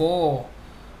these 4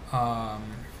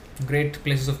 great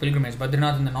places of pilgrimage.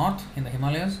 Badrinath in the north, in the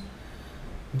Himalayas,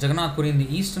 Jagannath Puri in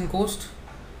the eastern coast,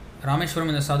 Rameshwaram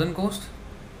in the southern coast,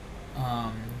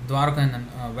 Dwarka in the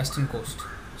western coast.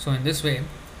 So in this way,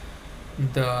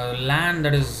 the land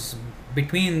that is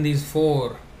between these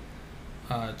 4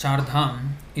 Char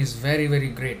Dham is very, very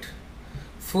great,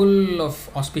 full of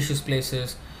auspicious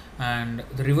places, and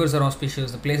the rivers are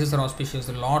auspicious, the places are auspicious.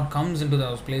 The Lord comes into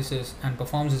those places and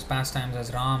performs his pastimes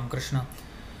as Ram, Krishna,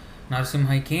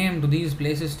 Narasimha. He came to these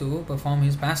places to perform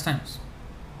his pastimes.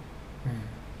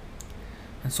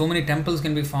 And so many temples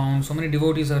can be found, so many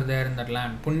devotees are there in that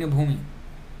land, Punya Bhumi.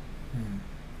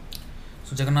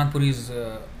 So Jagannath Puri is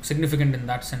significant in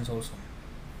that sense also.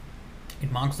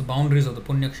 It marks the boundaries of the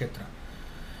Punya Kshetra.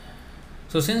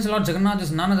 So since Lord Jagannath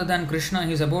is none other than Krishna,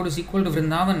 his abode is equal to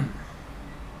Vrindavan,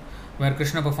 where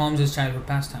Krishna performs his childhood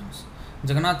pastimes.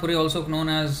 Jagannath Puri, also known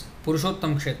as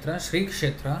Purushottam Kshetra, Shri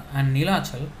Kshetra and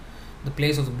Nilachal, the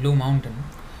place of the Blue Mountain,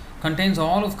 contains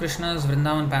all of Krishna's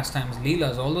Vrindavan pastimes,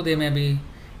 Leelas, although they may be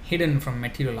hidden from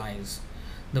material eyes.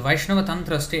 The Vaishnava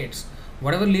Tantra states,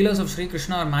 whatever Leelas of Sri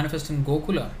Krishna are manifest in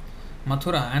Gokula,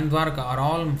 Mathura and Dwarka are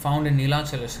all found in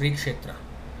Nilachal, Shri Kshetra.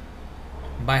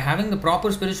 By having the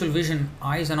proper spiritual vision,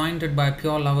 eyes anointed by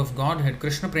pure love of Godhead,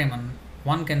 Krishna Preman,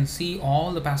 one can see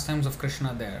all the pastimes of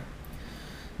Krishna there.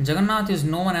 Jagannath is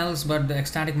no one else but the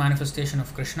ecstatic manifestation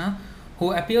of Krishna,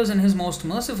 who appears in his most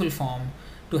merciful form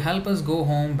to help us go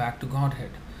home back to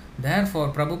Godhead.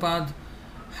 Therefore, Prabhupada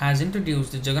has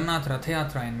introduced the Jagannath Rath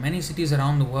Yatra in many cities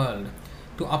around the world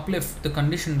to uplift the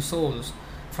conditioned souls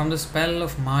from the spell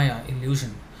of Maya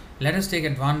illusion. Let us take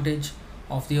advantage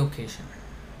of the occasion.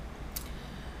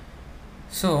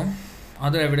 So,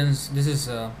 other evidence, this is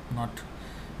not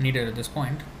needed at this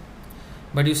point,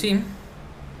 but you see,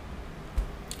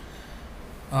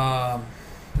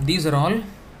 this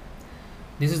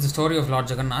is the story of Lord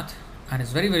Jagannath, and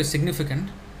it's very, very significant.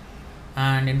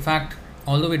 And in fact,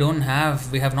 although we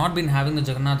have not been having the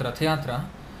Jagannath Rath Yatra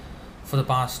for the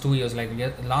past 2 years, like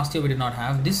last year we did not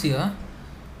have. This year,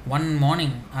 one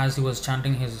morning as he was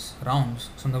chanting his rounds,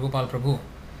 Sundar Gopal Prabhu,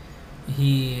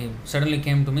 he suddenly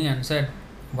came to me and said,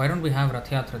 why don't we have Rath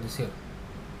Yatra this year?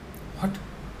 What?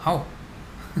 How?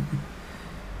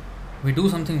 We do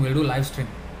something, we'll do live stream.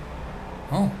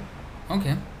 Oh,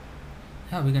 okay.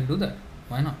 Yeah, we can do that.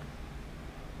 Why not?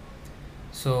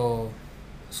 So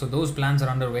those plans are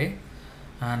underway,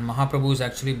 and Mahaprabhu is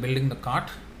actually building the cart,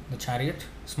 the chariot,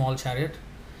 small chariot.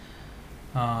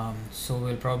 So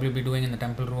we'll probably be doing in the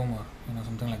temple room or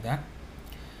something like that.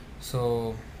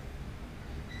 So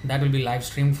that will be live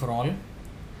streamed for all.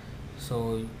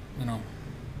 So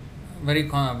very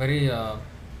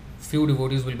few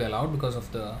devotees will be allowed because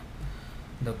of the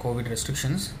COVID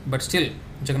restrictions. But still,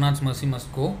 Jagannath's mercy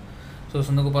must go. So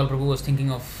Sundar Gopal Prabhu was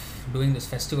thinking of doing this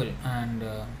festival, and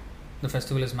the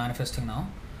festival is manifesting now.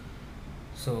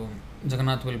 So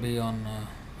Jagannath will be on,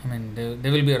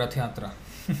 there will be a Rath Yatra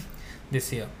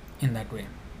this year in that way.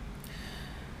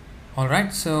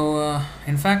 Alright, so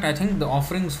in fact, I think the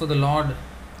offerings for the Lord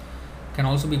can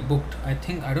also be booked. I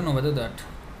don't know whether the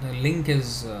link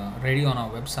is ready on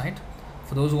our website.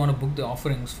 For those who want to book the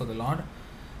offerings for the Lord,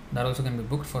 that also can be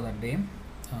booked for that day.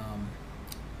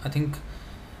 I think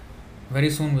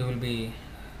very soon we will be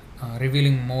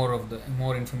revealing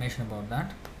more information about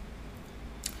that.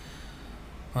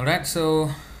 Alright,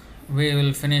 so we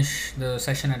will finish the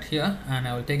session at here, and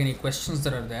I will take any questions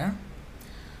that are there.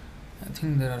 I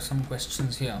think there are some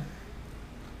questions here.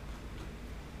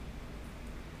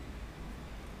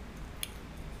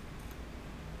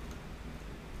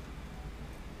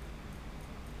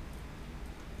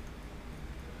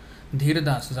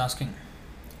 Dhiradas is asking,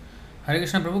 Hare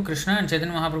Krishna Prabhu, Krishna and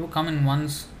Chaitanya Mahaprabhu come in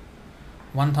once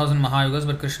 1000 Mahayugas,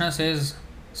 but Krishna says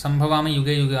Sambhavami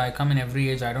Yuge Yuge, I come in every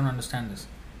age. I don't understand this.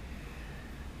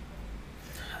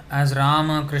 As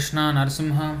Rama, Krishna,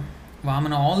 Narasimha,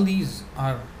 Vamana, all these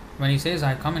are, when he says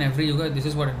I come in every yuga, this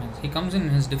is what it means. He comes in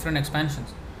his different expansions.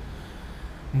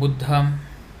 Buddha,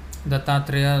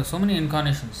 Dattatreya, so many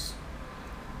incarnations.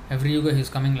 Every yuga he is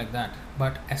coming like that.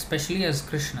 But especially as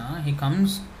Krishna, he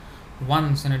comes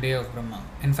once in a day of Brahma.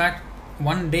 In fact,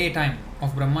 1 day time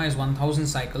of Brahma is 1000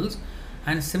 cycles,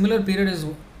 and similar period is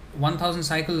 1000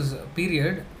 cycles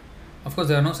period. Of course,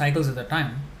 there are no cycles at the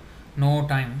time. No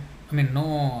time.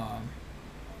 No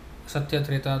Satya,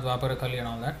 Treta, Dwapara, Kali and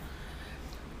all that.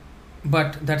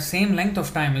 But that same length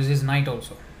of time is his night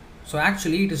also. So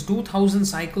actually it is 2000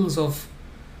 cycles of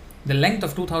the length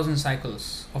of 2000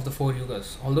 cycles of the 4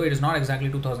 yugas. Although it is not exactly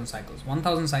 2000 cycles.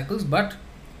 1000 cycles, but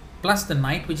plus the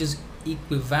night, which is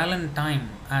equivalent time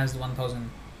as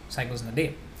 1000 cycles in a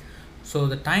day. So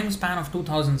the time span of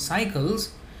 2000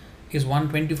 cycles is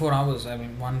 124 hours.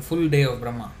 One full day of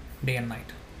Brahma, day and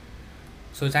night.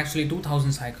 So it's actually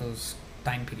 2000 cycles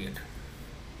time period.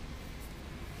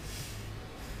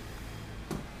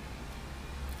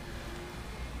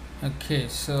 Okay,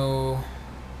 so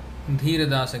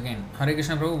Dhiradas again. Hare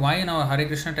Krishna Prabhu, why in our Hare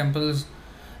Krishna temples,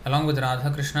 along with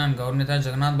Radha Krishna and Gaurnita,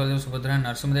 Jagannath, Baladev, Subhadra and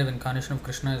Narasimhadev incarnation of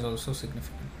Krishna is also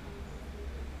significant?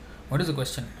 What is the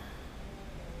question?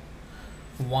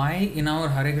 Why in our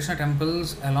Hare Krishna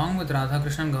temples, along with Radha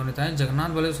Krishna and Gaurnita,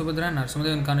 Jagannath, Baladev, Subhadra and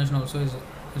Narasimhadev incarnation also is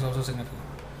also significant?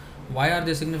 Why are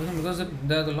they significant? Because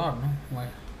they are the Lord, no? Why?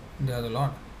 They are the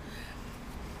Lord.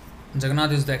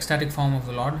 Jagannath is the ecstatic form of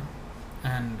the Lord,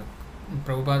 and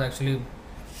Prabhupada actually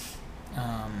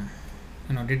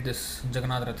did this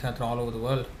Jagannath Rath Yatra all over the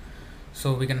world.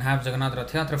 So we can have Jagannath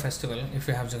Rath Yatra festival if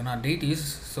we have Jagannath deities.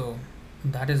 So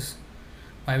that is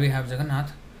why we have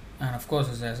Jagannath. And of course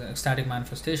it's an ecstatic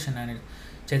manifestation. And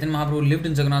Chaitanya Mahaprabhu lived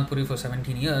in Jagannath Puri for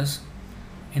 17 years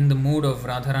in the mood of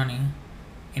Radharani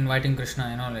inviting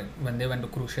Krishna, like when they went to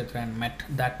Kurukshetra and met.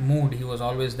 That mood, he was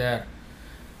always there.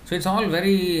 So it's all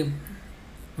very,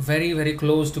 very, very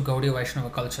close to Gaudiya Vaishnava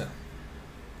culture,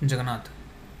 Jagannath.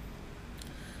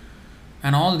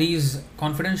 And all these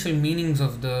confidential meanings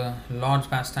of the Lord's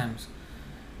pastimes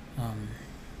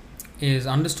is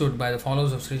understood by the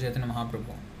followers of Sri Chaitanya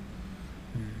Mahaprabhu.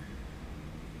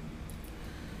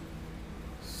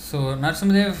 So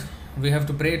Narasimhadev, we have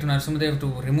to pray to Narasimhadev to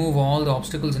remove all the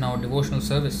obstacles in our devotional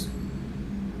service.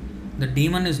 The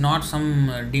demon is not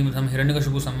some demon, some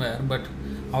Hiranyakashipu somewhere, but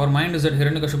our mind is that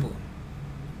Hiranyakashipu,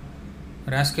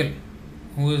 rascal,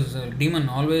 who is a demon,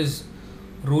 always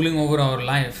ruling over our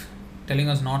life, telling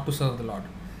us not to serve the Lord.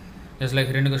 Just like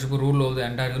Hiranyakashipu ruled over the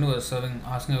entire universe,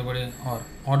 asking everybody or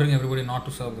ordering everybody not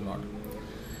to serve the Lord.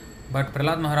 But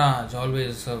Prahlad Maharaj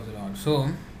always served the Lord. So,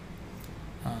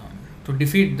 to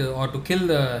defeat or to kill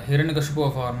the Hiranyakashipu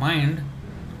of our mind,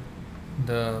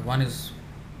 the one is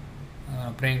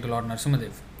praying to Lord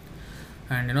Narasimhadev.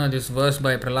 And this verse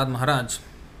by Prahlad Maharaj,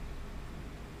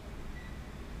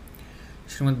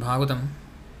 Srimad Bhagavatam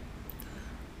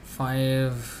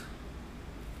 5,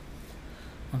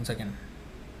 one second,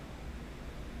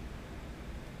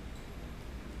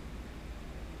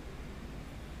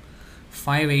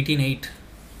 5:18:8.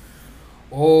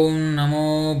 Om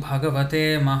Namo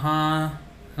Bhagavate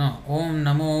Om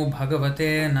Namo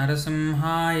Bhagavate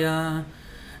Narasimhaya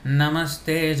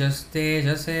Namaste Jaste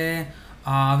Jase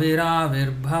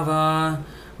Aviravirbhava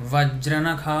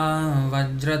Vajranakha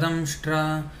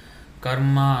Vajradamshtra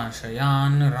Karma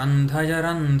Shayan Randhaya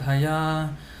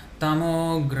Randhaya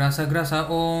Tamo Grasa Grasa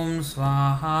Om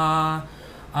Swaha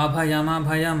Abhayam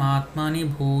Abhayam Atmani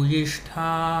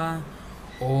Bhuyishtha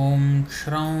Om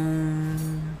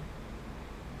Shraum.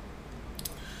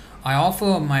 I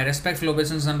offer my respectful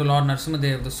obeisances unto Lord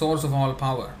Narasimhadev, the source of all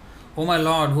power. O my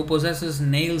Lord, who possesses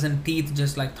nails and teeth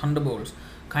just like thunderbolts,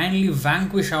 kindly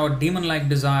vanquish our demon-like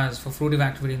desires for fruitive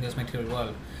activity in this material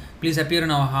world. Please appear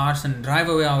in our hearts and drive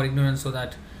away our ignorance so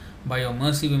that by your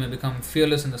mercy we may become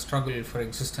fearless in the struggle for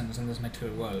existence in this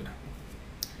material world.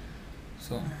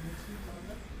 So,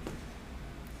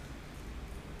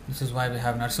 this is why we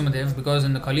have Narasimhadev, because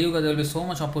in the Kali Yuga there will be so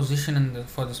much opposition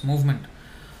for this movement.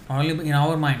 Not only in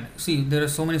our mind. See, there are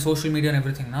so many social media and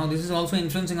everything. Now this is also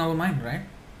influencing our mind, right?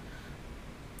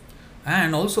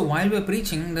 And also while we are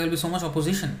preaching, there will be so much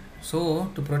opposition.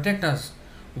 So, to protect us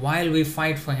while we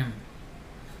fight for him,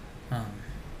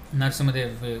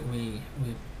 Narasimhadev, we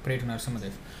pray to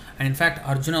Narasimhadev. And in fact,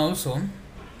 Arjuna also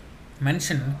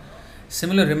mentioned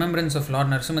similar remembrance of Lord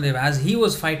Narasimhadev as he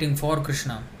was fighting for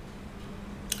Krishna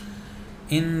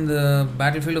in the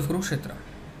battlefield of Kurukshetra.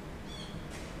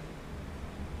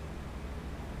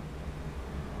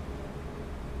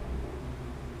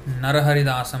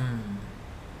 Naraharidasam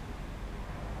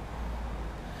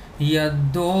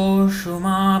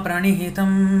Yaddoshuma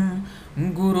pranihitam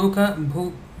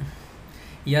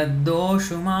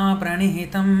Yaddoshuma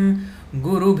pranihitam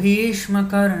Guru Bhishma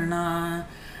Karna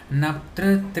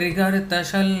Naptrigarta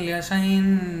Shalya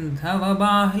Saindhava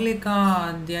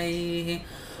Bahlikadyai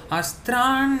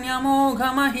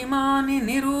Astranyamogha Mahimani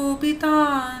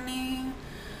Nirupitani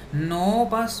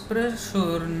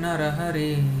Nopasprashur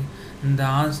Narahare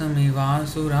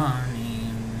Dasamivasurani.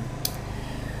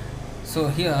 So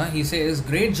here he says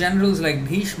great generals like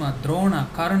Bhishma, Drona,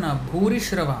 Karna,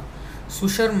 Bhurishrava,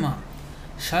 Susharma,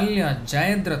 Shalya,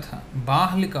 Jayadratha,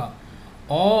 Bahlika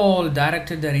all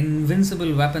directed their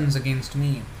invincible weapons against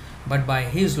me, but by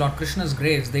his Lord Krishna's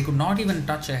grace they could not even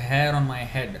touch a hair on my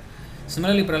head.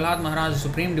 Similarly, Prahlad Maharaj,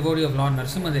 supreme devotee of Lord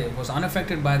Narasimhadev, was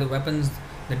unaffected by the weapons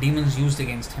the demons used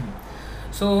against him.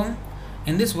 So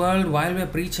in this world, while we are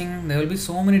preaching, there will be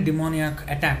so many demoniac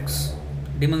attacks.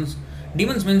 Demons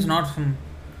means not some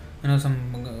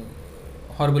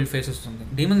horrible faces or something.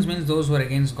 Demons means those who are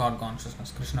against God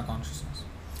consciousness, Krishna consciousness.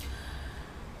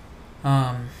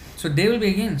 So they will be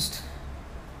against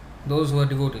those who are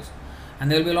devotees,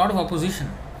 and there will be a lot of opposition,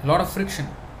 a lot of friction.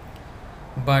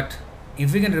 But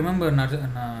if we can remember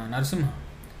Narasimha,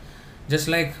 just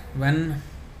like when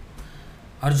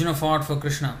Arjuna fought for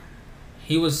Krishna,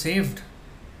 he was saved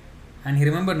and he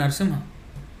remembered Narasimha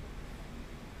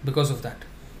because of that.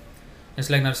 Just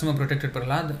like Narasimha protected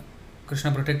Prahlad,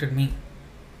 Krishna protected me.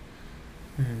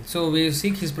 So we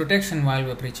seek his protection while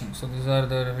we are preaching. So these are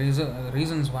the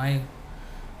reasons why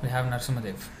we have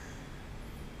Narasimhadev.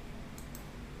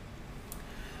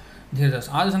 Dhiradas.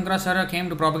 Adi Sankaracharya came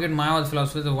to propagate Mayavad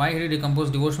philosophy. So why did he compose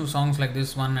devotional songs like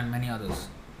this one and many others?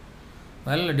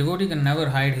 Well, a devotee can never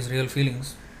hide his real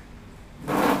feelings.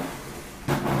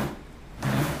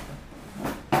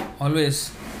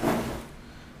 Always,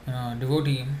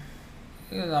 devotee,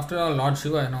 after all, Lord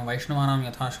Shiva, Vaishnavanam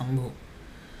Yatha Shambhu,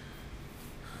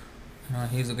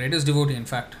 he is the greatest devotee, in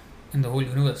fact, in the whole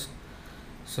universe.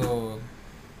 So,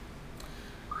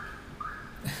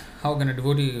 how can a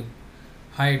devotee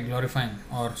hide glorifying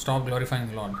or stop glorifying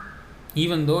the Lord?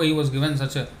 Even though he was given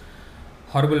such a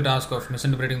horrible task of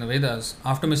misinterpreting the Vedas,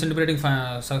 after misinterpreting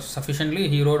sufficiently,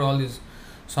 he wrote all these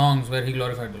songs where he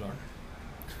glorified the Lord.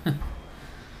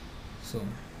 So,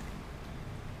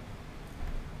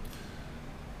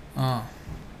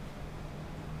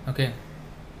 okay.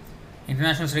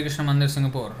 International Sri Krishna Mandir,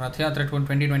 Singapore. Rath Yatra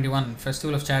 2021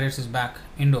 Festival of Chariots is back,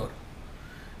 indoor.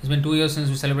 It's been 2 years since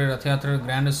we celebrated Rath Yatra, the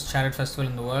grandest chariot festival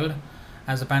in the world.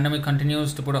 As the pandemic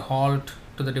continues to put a halt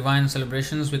to the divine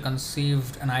celebrations, we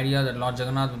conceived an idea that Lord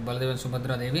Jagannath with Baladev and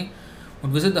Subhadra Devi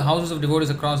would visit the houses of devotees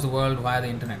across the world via the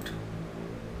internet.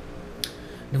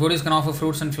 Devotees can offer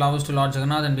fruits and flowers to Lord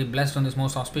Jagannath and be blessed on this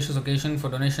most auspicious occasion. For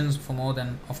donations of more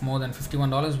than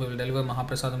 $51, we will deliver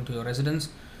Mahaprasadam to your residence.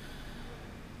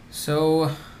 So,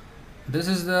 this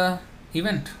is the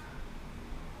event.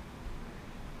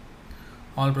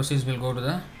 All proceeds will go to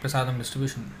the Prasadam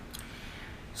distribution.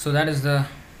 So, that is the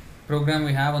program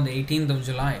we have on the 18th of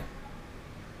July,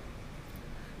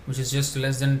 which is just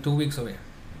less than 2 weeks away.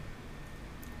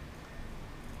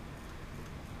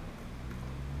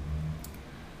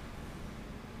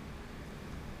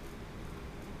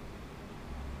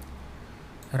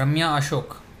 Ramya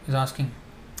Ashok is asking,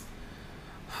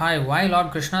 hi, why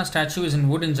Lord Krishna's statue is in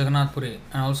wood in Jagannath Puri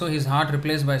and also his heart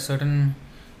replaced by certain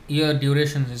year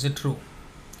durations? Is it true?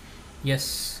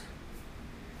 Yes,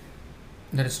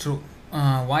 that is true.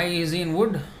 Why is he in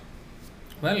wood?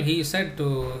 Well, he said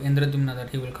to Indradyumna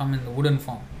that he will come in the wooden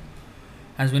form.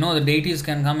 As we know, the deities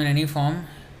can come in any form,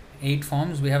 8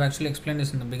 forms. We have actually explained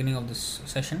this in the beginning of this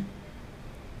session.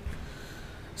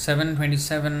 7,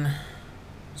 27,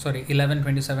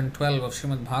 11:27:12 of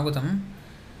Srimad Bhagavatam.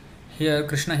 Here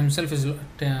Krishna himself is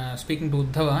speaking to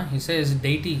Uddhava. He says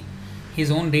deity,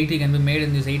 his own deity can be made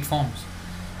in these 8 forms.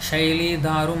 Shaili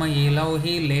Darumayi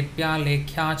Lauhi Lepya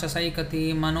Lekhya cha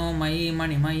Saikati Manomayi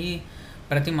Manimayi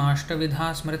Pratimashta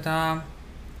Vidha Smrita.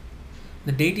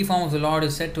 The deity form of the Lord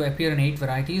is said to appear in 8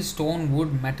 varieties: stone,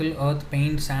 wood, metal, earth,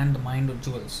 paint, sand, the mind, or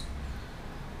jewels.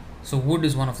 So wood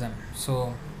is one of them.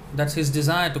 So that's his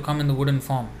desire to come in the wooden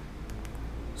form.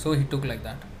 So he took like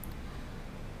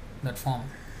that form.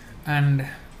 And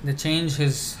they change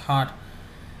his heart.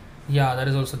 Yeah, that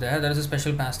is also there. That is a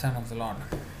special pastime of the Lord.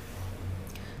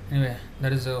 Anyway,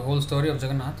 that is the whole story of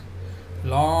Jagannath.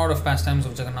 Lot of pastimes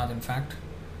of Jagannath, in fact.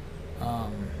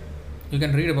 You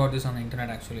can read about this on the internet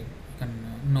actually. You can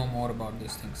know more about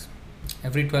these things.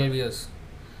 Every 12 years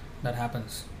that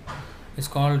happens. It's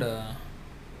called,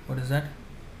 what is that?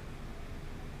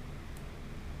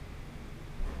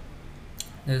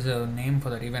 There's a name for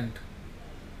that event.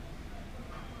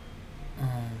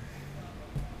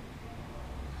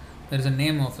 There is a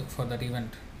name for that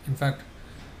event. In fact,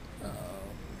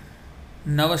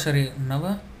 Nava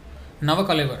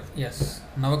Kalevar. Yes,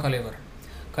 Nava Kalevar.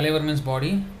 Kalevar means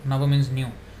body, Nava means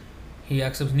new. He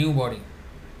accepts new body.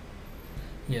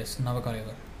 Yes, Nava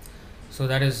Kalevar. So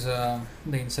that is the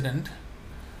incident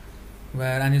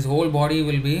and his whole body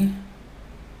will be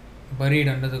buried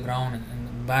under the ground in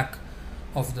the back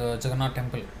of the Jagannath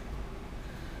temple.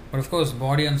 But of course,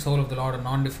 body and soul of the Lord are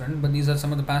non-different, but these are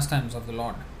some of the pastimes of the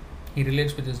Lord. He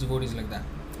relates with his devotees like that.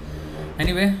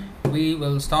 Anyway, we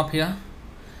will stop here.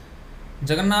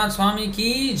 Jagannath Swami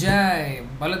ki jai,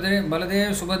 Baladev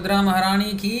Subhadra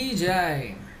Maharani ki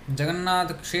jai,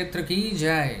 Jagannath Kshetra ki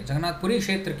jai, Jagannath Puri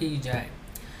Kshetra ki jai,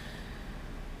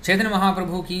 Chaitanya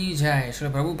Mahaprabhu ki jai,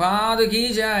 Srila Prabhupada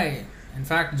ki jai. In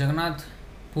fact, Jagannath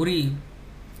Puri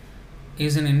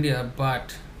is in India,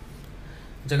 but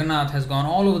Jagannath has gone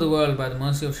all over the world by the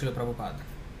mercy of Srila Prabhupada.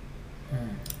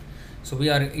 So we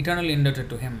are eternally indebted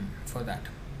to him for that.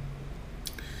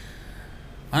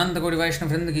 Ananta Koti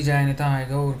Vaishnava Vrinda ki jai, Nitai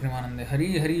Gaur Premanande,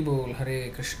 Hari Hari Bol, Hare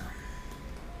Krishna.